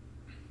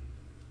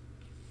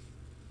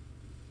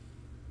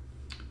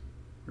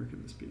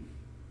could this be?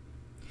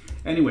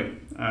 Anyway,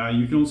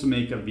 you can also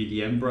make a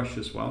VDM brush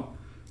as well.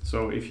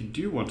 So if you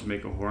do want to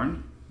make a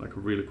horn, like a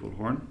really cool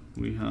horn,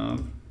 we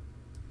have,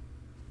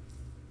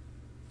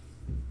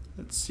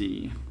 let's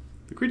see,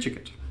 the creature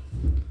kit.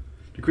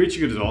 The creature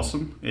kit is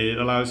awesome. It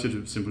allows you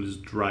to simply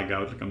just drag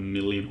out like a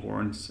million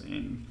horns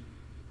in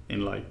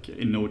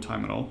no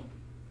time at all.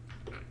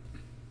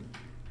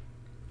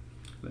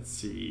 Let's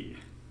see,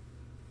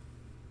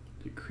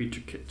 the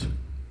creature kit.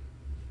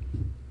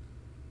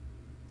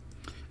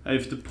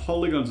 If the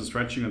polygons are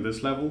stretching at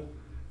this level,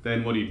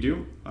 then what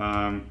do?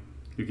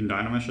 You can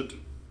dynamesh it.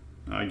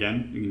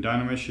 Again, you can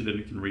dynamesh it and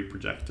you can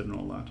reproject it and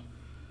all that.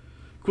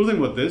 Cool thing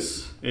about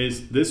this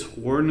is this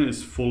horn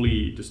is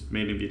fully just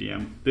made in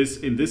VDM.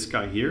 In this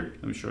guy here,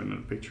 let me show you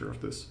another picture of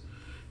this.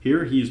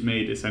 Here he's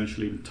made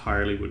essentially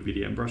entirely with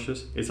VDM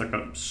brushes. It's like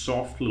a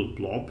soft little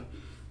blob,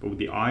 but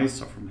the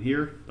eyes are from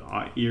here,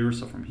 the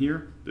ears are from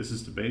here. This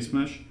is the base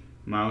mesh.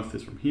 Mouth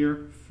is from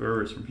here,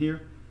 fur is from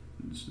here.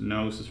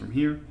 Nose is from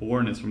here,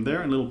 horn is from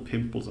there, and little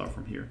pimples are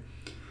from here.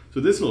 So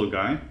this little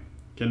guy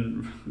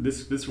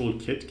this little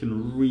kit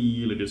can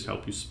really just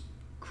help you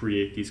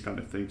create these kind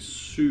of things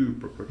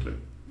super quickly.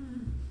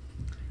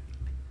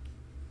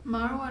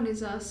 Marwan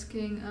is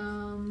asking,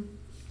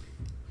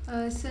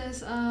 it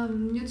says,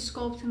 new to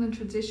sculpting and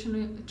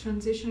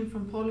transitioning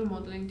from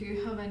polymodeling, do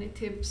you have any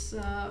tips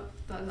that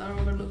are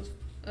overlooked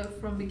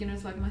from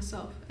beginners like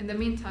myself? In the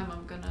meantime,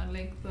 I'm gonna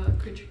link the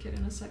creature kit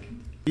in a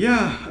second.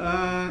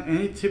 Yeah,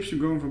 any tips you're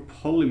going from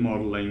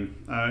polymodeling?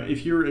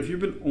 If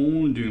you've been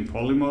only doing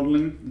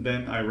polymodeling,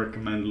 then I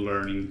recommend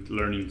learning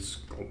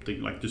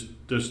sculpting. Like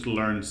just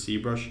learn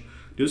ZBrush.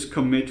 Just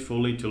commit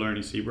fully to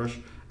learning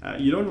ZBrush.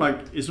 You don't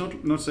it's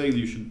not saying that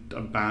you should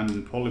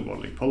abandon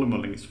polymodeling.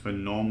 Polymodeling is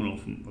phenomenal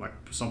from like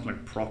something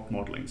like prop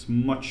modeling. It's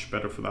much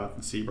better for that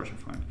than ZBrush, I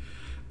find.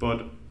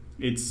 But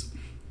it's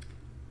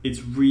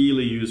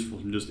really useful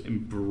to just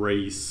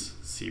embrace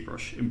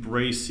ZBrush.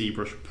 Embrace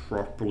ZBrush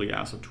properly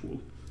as a tool.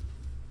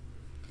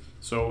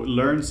 So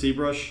learn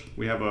ZBrush.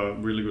 We have a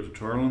really good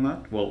tutorial on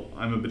that. Well,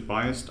 I'm a bit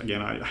biased.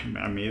 Again,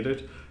 I made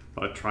it,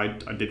 but I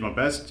did my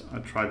best. I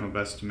tried my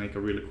best to make a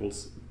really cool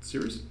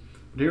series.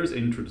 But here's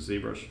Intro to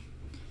ZBrush.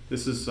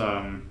 This is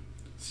a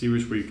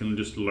series where you can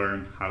just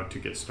learn how to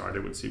get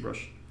started with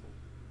ZBrush.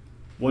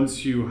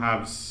 Once you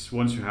have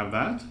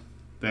that,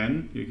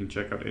 then you can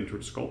check out Intro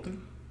to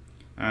Sculpting.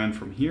 And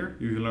from here,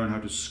 you can learn how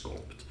to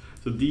sculpt.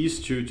 So these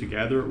two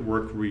together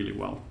work really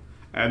well.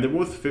 And they're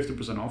both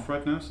 50% off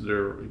right now, so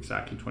they're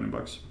exactly 20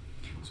 bucks.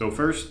 So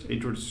first,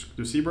 Intro to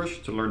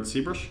ZBrush to learn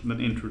ZBrush, and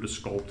then Intro to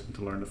Sculpting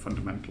to learn the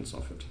fundamentals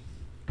of it.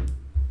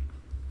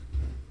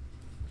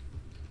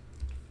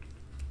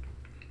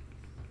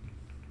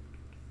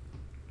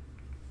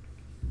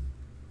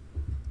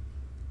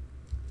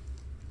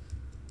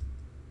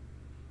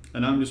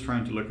 And I'm just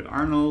trying to look at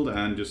Arnold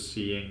and just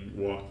seeing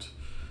what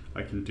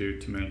I can do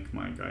to make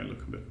my guy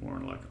look a bit more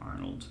like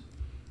Arnold.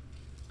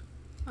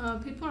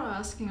 People are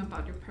asking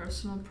about your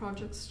personal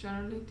projects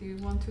generally. Do you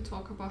want to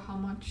talk about how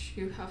much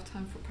you have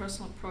time for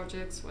personal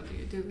projects? What do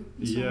you do?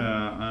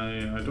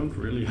 Yeah, I don't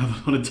really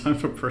have a lot of time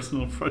for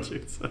personal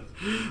projects.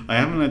 I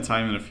haven't had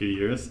time in a few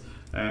years.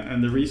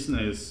 And the reason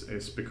is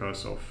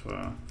because of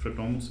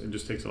FlippedNormals. It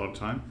just takes a lot of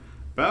time.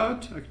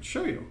 But I can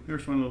show you.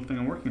 Here's one little thing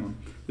I'm working on.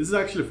 This is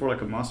actually for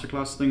like a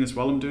masterclass thing as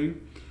well I'm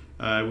doing,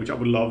 which I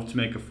would love to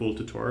make a full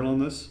tutorial on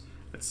this.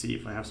 Let's see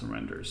if I have some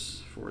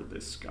renders for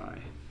this guy.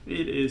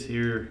 It is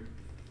here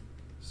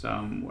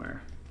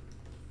somewhere.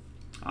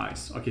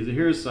 Nice. Okay, so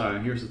here's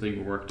the thing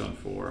we worked on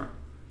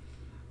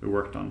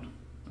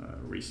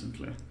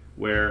recently,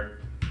 where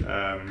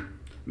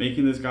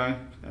making this guy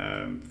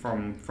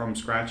from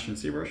scratch in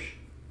ZBrush,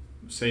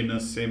 same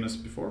as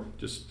before,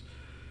 just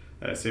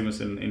same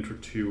as in Intro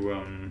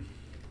to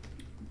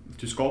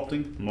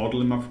Sculpting,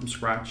 model him up from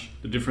scratch.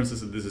 The difference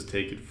is that this is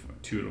taken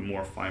to a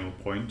more final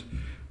point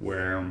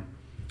where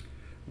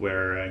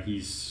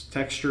he's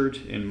textured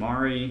in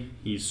Mari,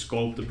 he's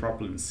sculpted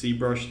properly in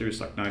ZBrush. There's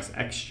like nice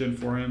X-gen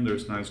for him,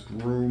 there's nice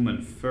groom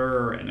and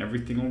fur and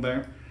everything on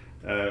there.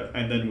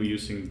 And then we're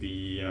using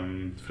the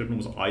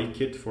FlippedNormals eye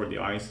kit for the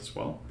eyes as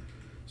well.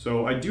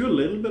 So I do a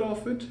little bit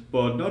of it,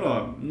 but not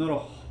a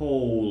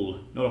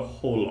whole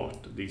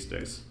lot these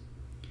days.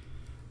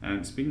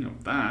 And speaking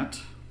of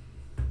that,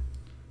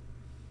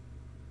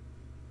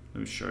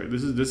 let me show you.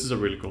 This is a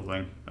really cool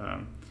thing.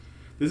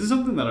 This is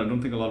something that I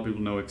don't think a lot of people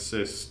know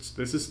exists.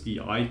 This is the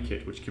eye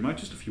kit, which came out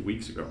just a few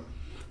weeks ago,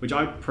 which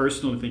I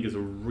personally think is a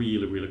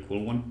really, really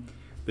cool one.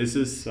 This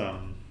is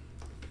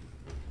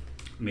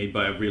made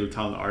by a really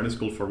talented artist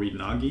called Farid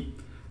Nagi,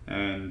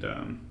 and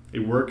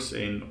it works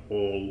in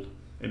all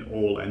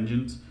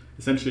engines.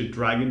 Essentially,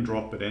 drag and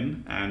drop it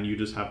in, and you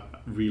just have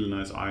really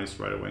nice eyes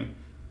right away.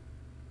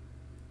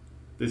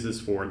 This is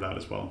for that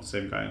as well,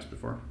 same guy as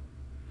before.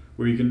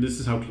 Where you can, this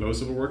is how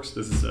close-up it works.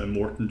 This is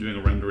Morten doing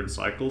a render in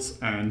cycles,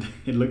 and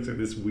it looks like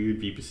this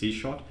weird BBC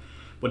shot.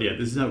 But yeah,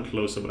 this is how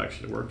close-up it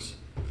actually works.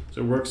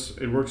 So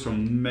it works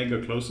from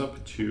mega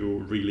close-up to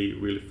really,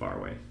 really far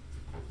away.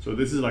 So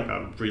this is like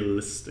a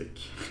realistic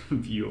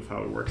view of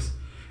how it works.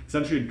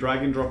 Essentially,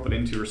 drag and drop it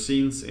into your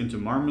scenes, into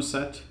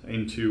Marmoset,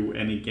 into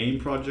any game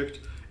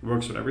project. It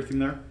works with everything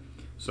there.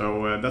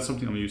 So that's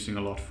something I'm using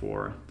a lot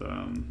for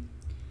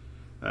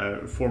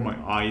my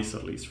eyes,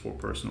 at least for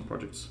personal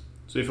projects.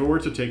 So if I were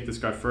to take this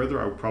guy further,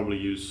 I would probably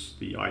use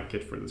the eye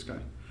kit for this guy.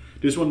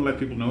 Just want to let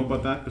people know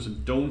about that, because I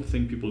don't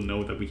think people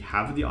know that we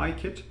have the eye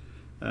kit.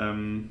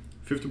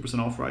 50%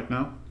 off right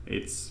now.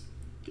 It's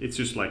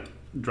just like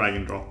drag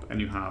and drop, and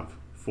you have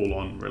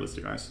full-on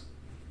realistic eyes.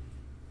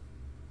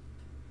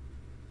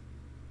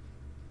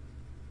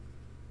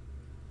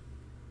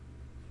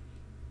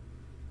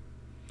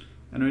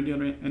 And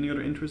any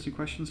other interesting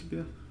questions,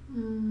 Sophia?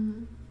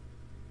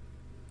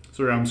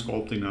 Sorry, I'm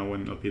sculpting now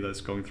when Alpida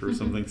is going through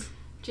some things.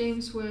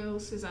 James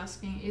Wales is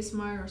asking, is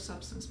Mari or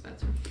Substance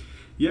better?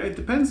 Yeah, it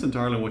depends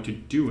entirely on what you're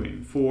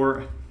doing.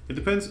 It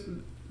depends.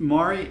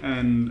 Mari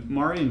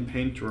and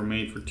Painter are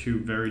made for two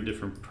very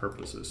different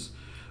purposes.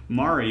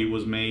 Mari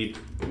was made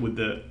with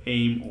the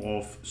aim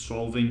of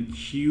solving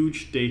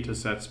huge data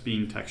sets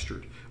being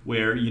textured,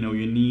 where you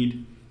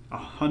need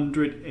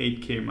 100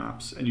 8K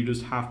maps and you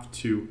just have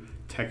to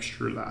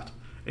texture that.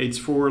 It's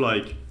for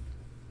like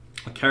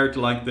a character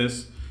like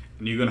this,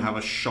 and you're gonna have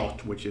a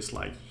shot which is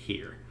like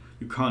here.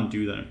 You can't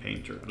do that in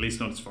Painter, at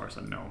least not as far as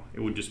I know. It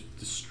would just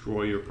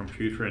destroy your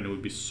computer and it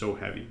would be so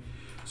heavy.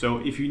 So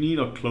if you need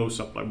a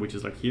close-up, like which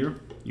is like here,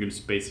 you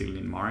just basically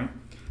need Mari.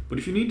 But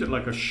if you need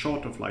like a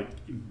shot of like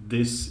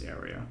this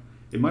area,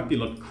 it might be a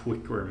lot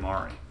quicker in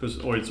Mari,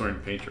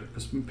 in Painter.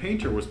 Because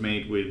Painter was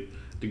made with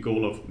the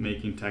goal of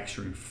making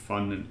texturing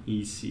fun and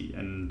easy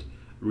and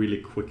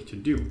really quick to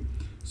do.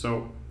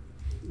 So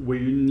where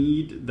you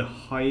need the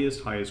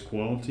highest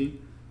quality,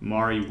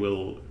 Mari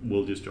will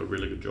just do a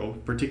really good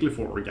job, particularly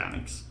for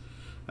organics.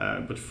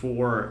 But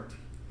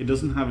it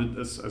doesn't have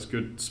as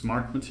good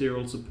smart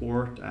material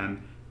support,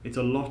 and it's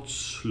a lot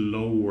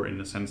slower in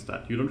the sense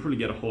that you don't really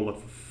get a whole lot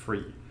for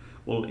free.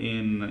 Well,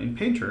 in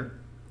Painter,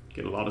 you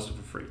get a lot of stuff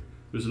for free.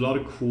 There's a lot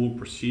of cool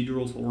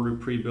procedurals already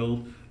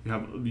pre-built.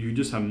 You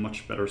just have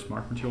much better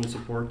smart material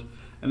support,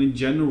 and in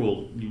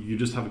general, you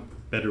just have a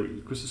better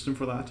ecosystem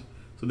for that.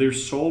 So they're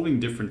solving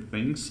different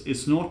things.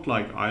 It's not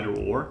like either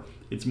or.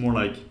 It's more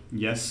like,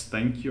 yes,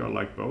 thank you, I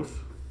like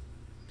both.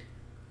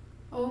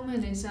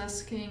 Omen is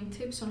asking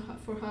tips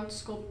for how to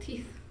sculpt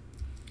teeth.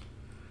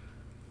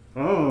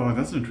 Oh,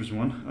 that's an interesting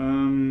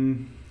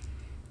one.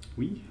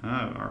 We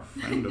have our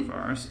friend of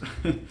ours.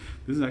 This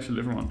is actually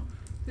a different one.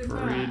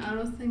 I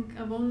don't think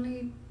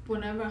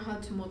whenever I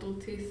had to model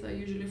teeth, I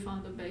usually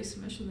found a base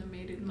mesh and then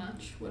made it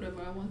match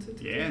whatever I wanted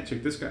to do. Yeah,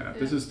 check this guy out.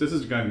 Yeah. This is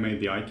the guy who made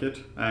the eye kit,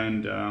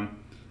 and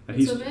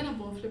it's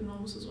available on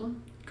FlippedNormals as well.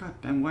 God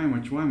damn, why am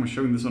I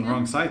showing this on the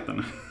wrong site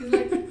then? He's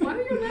like, why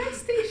are you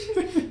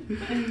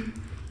MagStation?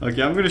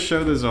 Okay, I'm going to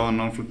show this on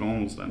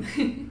FlippedNormals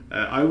then.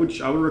 I would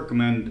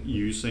recommend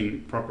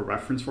using proper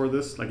reference for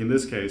this. Like in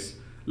this case,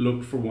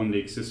 look for one of the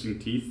existing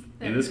teeth.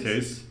 In this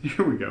case,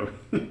 here we go.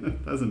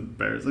 That's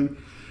embarrassing.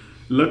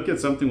 Look at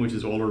something which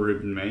has already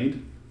been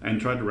made and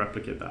try to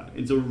replicate that.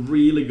 It's a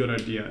really good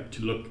idea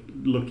to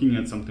looking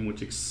at something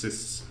which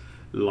exists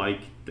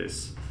like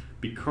this,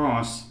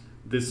 because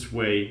this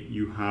way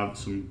you have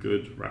some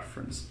good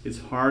reference. It's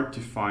hard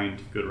to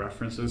find good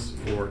references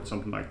for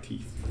something like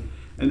teeth.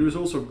 And there's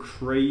also a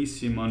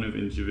crazy amount of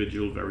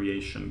individual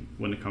variation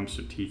when it comes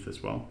to teeth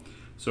as well.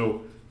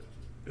 So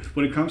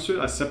when it comes to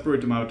it, I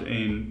separate them out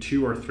in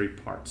 2 or 3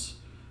 parts.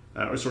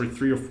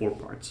 3 or 4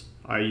 parts.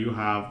 You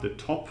have the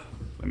top,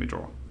 let me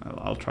draw.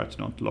 I'll try to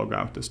not log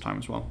out this time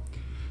as well.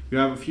 You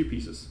have a few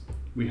pieces.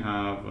 We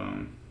have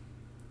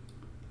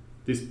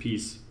this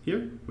piece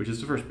here, which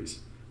is the first piece.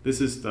 This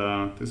is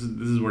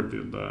where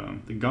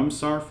the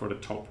gums are for the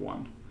top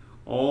one.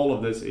 All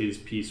of this is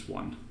piece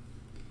 1.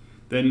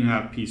 Then you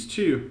have piece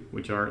 2,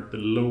 which are the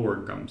lower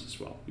gums as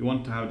well. You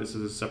want to have this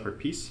as a separate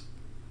piece.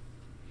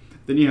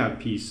 Then you have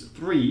piece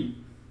 3,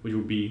 which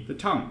will be the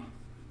tongue.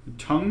 The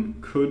tongue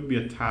could be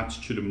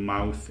attached to the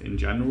mouth in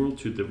general,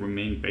 to the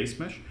remaining base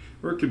mesh,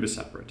 or it could be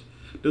separate.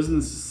 It doesn't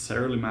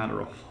necessarily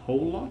matter a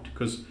whole lot,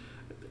 because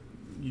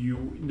if you're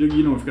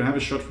gonna have a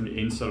shot from the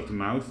inside of the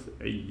mouth,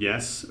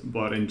 yes,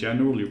 but in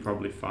general you're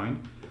probably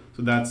fine.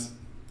 So that's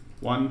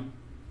 1,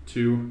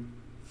 2,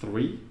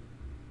 3,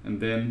 and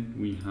then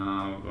we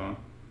have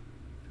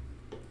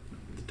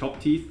the top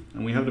teeth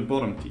and we have the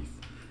bottom teeth.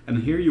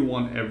 And here you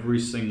want every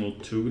single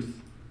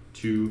tooth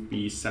to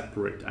be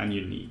separate and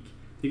unique.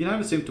 You can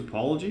have the same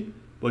topology,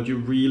 but you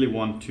really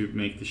want to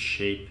make the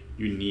shape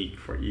unique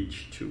for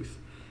each tooth.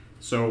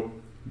 So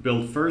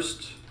build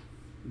first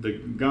the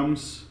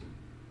gums,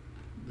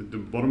 the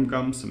bottom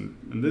gums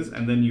and this,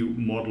 and then you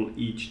model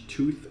each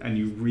tooth, and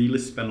you really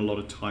spend a lot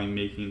of time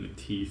making the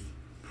teeth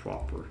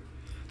proper.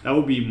 That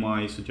would be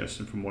my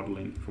suggestion for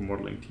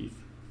modeling teeth.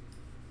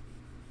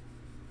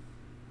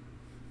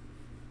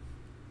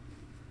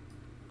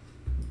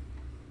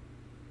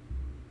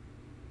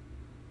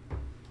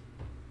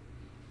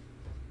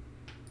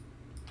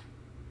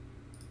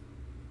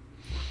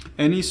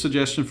 Any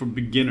suggestion for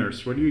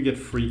beginners? Where do you get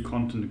free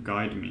content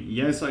guiding me?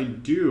 Yes, I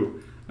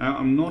do. Now,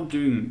 I'm not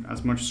doing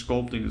as much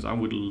sculpting as I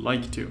would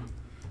like to.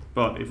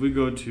 But if we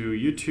go to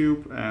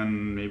YouTube,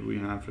 and maybe we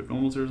have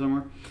FlippedNormals here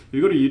somewhere. If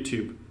you go to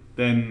YouTube,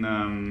 then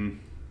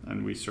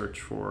and we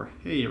search for,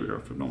 hey, here we go,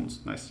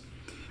 FlippedNormals, nice.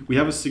 We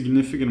have a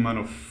significant amount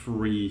of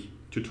free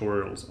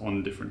tutorials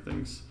on different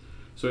things.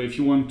 So if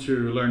you want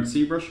to learn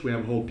ZBrush, we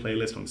have a whole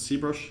playlist on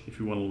ZBrush. If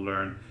you want to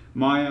learn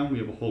Maya, we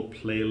have a whole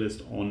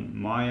playlist on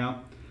Maya.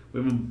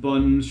 We have a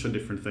bunch of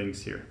different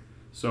things here.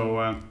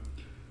 So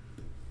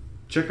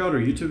check out our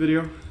YouTube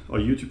video, our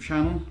YouTube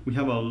channel. We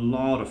have a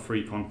lot of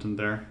free content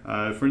there.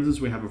 For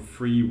instance, we have a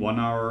free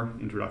 1-hour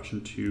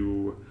introduction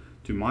to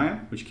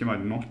Maya, which came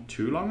out not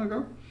too long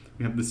ago.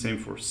 We have the same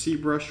for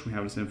ZBrush. We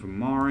have the same for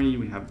Mari.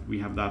 We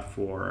have that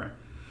for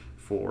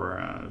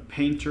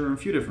Painter and a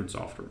few different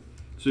software.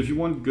 So if you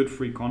want good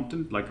free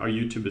content, like our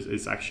YouTube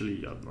is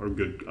actually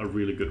a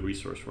really good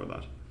resource for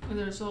that. And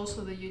there's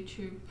also the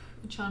YouTube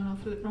channel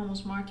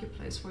FlippedNormals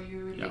Marketplace, where you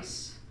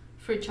release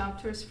free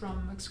chapters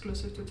from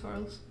exclusive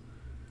tutorials.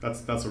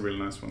 That's a really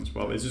nice one as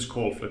well. It's just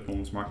called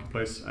FlippedNormals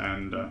Marketplace,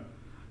 and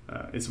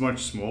it's a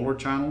much smaller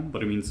channel,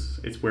 but it means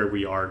it's where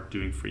we are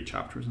doing free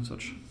chapters and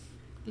such.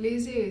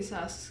 Lizzie is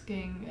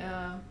asking,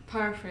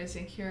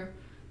 paraphrasing here,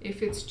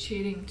 if it's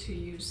cheating to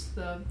use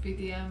the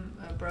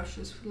VDM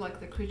brushes like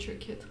the creature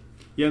kit.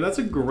 Yeah, that's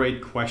a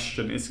great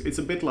question. It's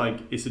a bit like,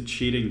 is it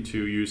cheating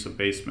to use a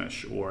base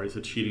mesh, or is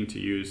it cheating to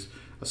use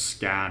a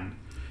scan?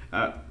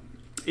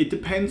 It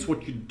depends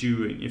what you're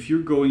doing. If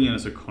you're going in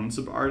as a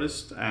concept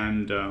artist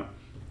and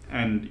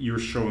you're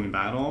showing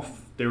that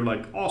off, they're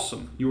like,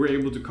 awesome, you were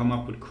able to come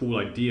up with cool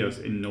ideas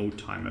in no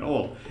time at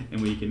all,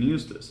 and we can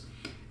use this.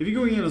 If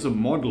you're going in as a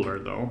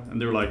modeler though,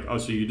 and they're like, oh,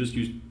 so you just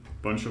use a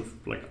bunch of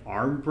like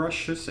arm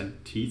brushes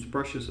and teeth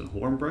brushes and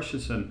horn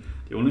brushes, and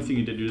the only thing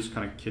you did is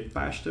kind of kit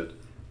bashed it,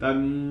 that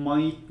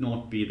might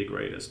not be the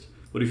greatest.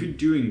 But if you're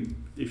doing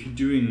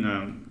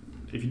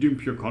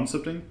pure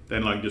concepting,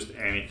 then like just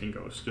anything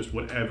goes, just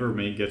whatever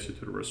may get you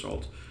to the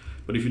result.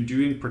 But if you're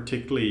doing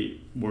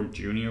particularly more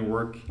junior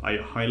work, I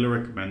highly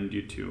recommend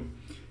you to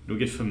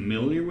get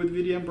familiar with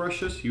VDM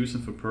brushes, use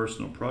them for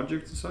personal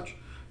projects and such,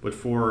 but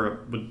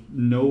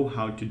know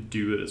how to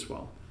do it as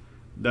well.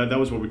 That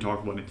was what we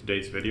talked about in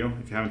today's video.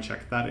 If you haven't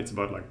checked that, it's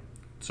about like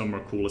some of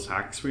our coolest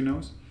hacks we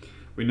know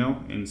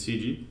in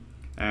CG,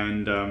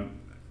 and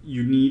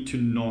you need to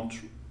not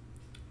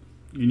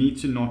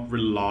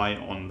rely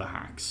on the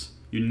hacks.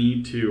 You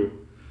need to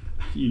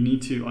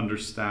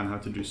understand how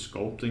to do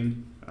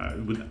sculpting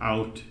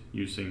without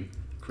using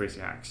crazy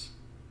hacks.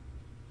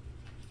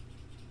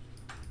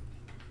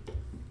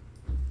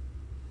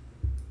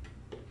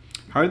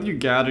 How do you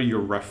gather your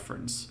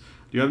reference?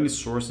 Do you have any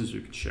sources you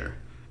could share?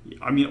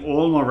 I mean,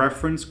 all my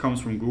reference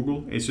comes from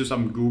Google. It's just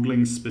I'm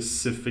Googling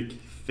specific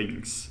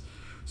things.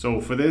 So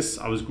for this,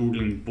 I was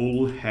Googling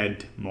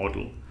bullhead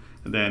model,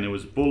 and then it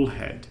was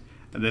bullhead,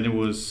 and then it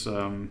was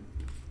some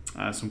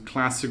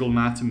classical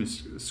anatomy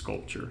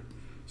sculpture.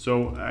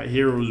 So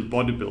here it was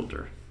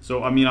bodybuilder.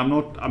 So I mean, I'm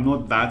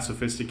not that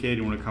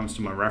sophisticated when it comes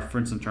to my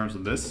reference in terms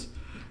of this.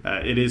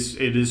 It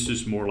is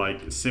just more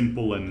like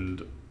simple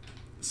and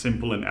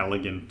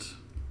elegant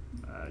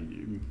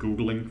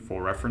Googling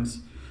for reference.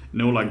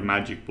 No like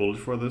magic bullet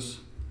for this.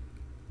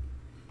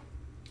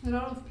 A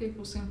lot of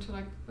people seem to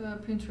like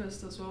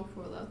Pinterest as well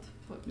for that.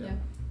 But yeah.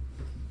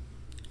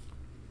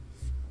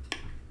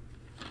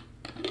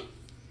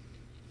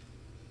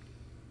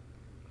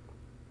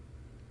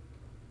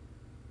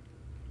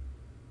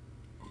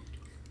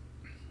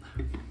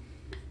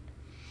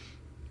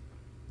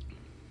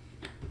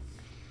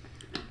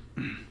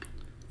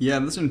 Yeah,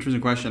 that's an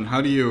interesting question.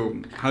 How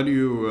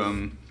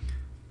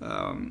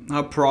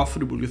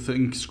profitable do you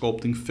think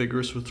sculpting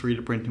figures for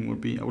 3D printing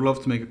would be? I would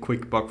love to make a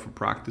quick buck for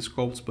practice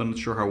sculpts, but I'm not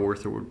sure how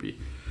worth it would be.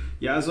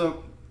 Yeah, as a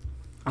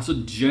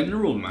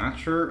general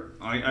matter,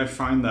 I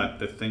find that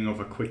the thing of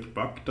a quick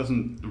buck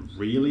doesn't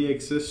really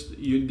exist.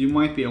 You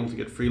might be able to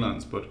get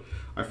freelance, but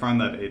I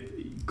find that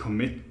it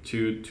commit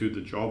to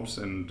the jobs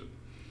and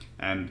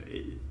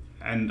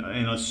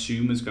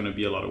assume it's going to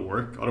be a lot of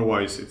work.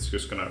 Otherwise, it's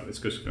just gonna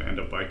end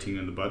up biting you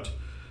in the butt.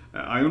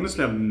 I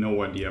honestly have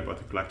no idea about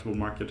the collectible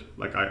market.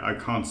 Like I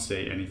can't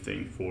say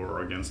anything for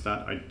or against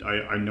that.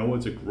 I know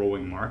it's a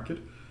growing market.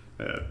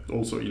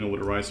 Also, with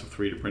the rise of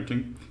 3D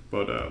printing,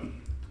 but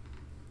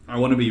I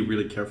want to be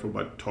really careful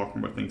about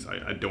talking about things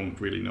I don't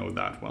really know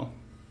that well.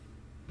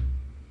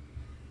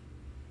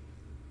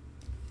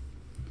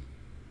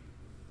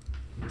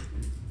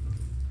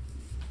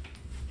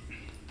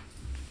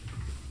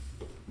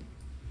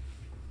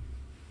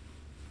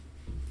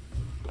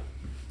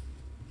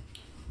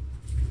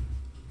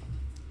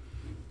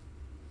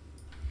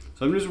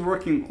 So I'm just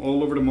working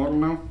all over the model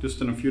now,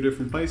 just in a few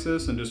different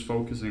places and just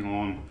focusing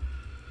on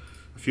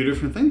a few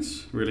different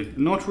things, really.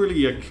 Not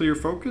really a clear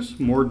focus,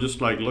 more just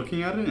like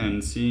looking at it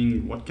and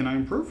seeing what can I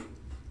improve.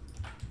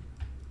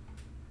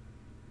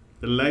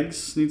 The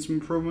legs need some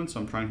improvements,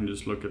 so I'm trying to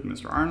just look at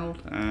Mr.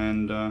 Arnold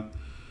and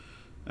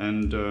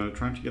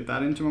trying to get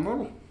that into my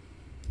model.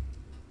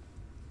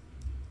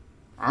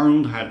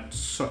 Arnold had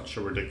such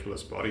a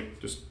ridiculous body,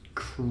 just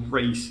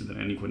crazy that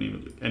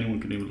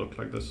anyone can even look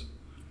like this.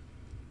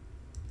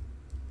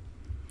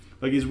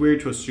 Like, it's weird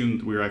to assume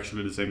that we're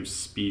actually the same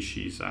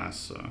species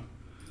as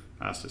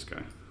this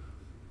guy.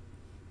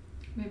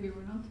 Maybe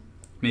we're not.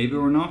 Maybe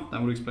we're not.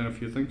 That would explain a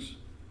few things.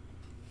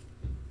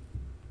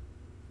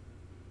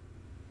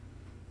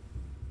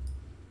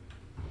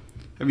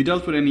 Have you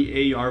dealt with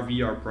any AR,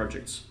 VR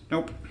projects?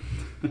 Nope.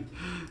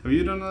 Have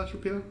you done that,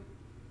 Lupita?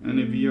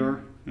 Any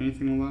VR,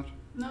 anything like that?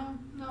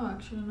 No,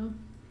 actually no.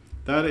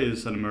 That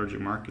is an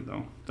emerging market,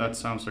 though. That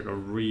sounds like a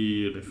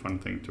really fun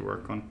thing to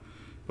work on.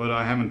 But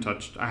I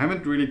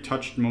haven't really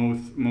touched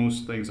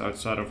most things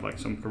outside of like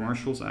some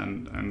commercials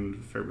and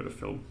a fair bit of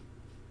film.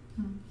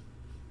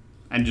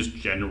 And just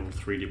general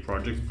 3D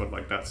projects, but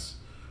like that's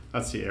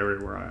the area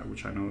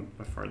which I know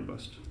by far the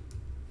best.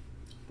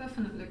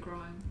 Definitely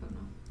growing, but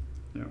no.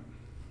 Yeah.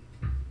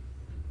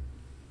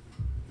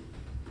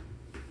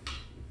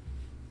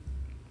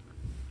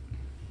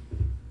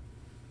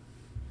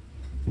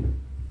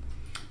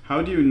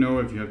 How do you know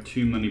if you have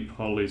too many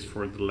polys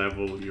for the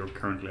level you're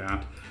currently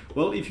at?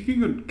 Well, if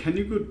you can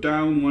you go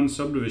down one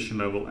subdivision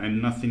level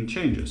and nothing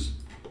changes?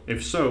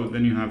 If so,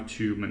 then you have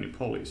too many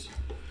polys.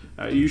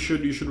 You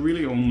should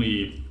really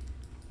only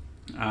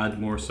add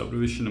more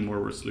subdivision and more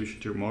resolution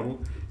to your model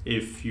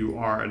if you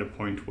are at a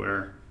point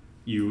where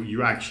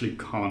you actually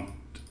can't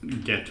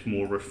get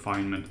more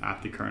refinement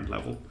at the current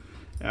level.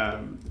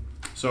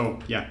 So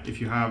yeah,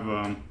 if you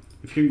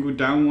can go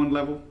down one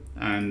level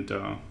and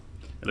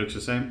it looks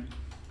the same,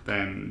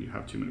 then you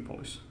have too many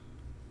polys.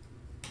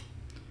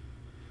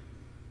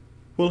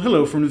 Well,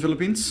 hello from the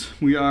Philippines.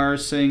 We are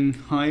saying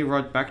hi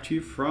right back to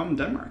you from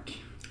Denmark.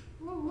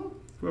 Whoa,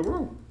 Whoa,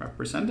 whoa,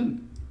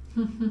 representing.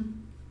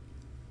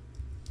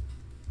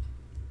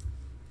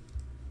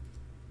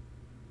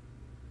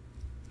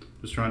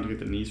 Just trying to get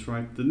the knees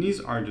right. The knees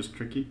are just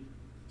tricky.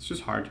 It's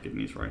just hard to get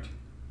knees right.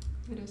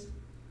 It is.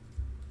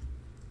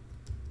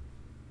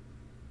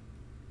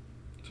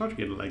 It's hard to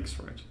get legs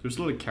right. There's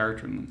a lot of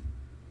character in them.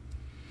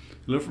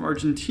 Hello from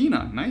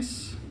Argentina.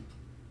 Nice.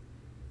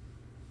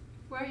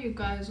 Where are you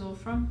guys all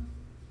from?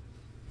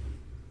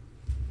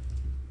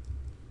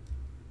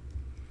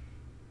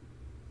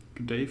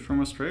 Good day from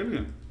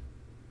Australia.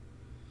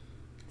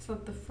 It's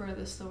not the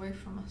furthest away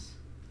from us.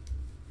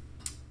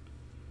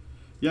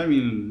 Yeah, I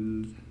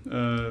mean,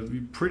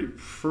 pretty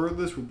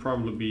furthest would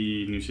probably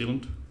be New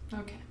Zealand.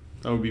 Okay.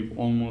 That would be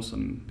almost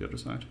on the other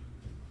side.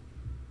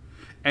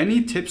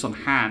 Any tips on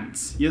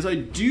hands? Yes, I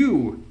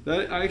do.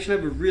 I actually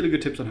have a really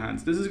good tips on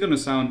hands. This is going to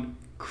sound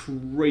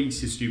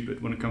crazy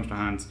stupid when it comes to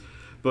hands,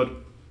 but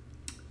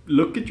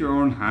look at your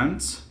own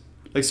hands.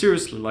 Like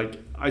seriously,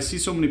 like I see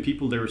so many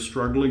people that are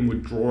struggling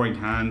with drawing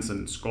hands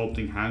and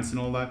sculpting hands and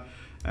all that,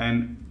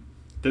 and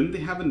then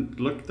they haven't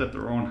looked at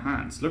their own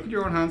hands. Look at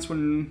your own hands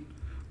when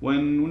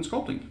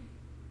sculpting.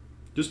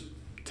 Just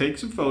take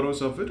some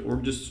photos of it or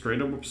just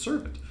straight up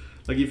observe it.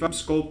 Like if I'm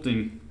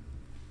sculpting,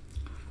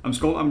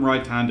 I'm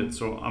right-handed,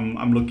 so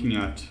I'm looking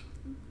at,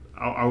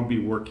 I'll be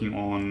working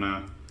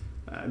on,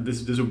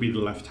 this would be the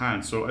left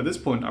hand. So at this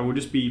point, I would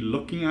just be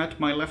looking at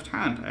my left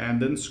hand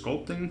and then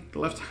sculpting the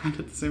left hand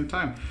at the same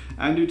time.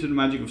 And due to the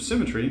magic of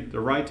symmetry, the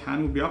right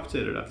hand will be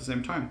updated at the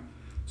same time.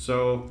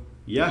 So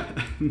yeah,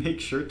 make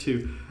sure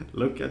to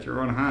look at your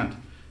own hand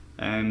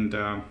and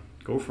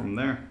go from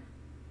there.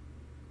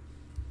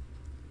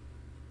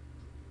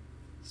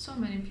 So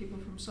many people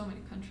from so many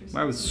countries.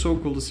 Wow, it's so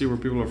cool to see where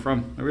people are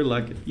from. I really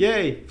like it.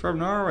 Yay, from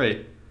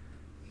Norway.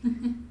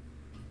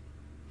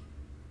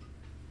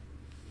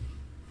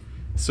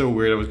 So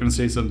weird. I was going to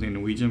say something in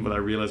Norwegian, but I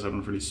realized I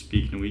don't really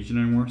speak Norwegian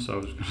anymore, so I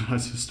was going to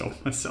just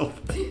stop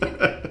myself.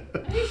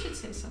 You should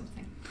say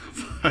something.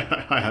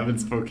 I haven't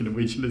spoken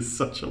Norwegian in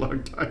such a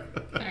long time.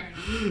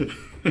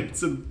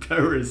 It's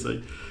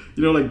embarrassing.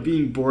 You know, like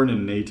being born a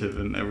native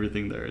and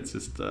everything there, it's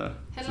just Hello,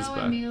 it's just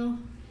bad. Emil.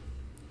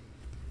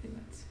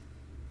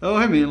 Oh,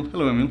 hi, Emil.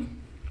 Hello, Emil.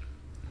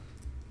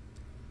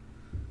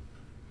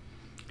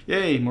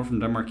 Yay, more from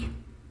Denmark.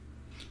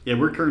 Yeah,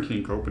 we're currently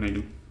in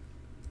Copenhagen.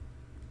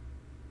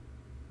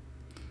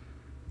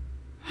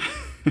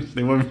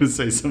 They want me to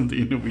say something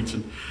in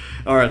Norwegian.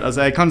 Alright,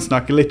 altså jeg kan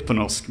snakke litt på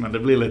norsk, men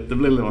det blir litt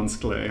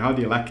vanskelig. Jeg har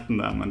dialekten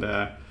der, men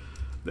det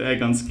er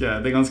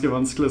ganske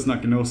vanskelig å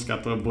snakke norsk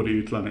etter å ha bodd i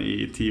utlandet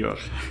i 10 år.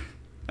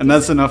 And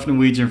that's enough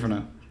Norwegian for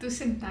now. Du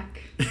sit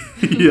back.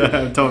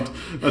 Yeah, I thought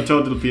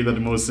it'll be the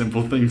most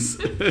simple things.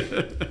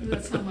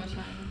 That's how much I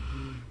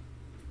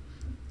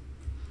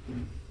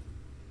know.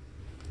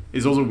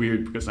 It's also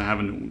weird because I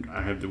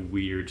have the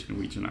weird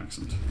Norwegian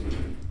accent.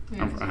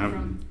 Yeah,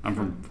 I'm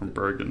from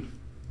Bergen.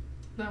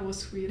 That was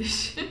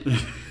Swedish.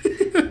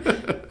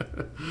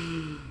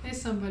 Hey,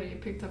 Somebody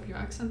picked up your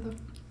accent though.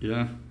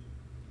 Yeah.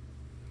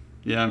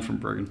 Yeah, I'm from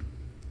Bergen.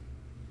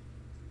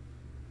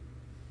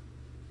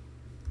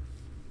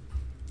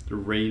 The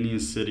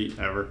rainiest city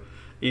ever.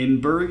 In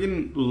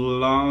Bergen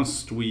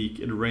last week,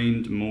 it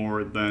rained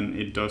more than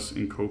it does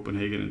in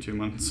Copenhagen in 2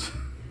 months.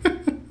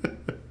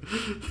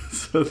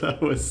 So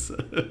that was...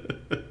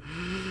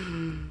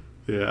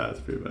 yeah,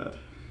 it's pretty bad.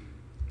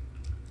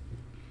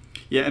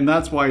 Yeah, and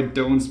that's why I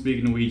don't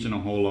speak Norwegian a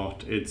whole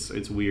lot.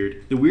 It's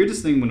weird. The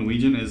weirdest thing with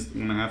Norwegian is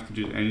when I have to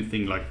do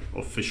anything like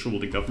official with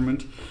the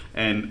government,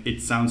 and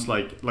it sounds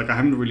like I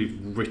haven't really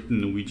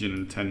written Norwegian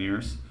in 10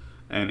 years,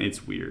 and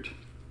it's weird.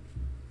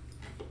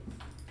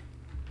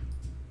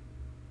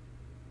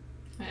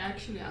 I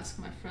actually ask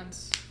my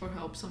friends for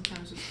help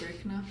sometimes with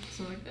Greek now.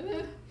 So like,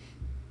 eh.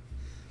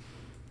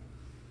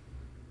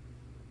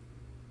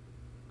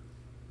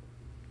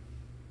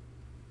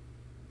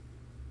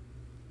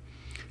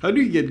 How do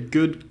you get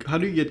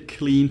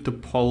clean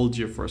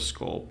topology for a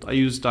sculpt? I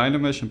use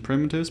Dynamesh and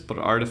primitives, but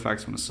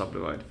artifacts want to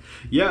subdivide.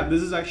 Yeah,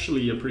 this is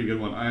actually a pretty good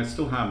one. I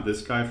still have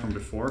this guy from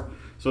before.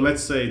 So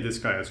let's say this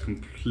guy is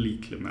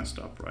completely messed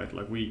up, right?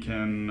 Like we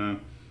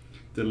can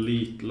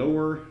delete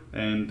lower,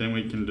 and then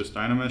we can just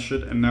Dynamesh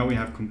it, and now we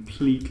have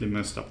completely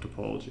messed up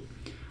topology.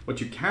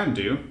 What you can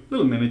do,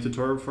 little mini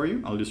tutorial for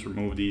you. I'll just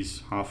remove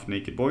these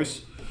half-naked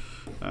boys,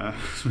 so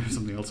we have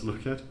something else to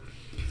look at.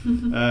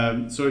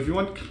 So if you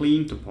want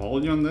clean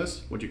topology on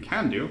this, what you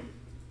can do,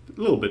 a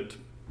little bit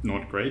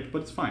not great,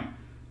 but it's fine.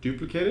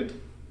 Duplicate it,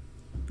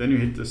 then you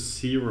hit the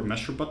 0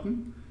 measure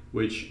button,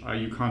 which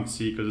you can't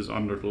see because it's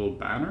under the little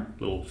banner,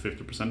 little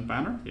 50%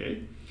 banner,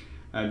 yay.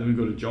 Then we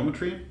go to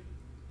geometry,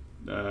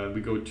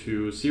 we go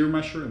to 0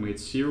 measure, and we hit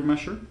 0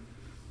 measure.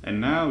 And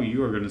now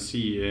you are going to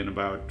see in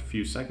about a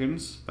few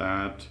seconds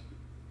that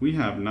we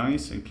have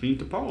nice and clean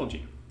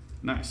topology.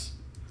 Nice.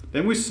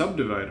 Then we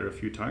subdivide it a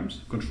few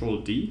times, Control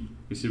D,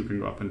 you see we can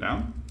go up and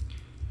down.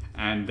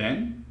 And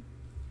then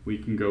we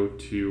can go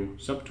to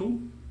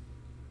Subtool,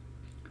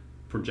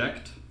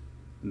 Project,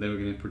 and then we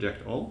can hit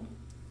Project All.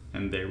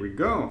 And there we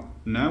go.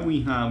 Now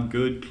we have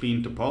good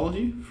clean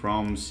topology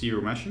from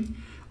 0 meshing,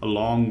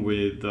 along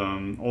with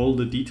all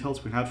the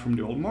details we had from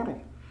the old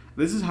model.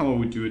 This is how I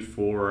would do it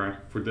for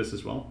this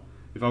as well.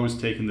 If I was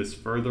taking this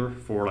further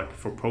for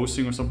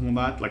posing or something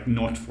like that, like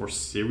not for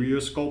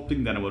serious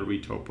sculpting, then I would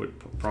retop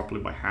it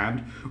properly by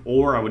hand,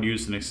 or I would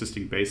use an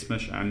existing base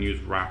mesh and use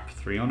wrap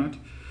 3 on it.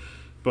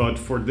 But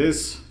for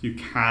this, you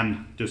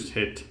can just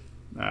hit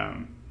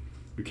 0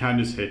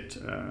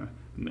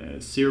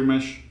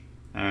 mesh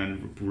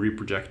and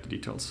reproject the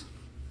details.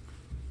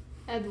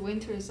 Ed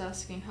Winter is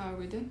asking, how are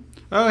we doing?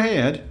 Oh, hey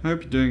Ed, I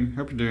hope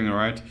you're doing all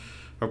right.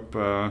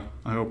 I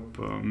hope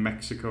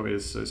Mexico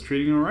is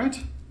treating you all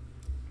right.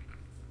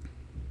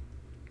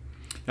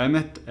 I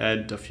met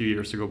Ed a few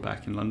years ago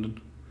back in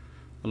London,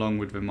 along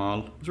with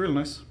Vimal. It was really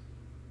nice.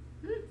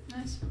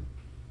 Nice.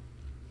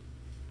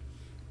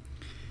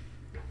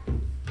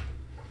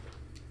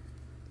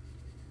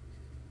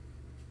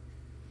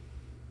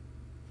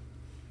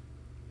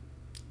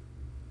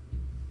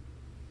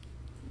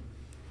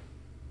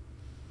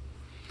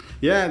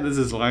 Yeah, this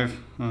is live.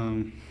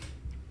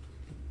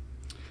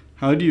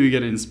 How do you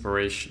get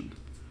inspiration?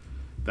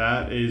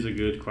 That is a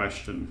good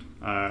question.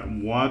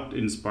 What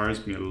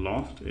inspires me a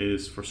lot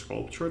is, for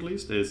sculpture at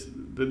least, is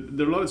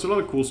there's a lot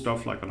of cool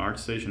stuff like on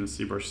ArtStation and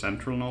ZBrush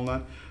Central and all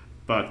that.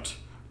 But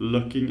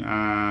looking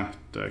at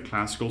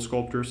classical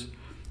sculptors,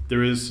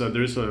 there is a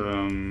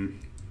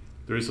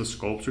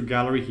sculpture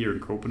gallery here in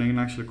Copenhagen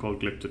actually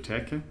called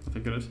Glyptoteket, I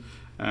think it is,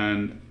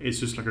 and it's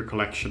just like a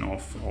collection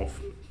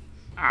of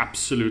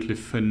absolutely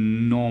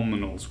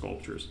phenomenal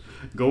sculptures.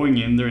 Going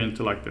in there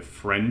into like the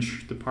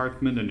French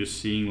department and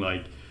just seeing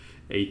like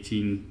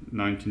 18th,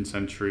 19th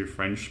century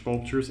French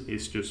sculptures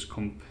is just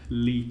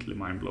completely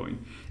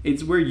mind-blowing.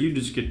 It's where you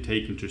just get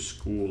taken to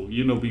school,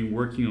 you know, been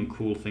working on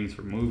cool things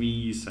for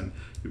movies and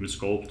you've been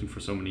sculpting for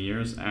so many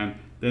years, and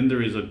then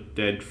there is a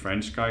dead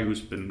French guy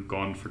who's been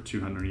gone for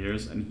 200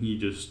 years and he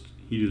just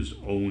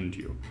owned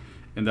you,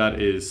 and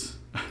that is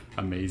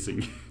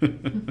amazing.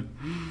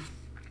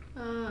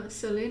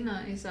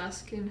 Selena is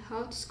asking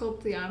how to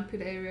sculpt the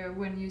armpit area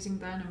when using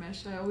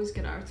Dynamesh. I always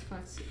get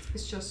artifacts.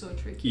 It's just so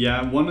tricky.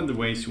 Yeah, one of the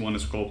ways you want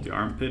to sculpt the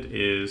armpit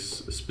is,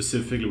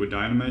 specifically with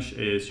Dynamesh,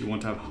 is you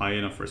want to have high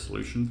enough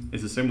resolution.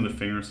 It's the same with the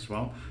fingers as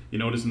well. You're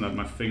noticing that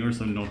my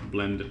fingers are not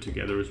blended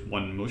together as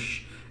one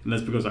mush, and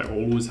that's because I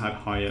always had a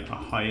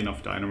high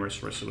enough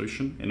Dynamesh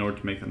resolution in order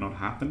to make that not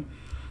happen.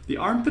 The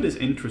armpit is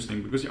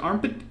interesting because the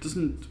armpit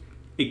doesn't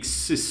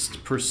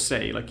exist per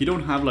se. Like, you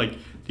don't have like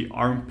the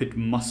armpit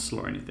muscle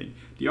or anything.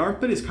 The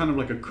armpit is kind of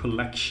like a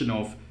collection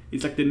of,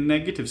 it's like the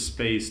negative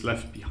space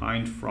left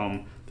behind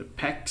from the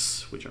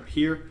pecs, which are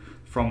here,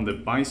 from the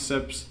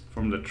biceps,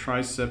 from the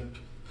tricep,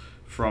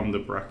 from the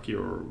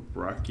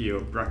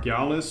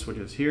brachialis, which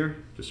is here,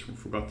 just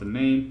forgot the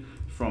name,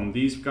 from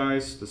these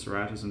guys, the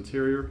serratus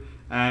anterior,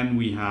 and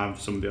we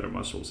have some of the other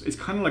muscles. It's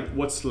kind of like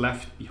what's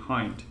left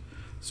behind.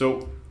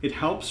 So it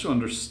helps to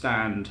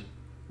understand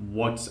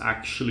what's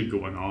actually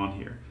going on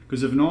here.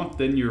 Because if not,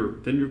 then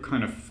you're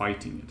kind of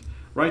fighting it.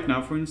 Right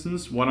now, for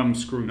instance, what I'm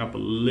screwing up a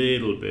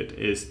little bit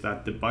is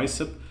that the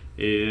bicep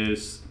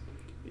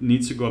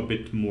needs to go a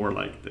bit more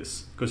like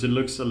this, because it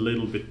looks a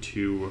little bit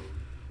too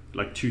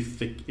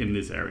thick in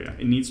this area.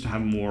 It needs to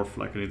have more of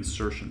like an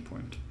insertion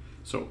point.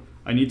 So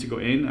I need to go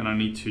in and I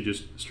need to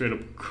just straight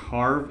up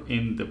carve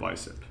in the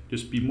bicep.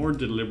 Just be more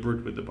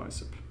deliberate with the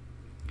bicep.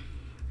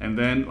 And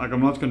then, like,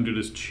 I'm not going to do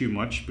this too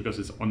much because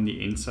it's on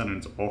the inside and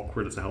it's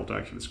awkward as hell to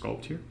actually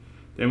sculpt here.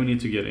 Then we need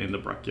to get in the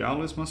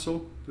brachialis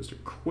muscle. Just a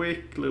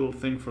quick little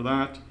thing for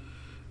that.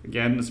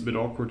 Again, it's a bit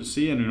awkward to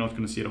see and you're not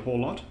going to see it a whole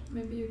lot.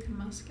 Maybe you can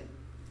mask it.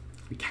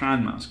 We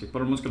can mask it,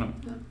 but I'm not going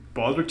to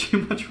bother too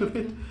much with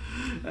it.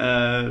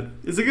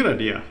 It's a good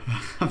idea.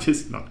 I'm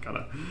just not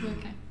gonna.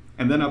 Okay.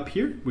 And then up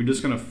here, we're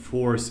just going to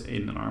force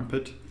in an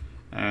armpit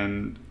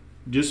and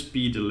just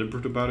be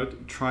deliberate about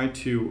it. Try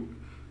to,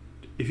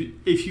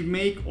 if you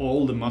make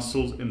all the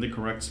muscles in the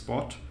correct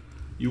spot,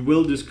 you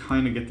will just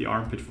kind of get the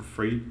armpit for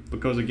free,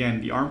 because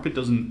again, the armpit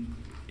doesn't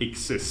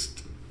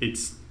exist.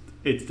 It's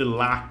the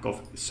lack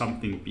of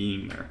something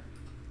being there.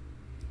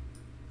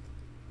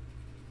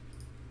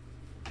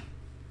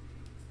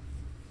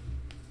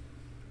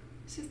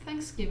 Is it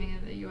Thanksgiving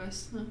in the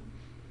US? No.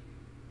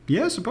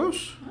 Yeah, I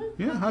suppose. Oh,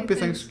 yeah, happy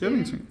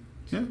Thanksgiving.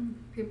 Yeah.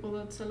 People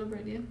that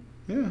celebrate, yeah.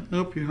 Yeah, I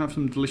hope you have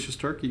some delicious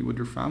turkey with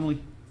your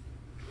family.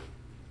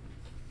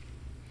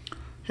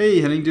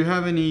 Hey Henning, do you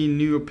have any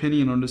new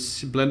opinion on the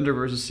Blender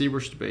versus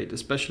ZBrush debate,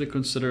 especially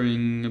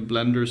considering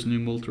Blender's new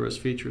multi-res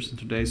features in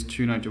today's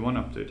 291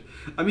 update?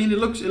 I mean, it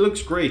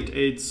looks great.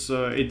 It's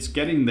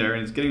getting there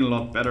and it's getting a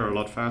lot better, a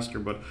lot faster.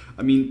 But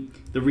I mean,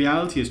 the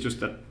reality is just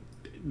that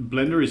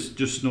Blender is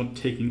just not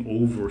taking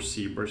over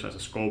ZBrush as a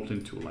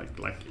sculpting tool.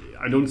 Like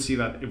I don't see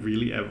that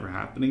really ever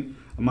happening.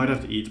 I might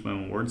have to eat my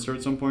own words there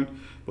at some point,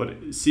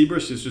 but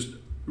ZBrush is just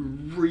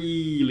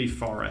really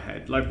far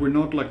ahead. Like, we're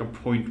not like a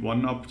 0.1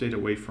 update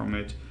away from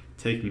it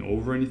taking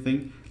over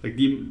anything. Like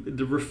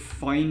the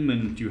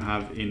refinement you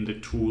have in the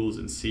tools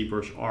in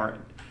ZBrush are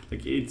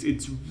like,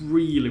 it's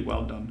really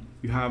well done.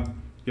 You have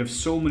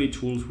so many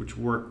tools which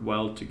work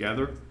well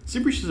together.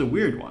 ZBrush is a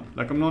weird one.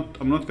 Like, I'm not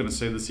gonna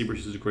say that ZBrush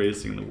is the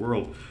greatest thing in the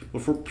world,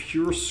 but for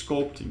pure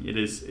sculpting, it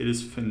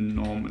is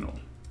phenomenal.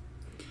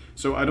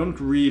 So I don't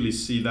really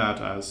see that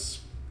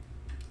as,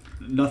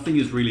 nothing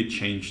is really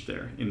changed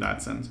there in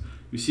that sense.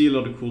 You see a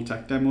lot of cool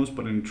tech demos,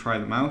 but then you try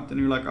them out and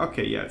you're like,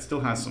 okay, yeah, it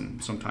still has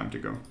some time to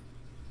go.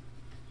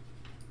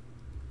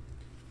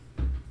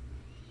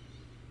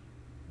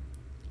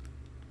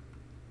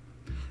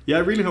 Yeah,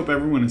 I really hope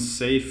everyone is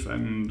safe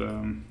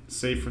and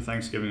safe for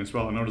Thanksgiving as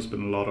well. I know there's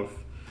been a lot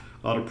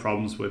of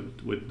problems with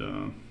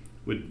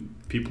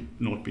people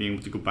not being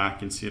able to go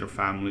back and see their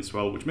family as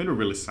well, which made it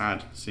really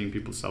sad seeing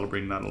people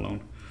celebrating that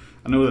alone.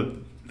 I know that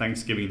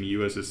Thanksgiving in the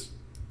US is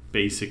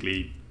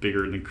basically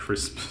bigger than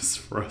Christmas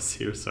for us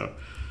here, so.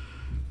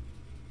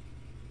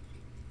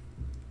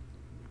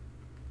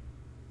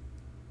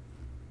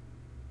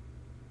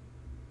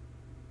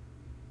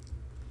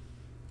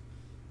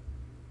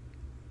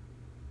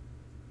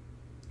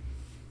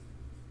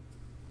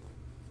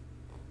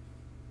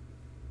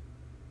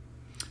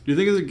 Do you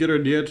think it's a good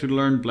idea to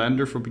learn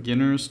Blender for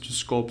beginners to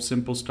sculpt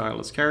simple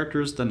stylus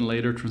characters, then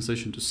later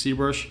transition to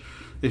ZBrush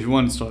if you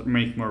want to start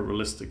making more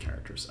realistic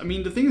characters? I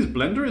mean, the thing is,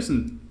 Blender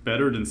isn't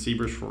better than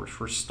ZBrush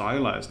for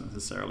stylized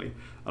necessarily.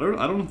 I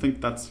don't think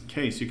that's the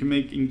case. You can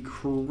make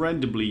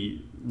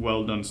incredibly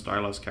well done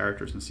stylized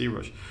characters in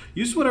ZBrush.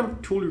 Use whatever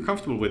tool you're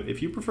comfortable with.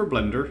 If you prefer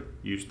Blender,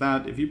 use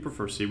that. If you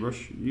prefer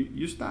ZBrush,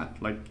 use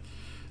that. Like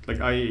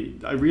I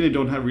really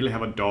don't have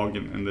a dog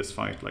in this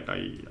fight. Like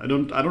I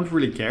don't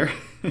really care,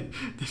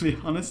 to be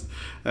honest.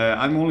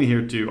 I'm only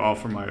here to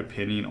offer my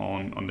opinion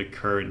on the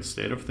current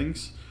state of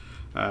things.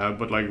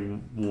 But like,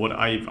 what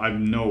I've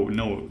no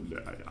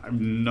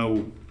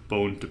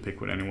bone to pick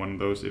with any one of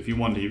those. If you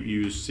want to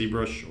use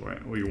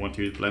ZBrush or you want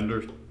to use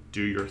Blender,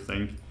 do your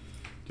thing.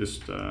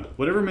 Just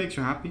whatever makes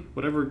you happy,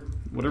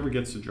 whatever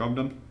gets the job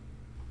done.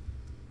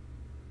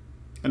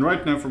 And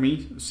right now for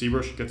me,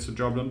 ZBrush gets the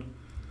job done.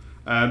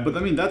 But I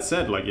mean, that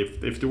said, like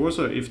if there was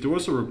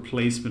a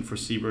replacement for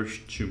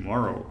ZBrush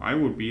tomorrow, I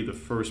would be the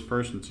first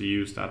person to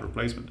use that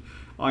replacement.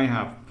 I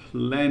have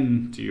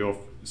plenty of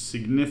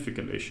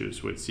significant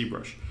issues with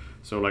ZBrush,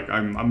 so like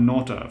I'm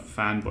not a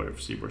fanboy of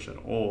ZBrush at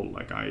all.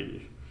 Like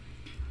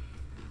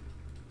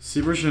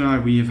ZBrush and I,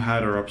 we have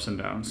had our ups and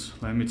downs,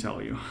 let me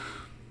tell you.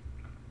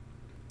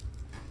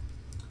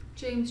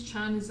 James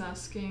Chan is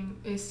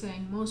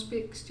saying most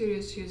big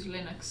studios use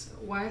Linux.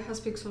 Why has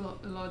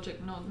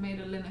Pixelogic not made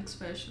a Linux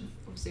version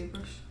of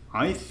ZBrush?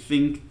 I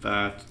think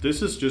that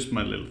this is just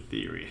my little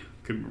theory,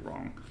 could be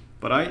wrong,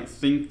 but I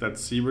think that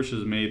ZBrush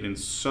is made in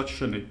such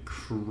a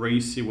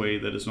crazy way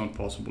that it's not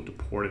possible to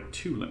port it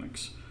to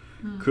Linux.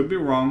 Could be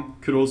wrong,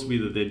 could also be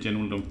that they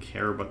generally don't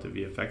care about the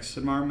VFX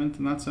environment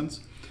in that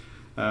sense.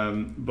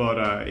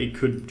 But it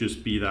could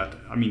just be that,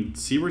 I mean,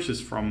 ZBrush is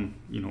from,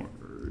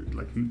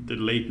 like the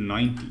late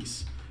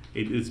 90s.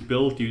 It is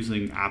built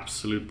using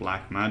absolute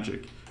black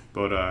magic,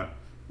 but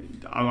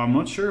I'm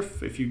not sure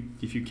if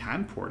you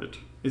can port it.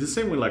 It's the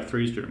same with like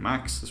 3D Studio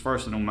Max. As far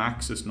as I know,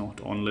 Max is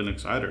not on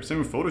Linux either. Same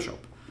with Photoshop.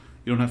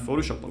 You don't have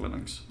Photoshop on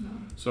Linux. No.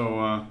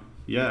 So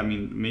yeah, I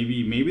mean,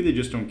 maybe they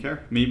just don't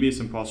care. Maybe it's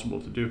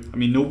impossible to do. I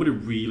mean, nobody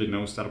really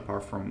knows that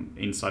apart from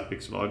inside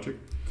Pixelogic.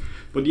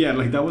 But yeah,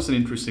 like that was an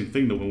interesting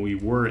thing though when we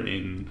were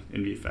in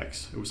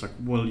VFX. It was like,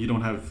 well, you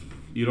don't have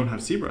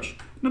ZBrush.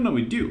 No,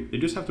 we do. You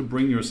just have to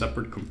bring your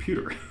separate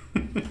computer.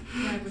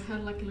 Yeah, we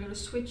had like a little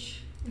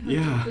switch.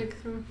 Yeah. To click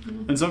through.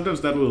 And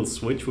sometimes that little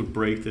switch would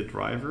break the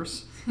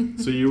drivers.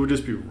 So you would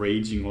just be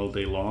raging all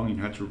day long and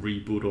you had to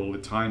reboot all the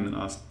time and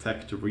ask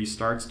tech to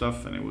restart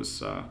stuff, and it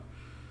was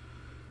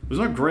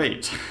not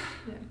great.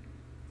 Yeah.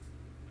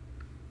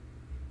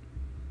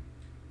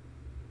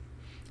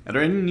 Are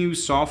there any new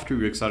software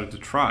you're excited to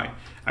try?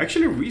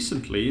 Actually,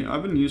 recently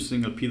I've been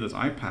using Alpida's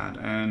iPad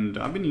and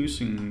I've been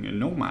using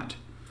Nomad.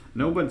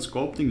 Nomad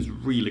Sculpting is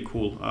really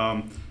cool.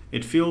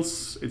 It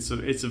feels it's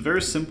a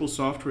very simple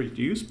software to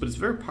use, but it's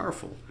very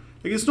powerful.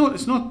 Like it's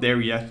not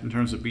there yet in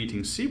terms of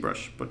beating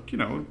ZBrush, but you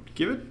know,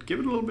 give it a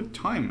little bit of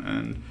time,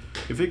 and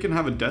if it can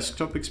have a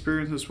desktop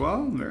experience as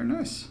well, very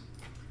nice.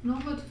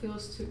 Nomad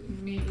feels to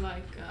me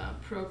like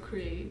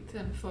Procreate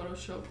and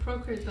Photoshop.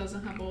 Procreate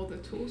doesn't have all the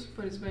tools,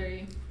 but it's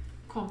very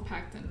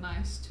compact and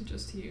nice to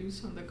just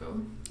use on the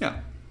go. Yeah.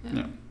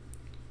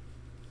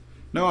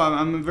 No,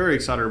 I'm very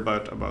excited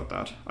about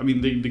that. I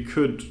mean, they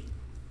could.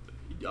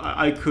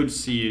 I could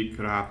see it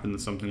could happen that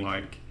something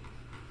like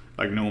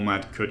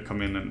Nomad could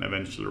come in and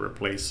eventually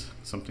replace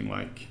something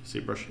like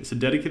ZBrush. It's a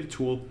dedicated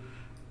tool.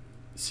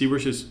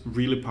 ZBrush is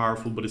really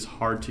powerful, but it's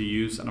hard to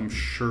use, and I'm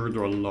sure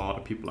there are a lot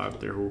of people out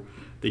there who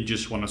they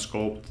just want to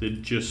sculpt. They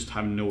just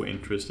have no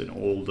interest in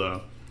all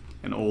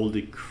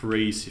the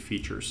crazy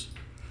features.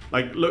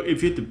 Like, look,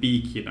 if you hit the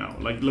beak, you know,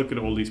 like look at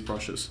all these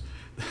brushes.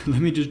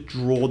 Let me just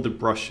draw the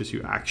brushes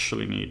you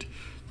actually need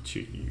to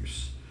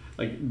use.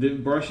 Like the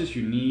brushes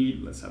you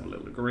need, let's have a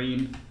little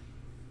green.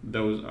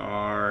 Those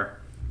are,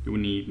 you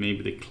would need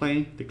maybe the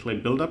clay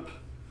buildup.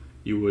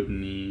 You would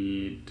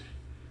need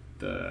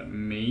the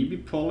maybe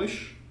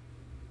polish,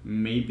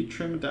 maybe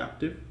trim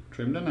adaptive,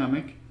 trim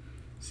dynamic,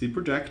 see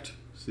project,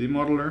 see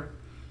modeler.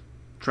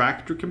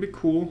 Tractor can be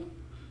cool.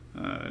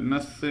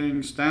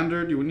 Nothing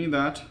standard, you would need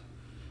that.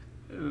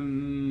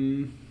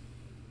 Damn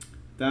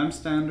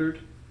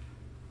standard.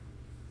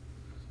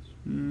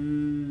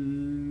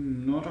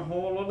 Not a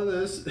whole lot of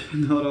this,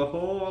 not a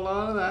whole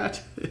lot of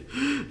that.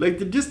 Like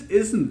there just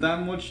isn't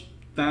that much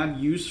that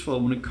useful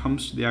when it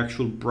comes to the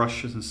actual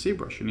brushes and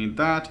ZBrush. You need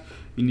that,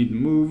 you need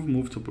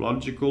move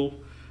topological,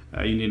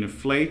 you need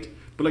inflate.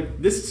 But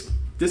like this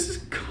is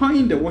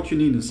kind of what you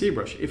need in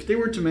ZBrush. If they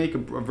were to make a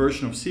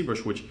version of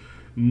ZBrush, which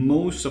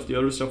most of the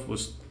other stuff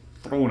was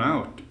thrown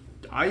out,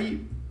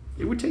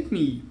 it would take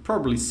me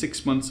probably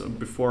 6 months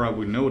before I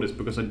would notice,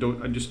 because I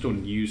just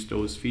don't use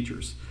those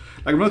features.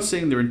 Like, I'm not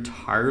saying they're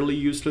entirely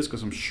useless,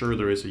 because I'm sure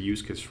there is a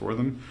use case for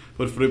them,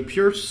 but for the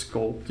pure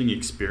sculpting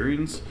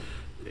experience,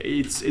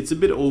 it's a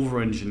bit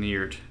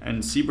over-engineered,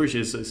 and ZBrush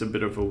is a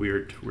bit of a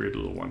weird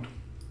little one.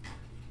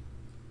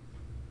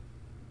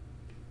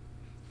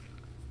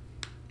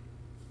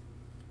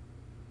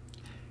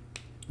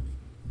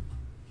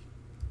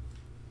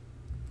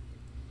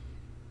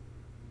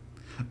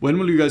 When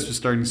will you guys be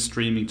starting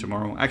streaming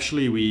tomorrow?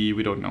 Actually,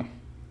 we don't know.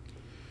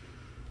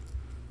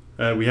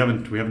 We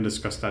haven't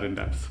discussed that in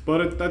depth,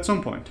 but at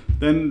some point,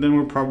 then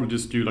we'll probably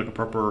just do like a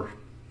proper,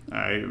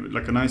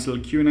 like a nice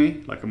little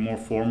Q&A, like a more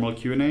formal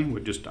Q&A.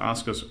 We'll just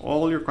ask us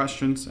all your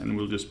questions, and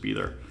we'll just be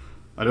there.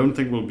 I don't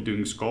think we'll be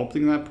doing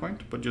sculpting at that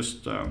point, but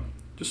just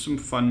some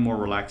fun, more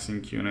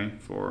relaxing Q&A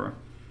for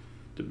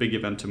the big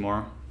event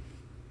tomorrow.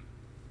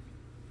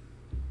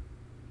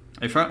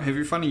 Have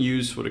you found a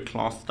use for the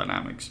cloth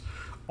dynamics?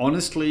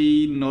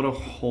 Honestly, not a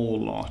whole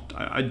lot.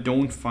 I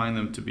don't find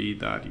them to be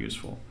that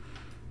useful.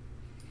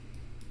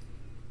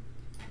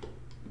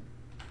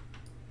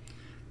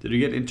 Did you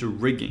get into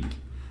rigging?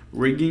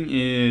 Rigging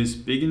is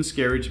big and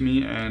scary to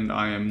me, and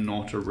I am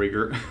not a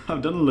rigger.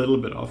 I've done a little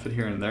bit of it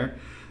here and there,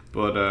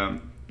 but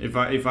if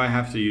I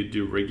have to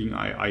do rigging,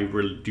 I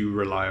really do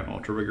rely on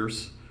auto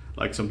riggers,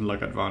 like something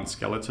like Advanced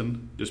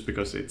Skeleton, just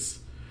because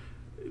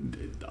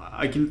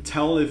I can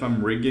tell if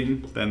I'm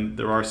rigging, then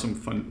there are some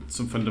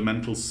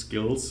fundamental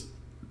skills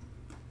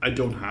I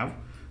don't have,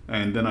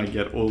 and then I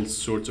get all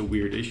sorts of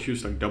weird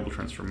issues like double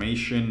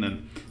transformation,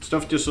 and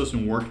stuff just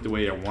doesn't work the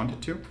way I want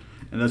it to,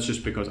 and that's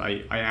just because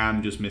I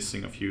am just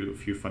missing a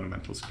few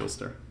fundamental skills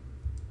there.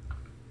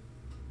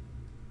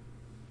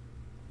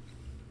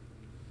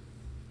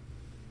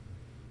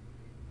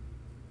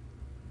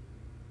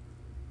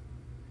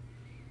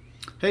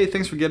 Hey,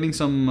 thanks for getting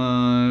some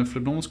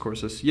FlippedNormals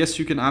courses. Yes,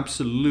 you can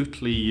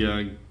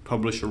absolutely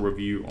publish a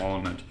review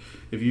on it.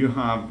 If you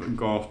have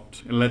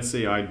got, let's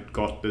say I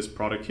got this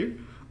product here,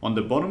 on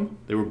the bottom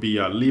there will be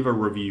a leave a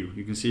review.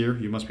 You can see here,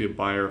 you must be a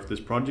buyer of this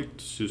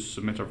project to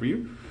submit a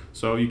review.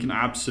 So you can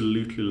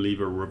absolutely leave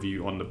a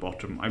review on the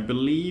bottom. I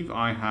believe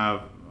I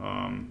have,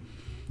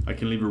 I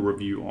can leave a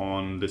review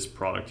on this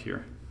product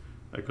here,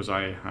 because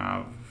I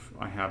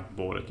have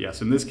bought it.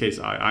 Yes, in this case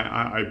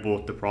I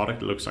bought the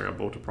product. It looks like I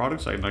bought the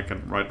product, so I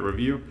can write a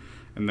review,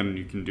 and then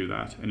you can do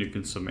that and you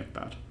can submit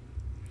that.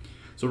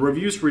 So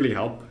reviews really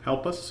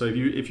help us. So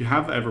if you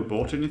have ever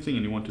bought anything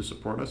and you want to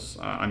support us,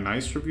 a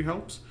nice review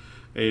helps.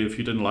 If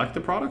you didn't like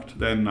the product,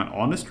 then an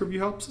honest review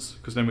helps us,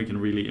 because then we can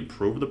really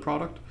improve the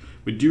product.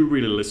 We do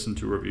really listen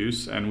to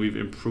reviews, and we've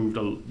improved.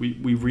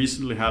 We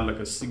recently had like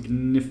a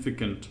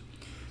significant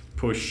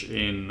push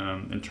in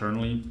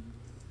internally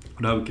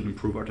on how we can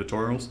improve our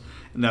tutorials,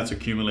 and that's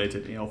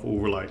accumulated of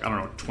over like, I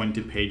don't know,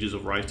 20 pages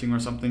of writing or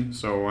something.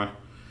 So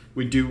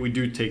we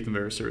do take them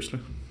very seriously.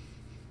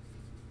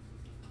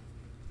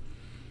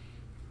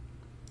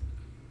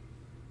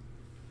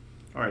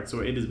 All right, so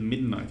it is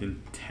midnight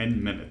in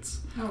 10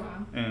 minutes. Oh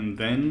wow. And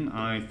then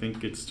I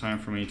think it's time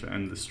for me to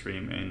end the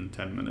stream in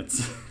 10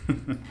 minutes.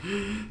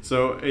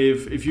 So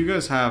if you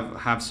guys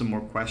have some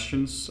more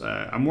questions,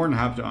 I'm more than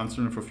happy to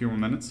answer them for a few more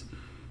minutes.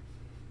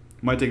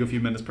 Might take a few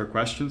minutes per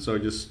question, so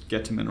just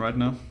get them in right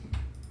now.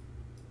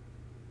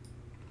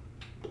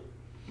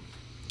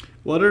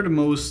 What are the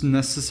most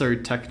necessary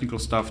technical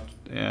stuff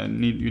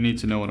you need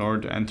to know in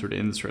order to enter the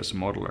industry as a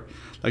modeler?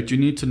 Like, do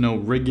you need to know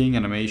rigging,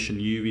 animation,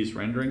 UVs,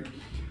 rendering?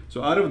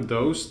 So out of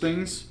those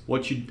things,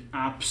 what you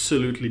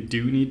absolutely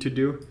do need to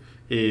do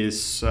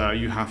is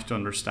you have to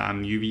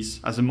understand UVs.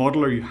 As a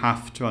modeler, you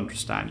have to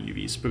understand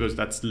UVs, because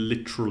that's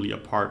literally a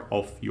part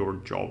of your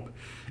job.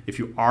 If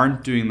you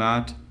aren't doing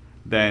that,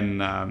 then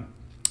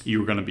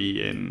you're gonna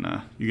be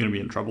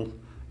in trouble.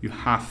 You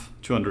have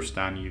to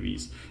understand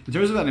UVs. In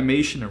terms of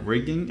animation and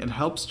rigging, it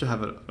helps to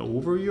have an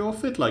overview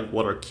of it, like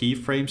what are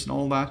keyframes and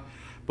all that.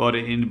 But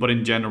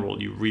in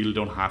general, you really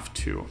don't have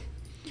to.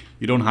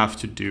 You don't have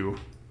to do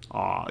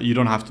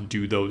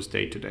those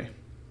day to day.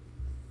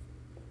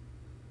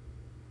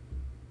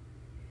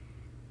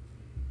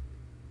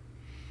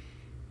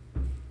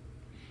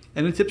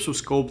 Any tips for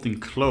sculpting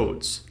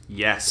clothes?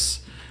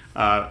 Yes.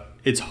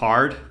 It's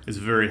hard. It's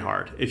very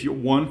hard. If you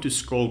want to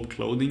sculpt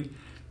clothing,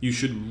 you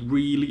should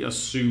really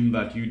assume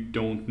that you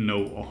don't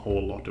know a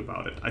whole lot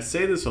about it. I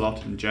say this a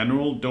lot in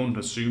general. Don't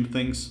assume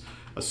things.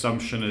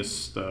 Assumption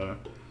is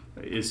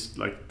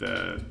like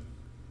the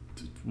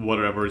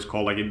whatever it's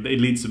called. Like it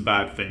leads to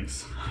bad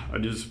things. I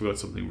just forgot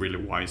something really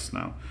wise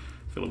now.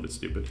 I feel a bit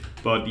stupid.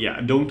 But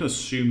yeah, don't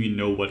assume you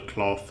know what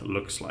cloth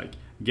looks like.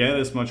 Get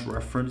as much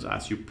reference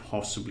as you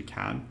possibly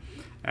can,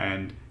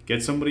 and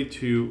get somebody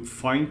to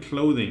find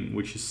clothing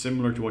which is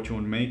similar to what you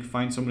want to make.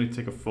 Find somebody to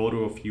take a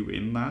photo of you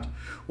in that,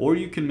 or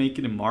you can make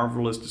it in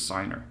Marvelous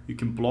Designer. You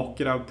can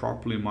block it out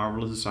properly in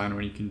Marvelous Designer,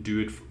 and you can do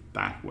it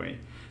that way.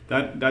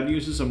 That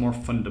uses a more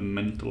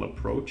fundamental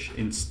approach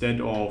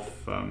instead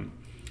of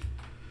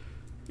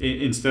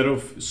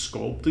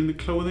sculpting the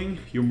clothing.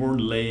 You're more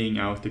laying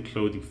out the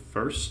clothing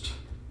first,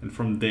 and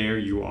from there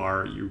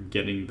you're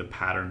getting the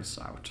patterns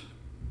out.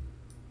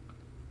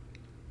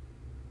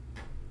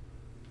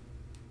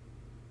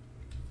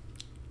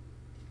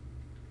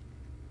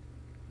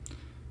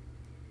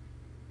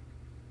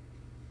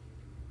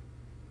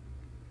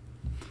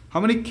 How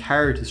many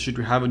characters should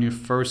you have in your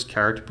first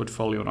character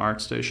portfolio on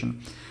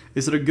ArtStation?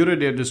 Is it a good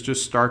idea to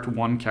just start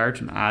one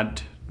character and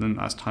add them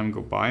as time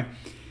goes by?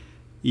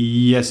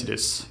 Yes, it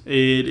is.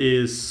 It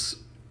is.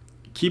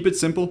 Keep it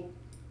simple.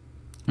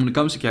 When it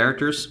comes to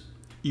characters,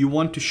 you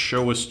want to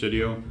show a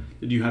studio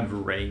that you have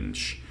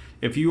range.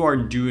 If you are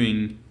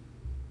doing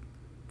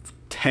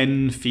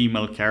 10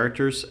 female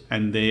characters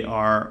and they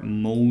are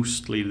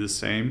mostly the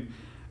same,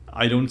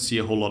 I don't see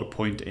a whole lot of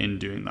point in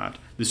doing that.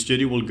 The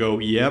studio will go,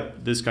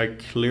 yep, this guy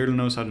clearly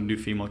knows how to do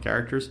female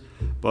characters,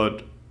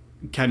 but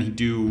can he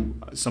do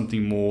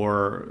something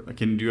more?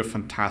 Can he do a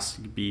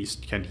Fantastic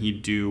Beast? Can he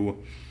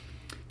do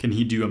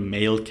a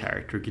male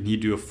character? Can he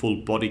do a full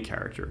body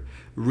character?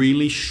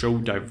 Really show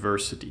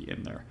diversity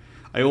in there.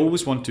 I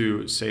always want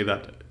to say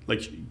that,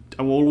 like,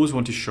 I always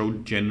want to show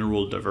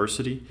general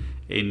diversity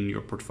in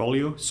your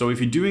portfolio. So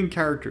if you're doing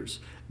characters,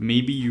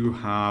 maybe you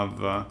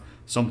have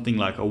something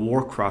like a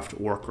Warcraft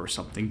orc or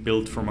something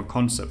built from a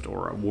concept,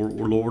 or a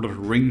Lord of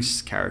the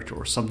Rings character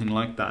or something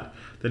like that.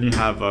 Then you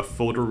have a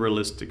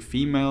photorealistic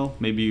female,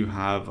 maybe you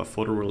have a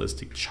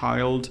photorealistic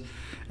child,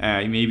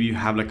 maybe you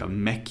have like a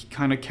mech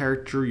kind of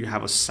character, you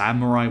have a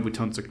samurai with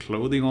tons of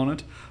clothing on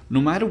it. No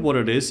matter what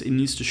it is, it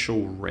needs to show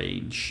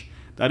range.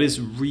 That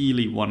is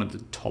really one of the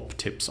top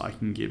tips I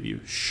can give you.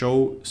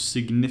 Show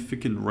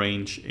significant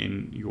range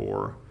in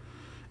your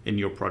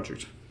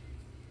project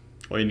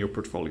or in your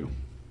portfolio.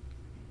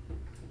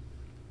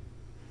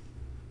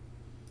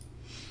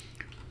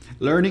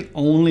 Learning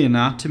only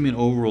anatomy and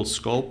overall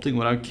sculpting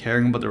without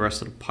caring about the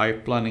rest of the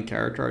pipeline and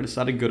character art, is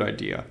that a good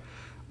idea?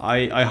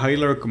 I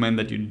highly recommend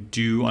that you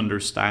do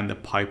understand the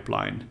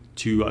pipeline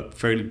to a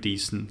fairly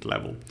decent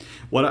level.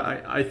 What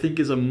I think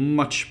is a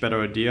much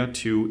better idea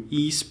to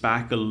ease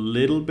back a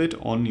little bit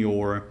on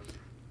your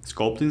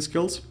sculpting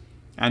skills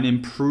and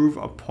improve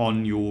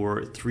upon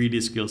your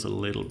 3D skills a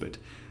little bit.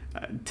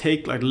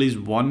 Take like at least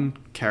one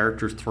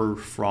character through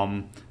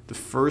from the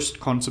first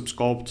concept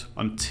sculpt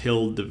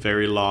until the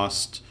very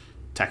last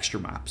texture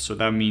map. So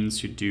that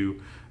means you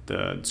do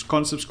the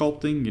concept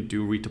sculpting, you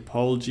do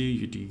retopology,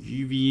 you do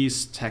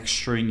UVs,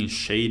 texturing and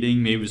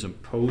shading, maybe some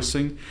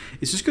posing.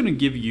 It's just going to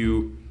give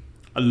you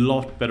a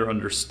lot better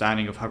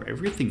understanding of how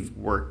everything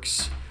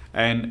works.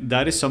 And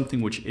that is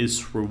something which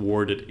is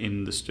rewarded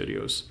in the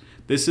studios.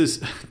 This is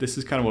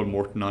kind of what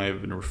Morten and I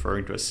have been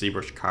referring to as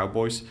ZBrush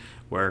cowboys,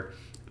 where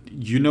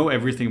you know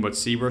everything about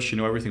ZBrush, you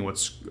know everything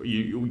about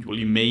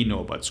you may know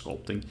about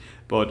sculpting,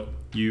 but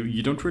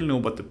you don't really know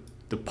about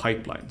the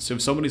pipeline. So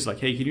if somebody's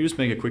like, hey, can you just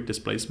make a quick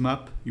displacement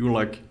map? You're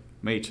like,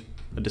 mate,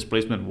 a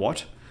displacement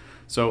what?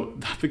 So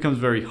that becomes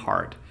very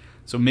hard.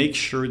 So make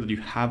sure that you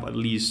have at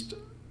least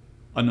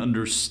an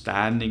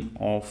understanding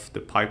of the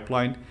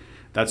pipeline.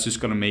 That's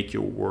just going to make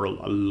your world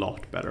a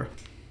lot better.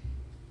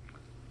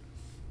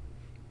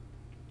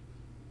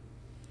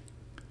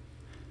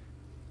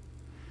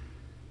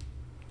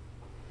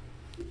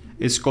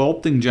 Is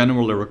sculpting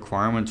generally a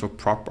requirement for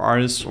prop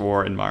artists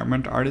or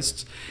environment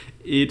artists?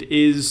 It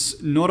is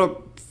not. A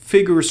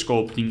figure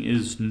sculpting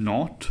is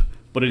not,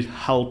 but it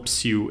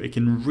helps you. It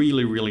can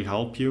really, really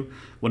help you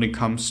when it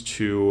comes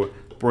to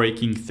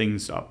breaking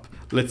things up.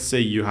 Let's say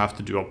you have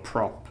to do a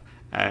prop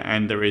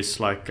and there is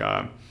like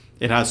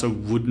it has a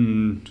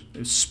wooden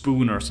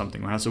spoon or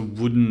something, or has a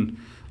wooden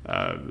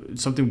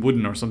something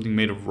wooden or something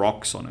made of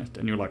rocks on it,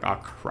 and you're like, oh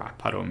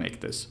crap, how do I make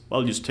this?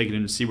 Well, just take it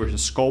in and see where to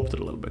sculpt it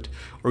a little bit.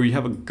 Or you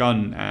have a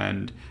gun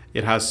and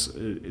it has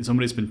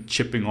somebody's been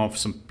chipping off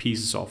some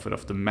pieces of it,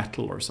 of the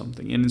metal or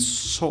something, and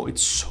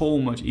it's so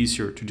much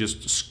easier to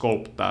just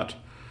sculpt that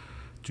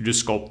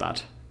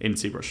in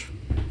ZBrush.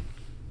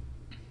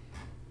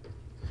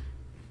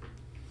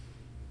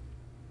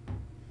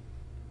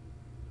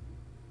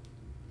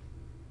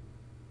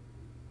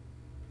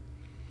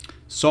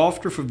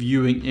 Software for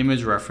viewing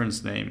image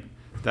reference name.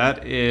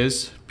 That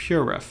is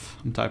PureRef.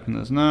 I'm typing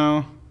this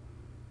now.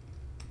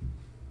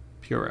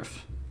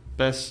 PureRef.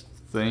 Best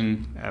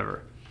thing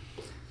ever.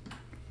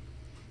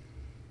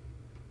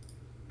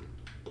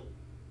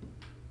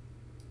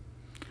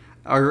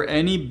 Are there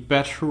any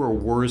better or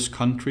worse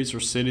countries or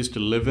cities to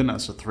live in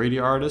as a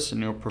 3D artist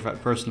in your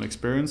personal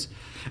experience?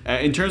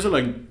 In terms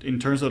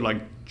of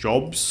like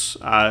jobs,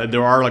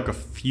 there are like a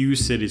few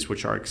cities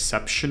which are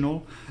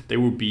exceptional. They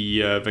would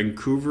be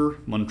Vancouver,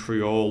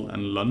 Montreal,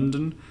 and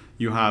London.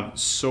 You have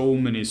so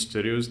many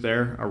studios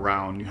there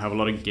around. You have a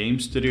lot of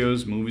game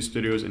studios, movie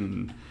studios,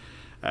 and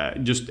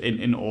just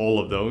in all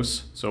of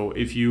those. So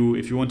if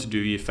you want to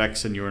do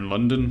effects and you're in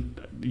London,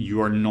 you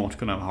are not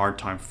going to have a hard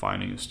time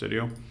finding a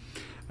studio.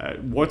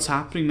 What's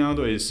happening now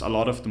though is a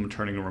lot of them are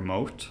turning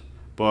remote,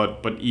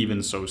 but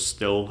even so,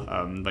 still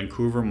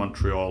Vancouver,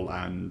 Montreal,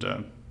 and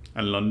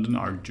London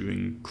are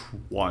doing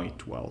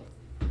quite well.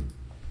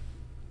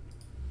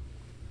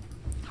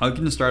 How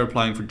can you start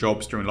applying for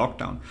jobs during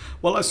lockdown?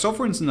 Well, I saw,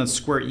 for instance, that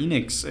Square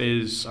Enix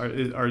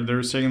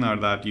they're saying now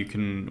that you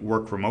can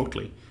work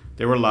remotely.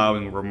 They were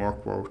allowing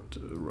remote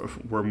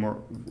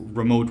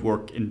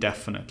work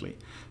indefinitely.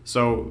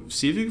 So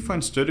see if you can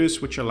find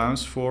studios which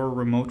allows for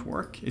remote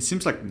work. It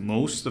seems like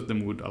most of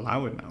them would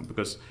allow it now,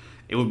 because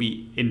it would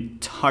be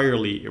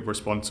entirely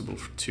irresponsible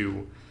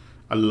to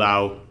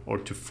allow or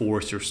to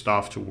force your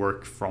staff to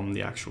work from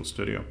the actual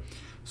studio.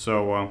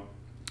 So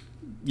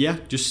yeah,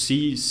 just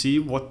see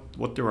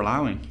what they're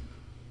allowing.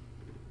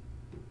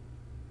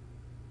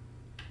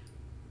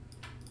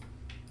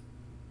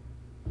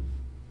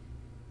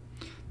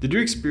 Did you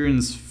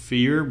experience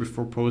fear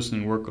before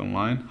posting work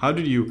online? How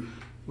did you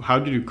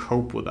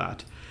cope with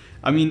that?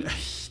 I mean,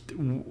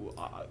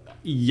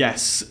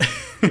 yes.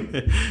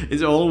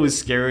 It's always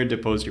scary to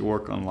post your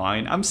work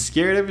online. I'm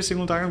scared every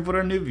single time I put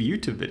a new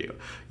YouTube video.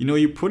 You know,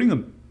 you're putting a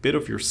bit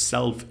of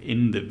yourself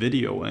in the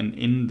video and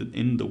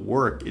in the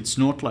work. It's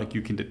not like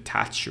you can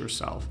detach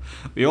yourself.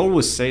 We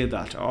always say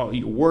that, oh,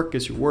 your work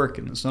is your work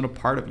and it's not a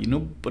part of you. No,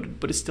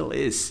 but it still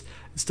is.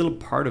 It's still a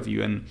part of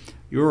you, and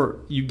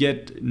you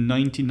get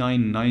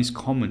 99 nice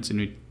comments,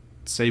 and you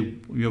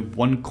have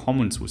one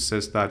comment which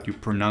says that you're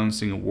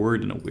pronouncing a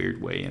word in a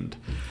weird way and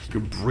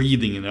you're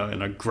breathing in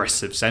an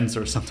aggressive sense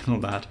or something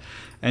like that,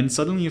 and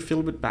suddenly you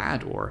feel a bit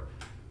bad, or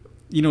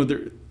you know,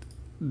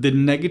 the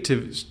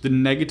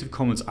negative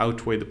comments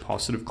outweigh the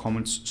positive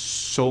comments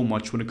so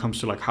much when it comes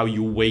to like how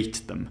you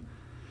weight them.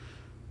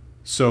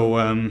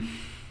 So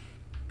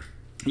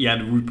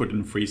yeah, we put it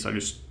in freeze. I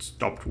just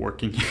stopped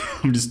working.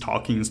 I'm just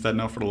talking instead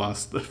now for the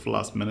last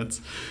minutes.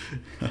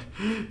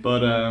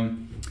 But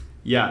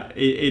yeah,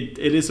 it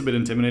is a bit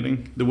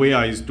intimidating. The way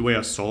I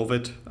solve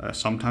it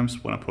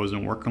sometimes when I post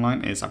on work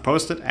online is I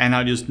post it and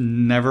I just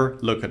never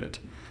look at it.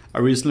 I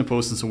recently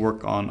posted some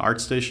work on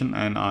ArtStation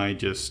and I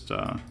just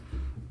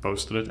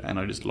posted it and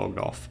I just logged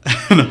off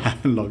and I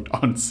haven't logged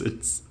on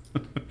since.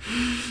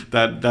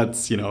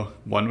 That's, you know,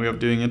 one way of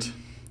doing it.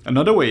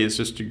 Another way is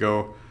just to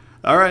go,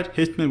 all right,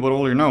 hit me with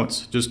all your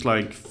notes. Just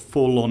like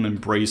full on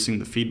embracing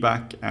the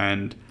feedback,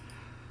 and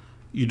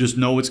you just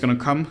know it's gonna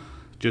come.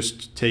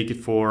 Just take it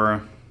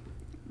for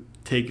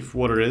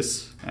what it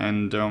is,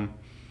 and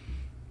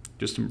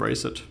just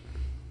embrace it.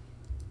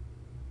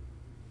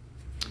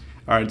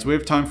 All right, so we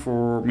have time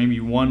for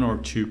maybe one or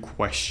two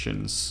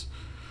questions.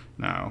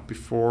 now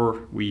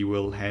before we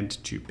will head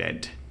to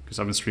bed, because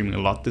I've been streaming a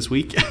lot this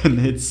week and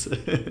it's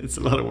a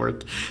lot of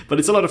work, but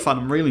it's a lot of fun.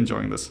 I'm really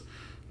enjoying this.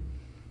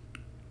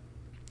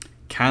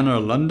 Canada,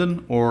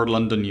 London, or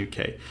London,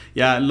 UK?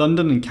 Yeah,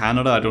 London in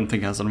Canada I don't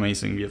think has an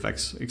amazing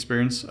VFX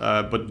experience,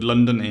 but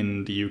London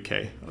in the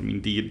UK, I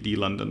mean the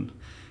London,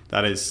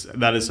 that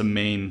is a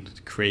main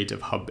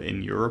creative hub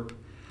in Europe.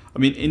 I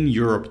mean, in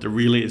Europe there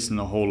really isn't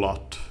a whole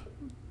lot,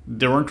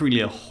 there aren't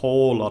really a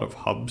whole lot of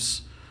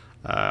hubs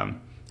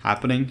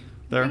happening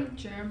there. I think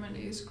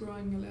Germany is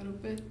growing a little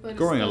bit, but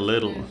growing it's a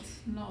little,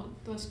 not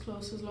as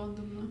close as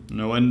London though.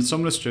 No, and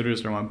some of the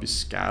studios there might be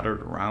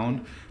scattered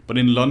around, but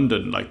in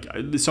London, like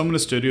some of the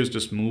studios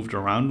just moved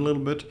around a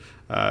little bit,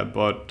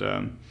 but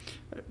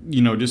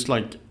you know, just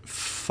like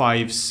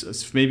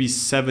maybe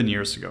 7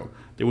 years ago,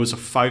 there was a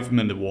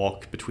 5-minute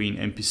walk between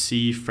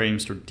MPC,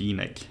 Framestore,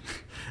 DNEG.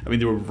 I mean,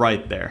 they were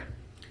right there.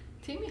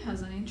 Timmy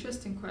has an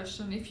interesting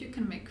question. If you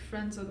can make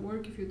friends at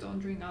work if you don't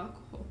drink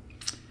alcohol.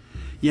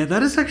 Yeah,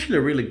 that is actually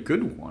a really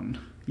good one.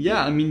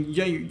 Yeah, I mean,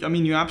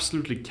 you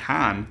absolutely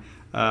can.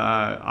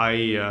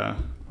 I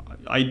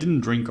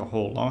didn't drink a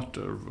whole lot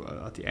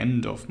at the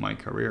end of my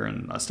career,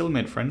 and I still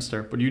made friends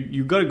there. But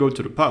you got to go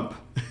to the pub.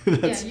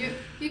 Yeah,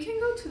 you can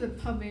go to the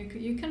pub.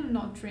 You can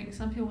not drink.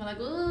 Some people are like,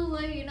 oh,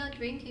 why are you not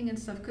drinking and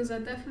stuff? Because I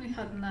definitely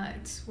had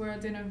nights where I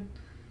didn't,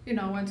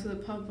 went to the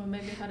pub and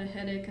maybe had a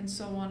headache and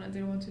so on. I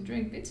didn't want to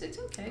drink. It's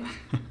okay.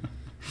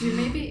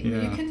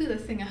 You can do the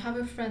thing. I have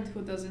a friend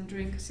who doesn't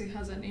drink because he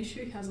has an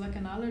issue. He has like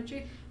an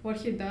allergy. What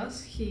he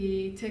does,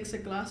 he takes a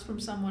glass from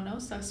someone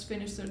else that's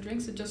finished their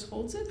drinks and just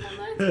holds it all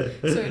night,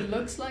 so it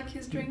looks like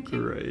he's drinking.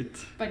 Great.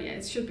 But yeah,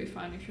 it should be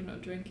fine if you're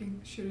not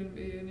drinking. It shouldn't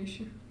be an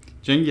issue.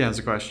 Jengi has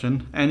a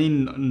question. Any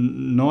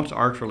not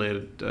art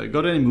related?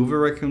 Got any movie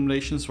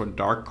recommendations for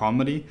dark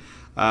comedy?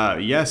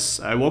 Yes.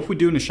 What We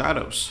Do in the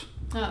Shadows.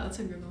 Ah, that's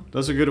a good one.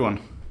 That's a good one.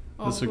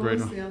 Oh, that's a great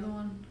one. What was the other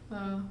one?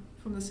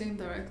 From the same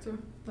director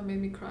that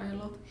made me cry a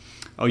lot.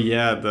 Oh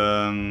yeah,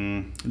 the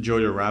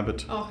Jojo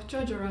Rabbit. Oh,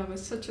 Jojo Rabbit,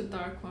 such a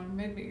dark one.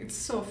 It's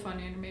so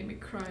funny and made me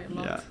cry a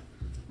lot.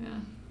 Yeah.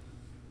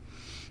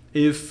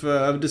 If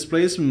a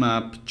displacement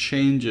map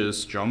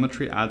changes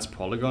geometry, adds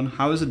polygon,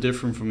 how is it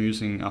different from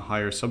using a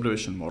higher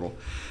subdivision model?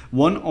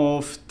 One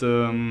of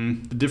the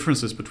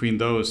differences between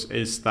those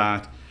is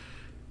that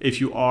if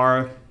you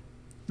are,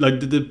 like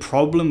the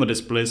problem a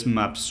displacement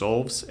map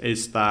solves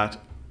is that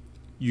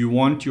you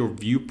want your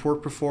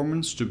viewport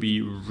performance to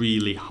be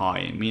really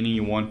high, meaning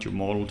you want your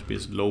model to be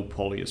as low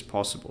poly as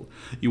possible.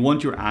 You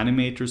want your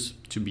animators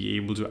to be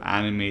able to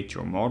animate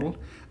your model,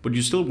 but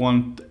you still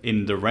want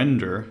in the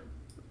render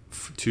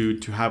to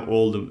have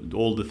all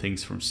the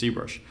things from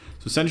ZBrush.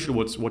 So essentially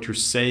what you're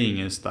saying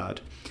is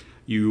that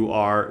you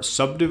are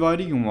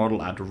subdividing your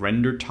model at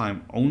render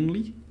time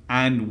only,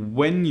 and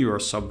when you are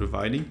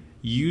subdividing,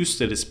 use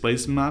the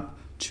displacement map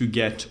to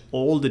get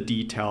all the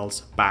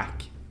details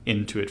back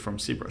into it from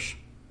ZBrush.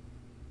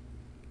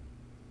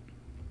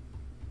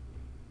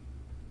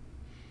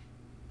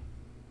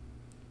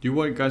 Do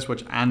you guys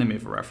watch anime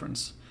for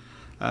reference?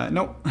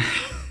 No.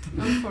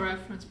 Not for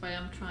reference, but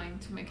I'm trying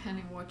to make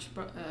Henning watch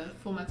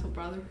Full Metal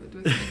Brotherhood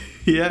with me.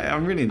 Yeah,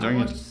 I'm really enjoying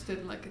it. I watched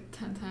it like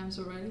 10 times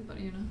already, but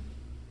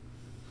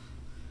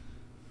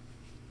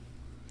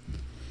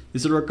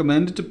Is it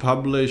recommended to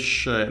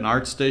publish an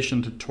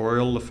ArtStation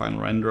tutorial, the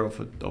final render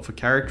of a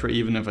character,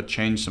 even if I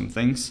change some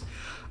things?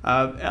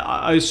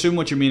 I assume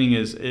what you're meaning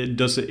is,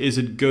 is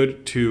it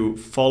good to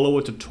follow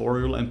a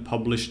tutorial and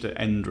publish the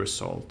end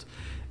result?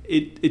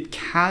 It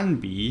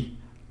can be,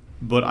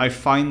 but I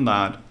find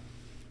that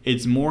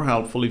it's more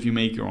helpful if you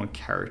make your own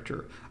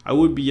character. I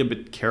would be a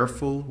bit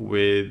careful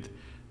with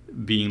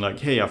being like,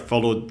 hey, I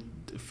followed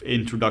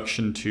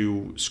introduction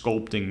to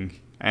sculpting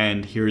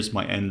and here's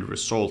my end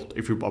result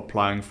if you're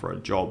applying for a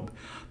job.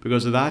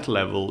 Because at that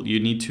level, you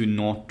need to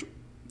not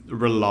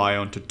rely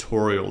on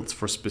tutorials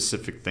for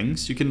specific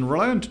things. You can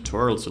rely on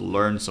tutorials to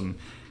learn some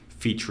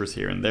features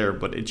here and there,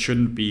 but it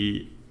shouldn't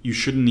be, you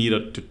shouldn't need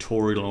a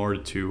tutorial in order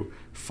to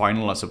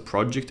finalize a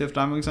project, if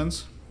that makes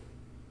sense.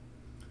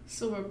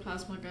 Silver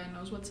Plasma guy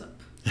knows what's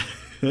up.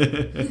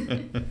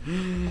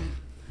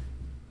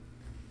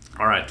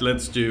 All right,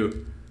 let's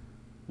do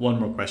one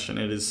more question.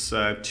 It is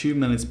 2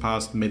 minutes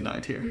past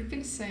midnight here. You've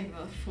been saying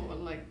that for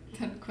like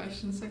 10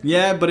 questions.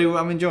 Yeah, but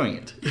I'm enjoying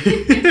it.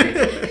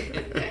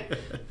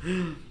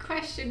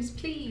 Questions,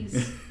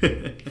 please.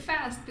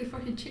 Fast before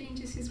he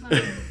changes his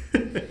mind.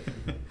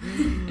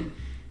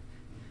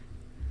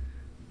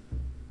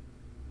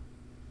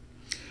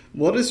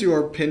 What is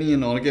your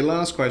opinion on, okay,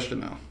 last question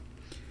now.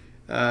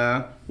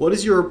 What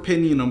is your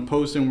opinion on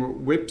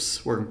posting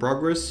WIPs, work in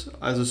progress,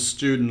 as a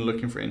student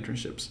looking for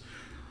internships?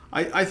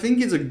 I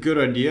think it's a good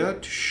idea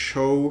to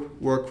show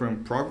work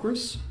in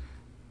progress,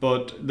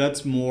 but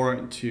that's more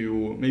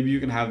to, maybe you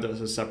can have that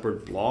as a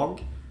separate blog,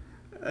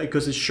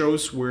 because it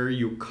shows where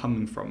you're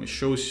coming from. It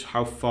shows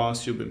how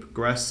fast you've been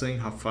progressing,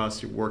 how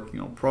fast you're working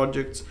on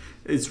projects.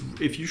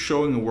 If you're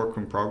showing a work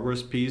in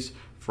progress piece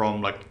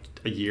from like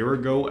a year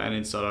ago and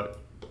it's at a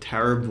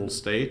terrible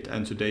state,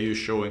 and today you're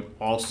showing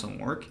awesome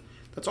work,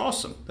 That's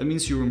awesome. That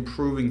means you're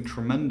improving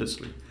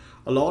tremendously.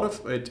 A lot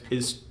of it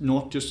is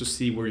not just to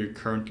see where you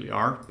currently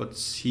are, but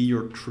see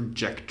your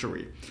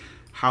trajectory.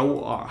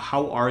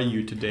 How are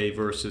you today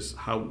versus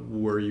how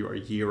were you a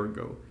year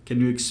ago?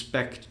 Can you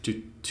expect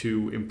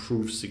to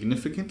improve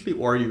significantly,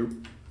 or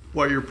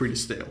you're pretty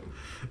stale?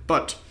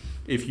 But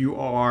if you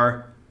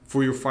are,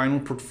 for your final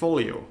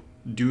portfolio,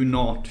 do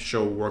not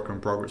show work in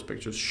progress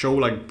pictures. Show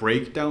like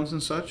breakdowns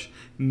and such.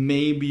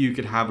 Maybe you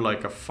could have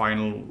like a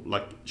final,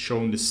 like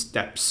showing the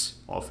steps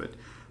of it,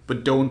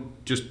 but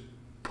don't just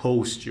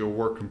post your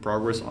work in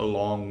progress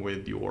along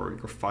with your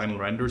final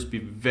renders. Be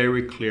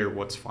very clear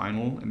what's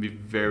final and be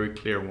very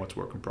clear on what's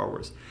work in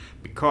progress,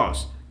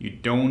 because you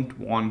don't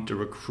want the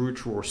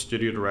recruiter or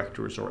studio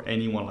directors or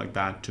anyone like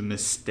that to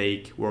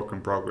mistake work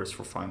in progress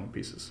for final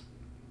pieces.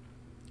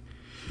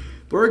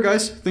 But alright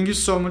guys, thank you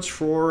so much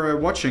for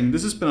watching.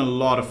 This has been a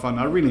lot of fun.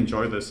 I really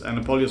enjoyed this, and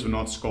apologies for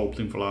not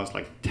sculpting for the last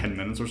like 10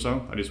 minutes or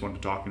so. I just want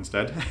to talk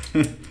instead.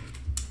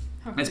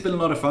 It's been a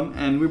lot of fun,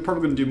 and we're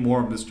probably going to do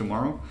more of this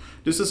tomorrow.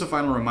 Just as a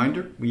final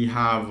reminder, we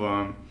have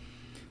a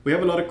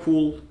lot of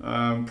cool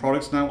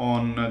products now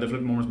on the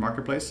FlippedNormals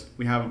marketplace.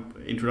 We have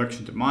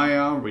Introduction to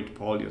Maya, Read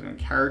Polygons and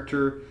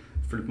Character,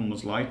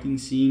 FlippedNormals lighting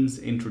scenes,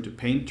 Intro to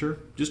Painter,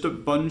 just a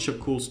bunch of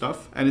cool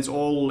stuff, and it's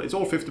all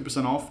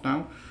 50% off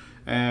now.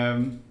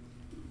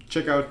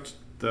 Check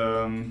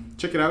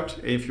it out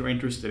if you're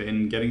interested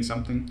in getting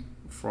something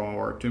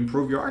to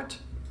improve your art.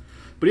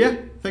 But yeah,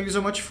 thank you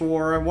so much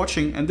for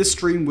watching, and this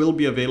stream will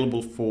be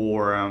available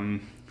for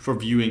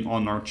viewing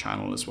on our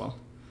channel as well.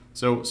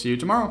 So see you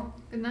tomorrow.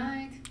 Good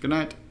night. Good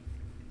night.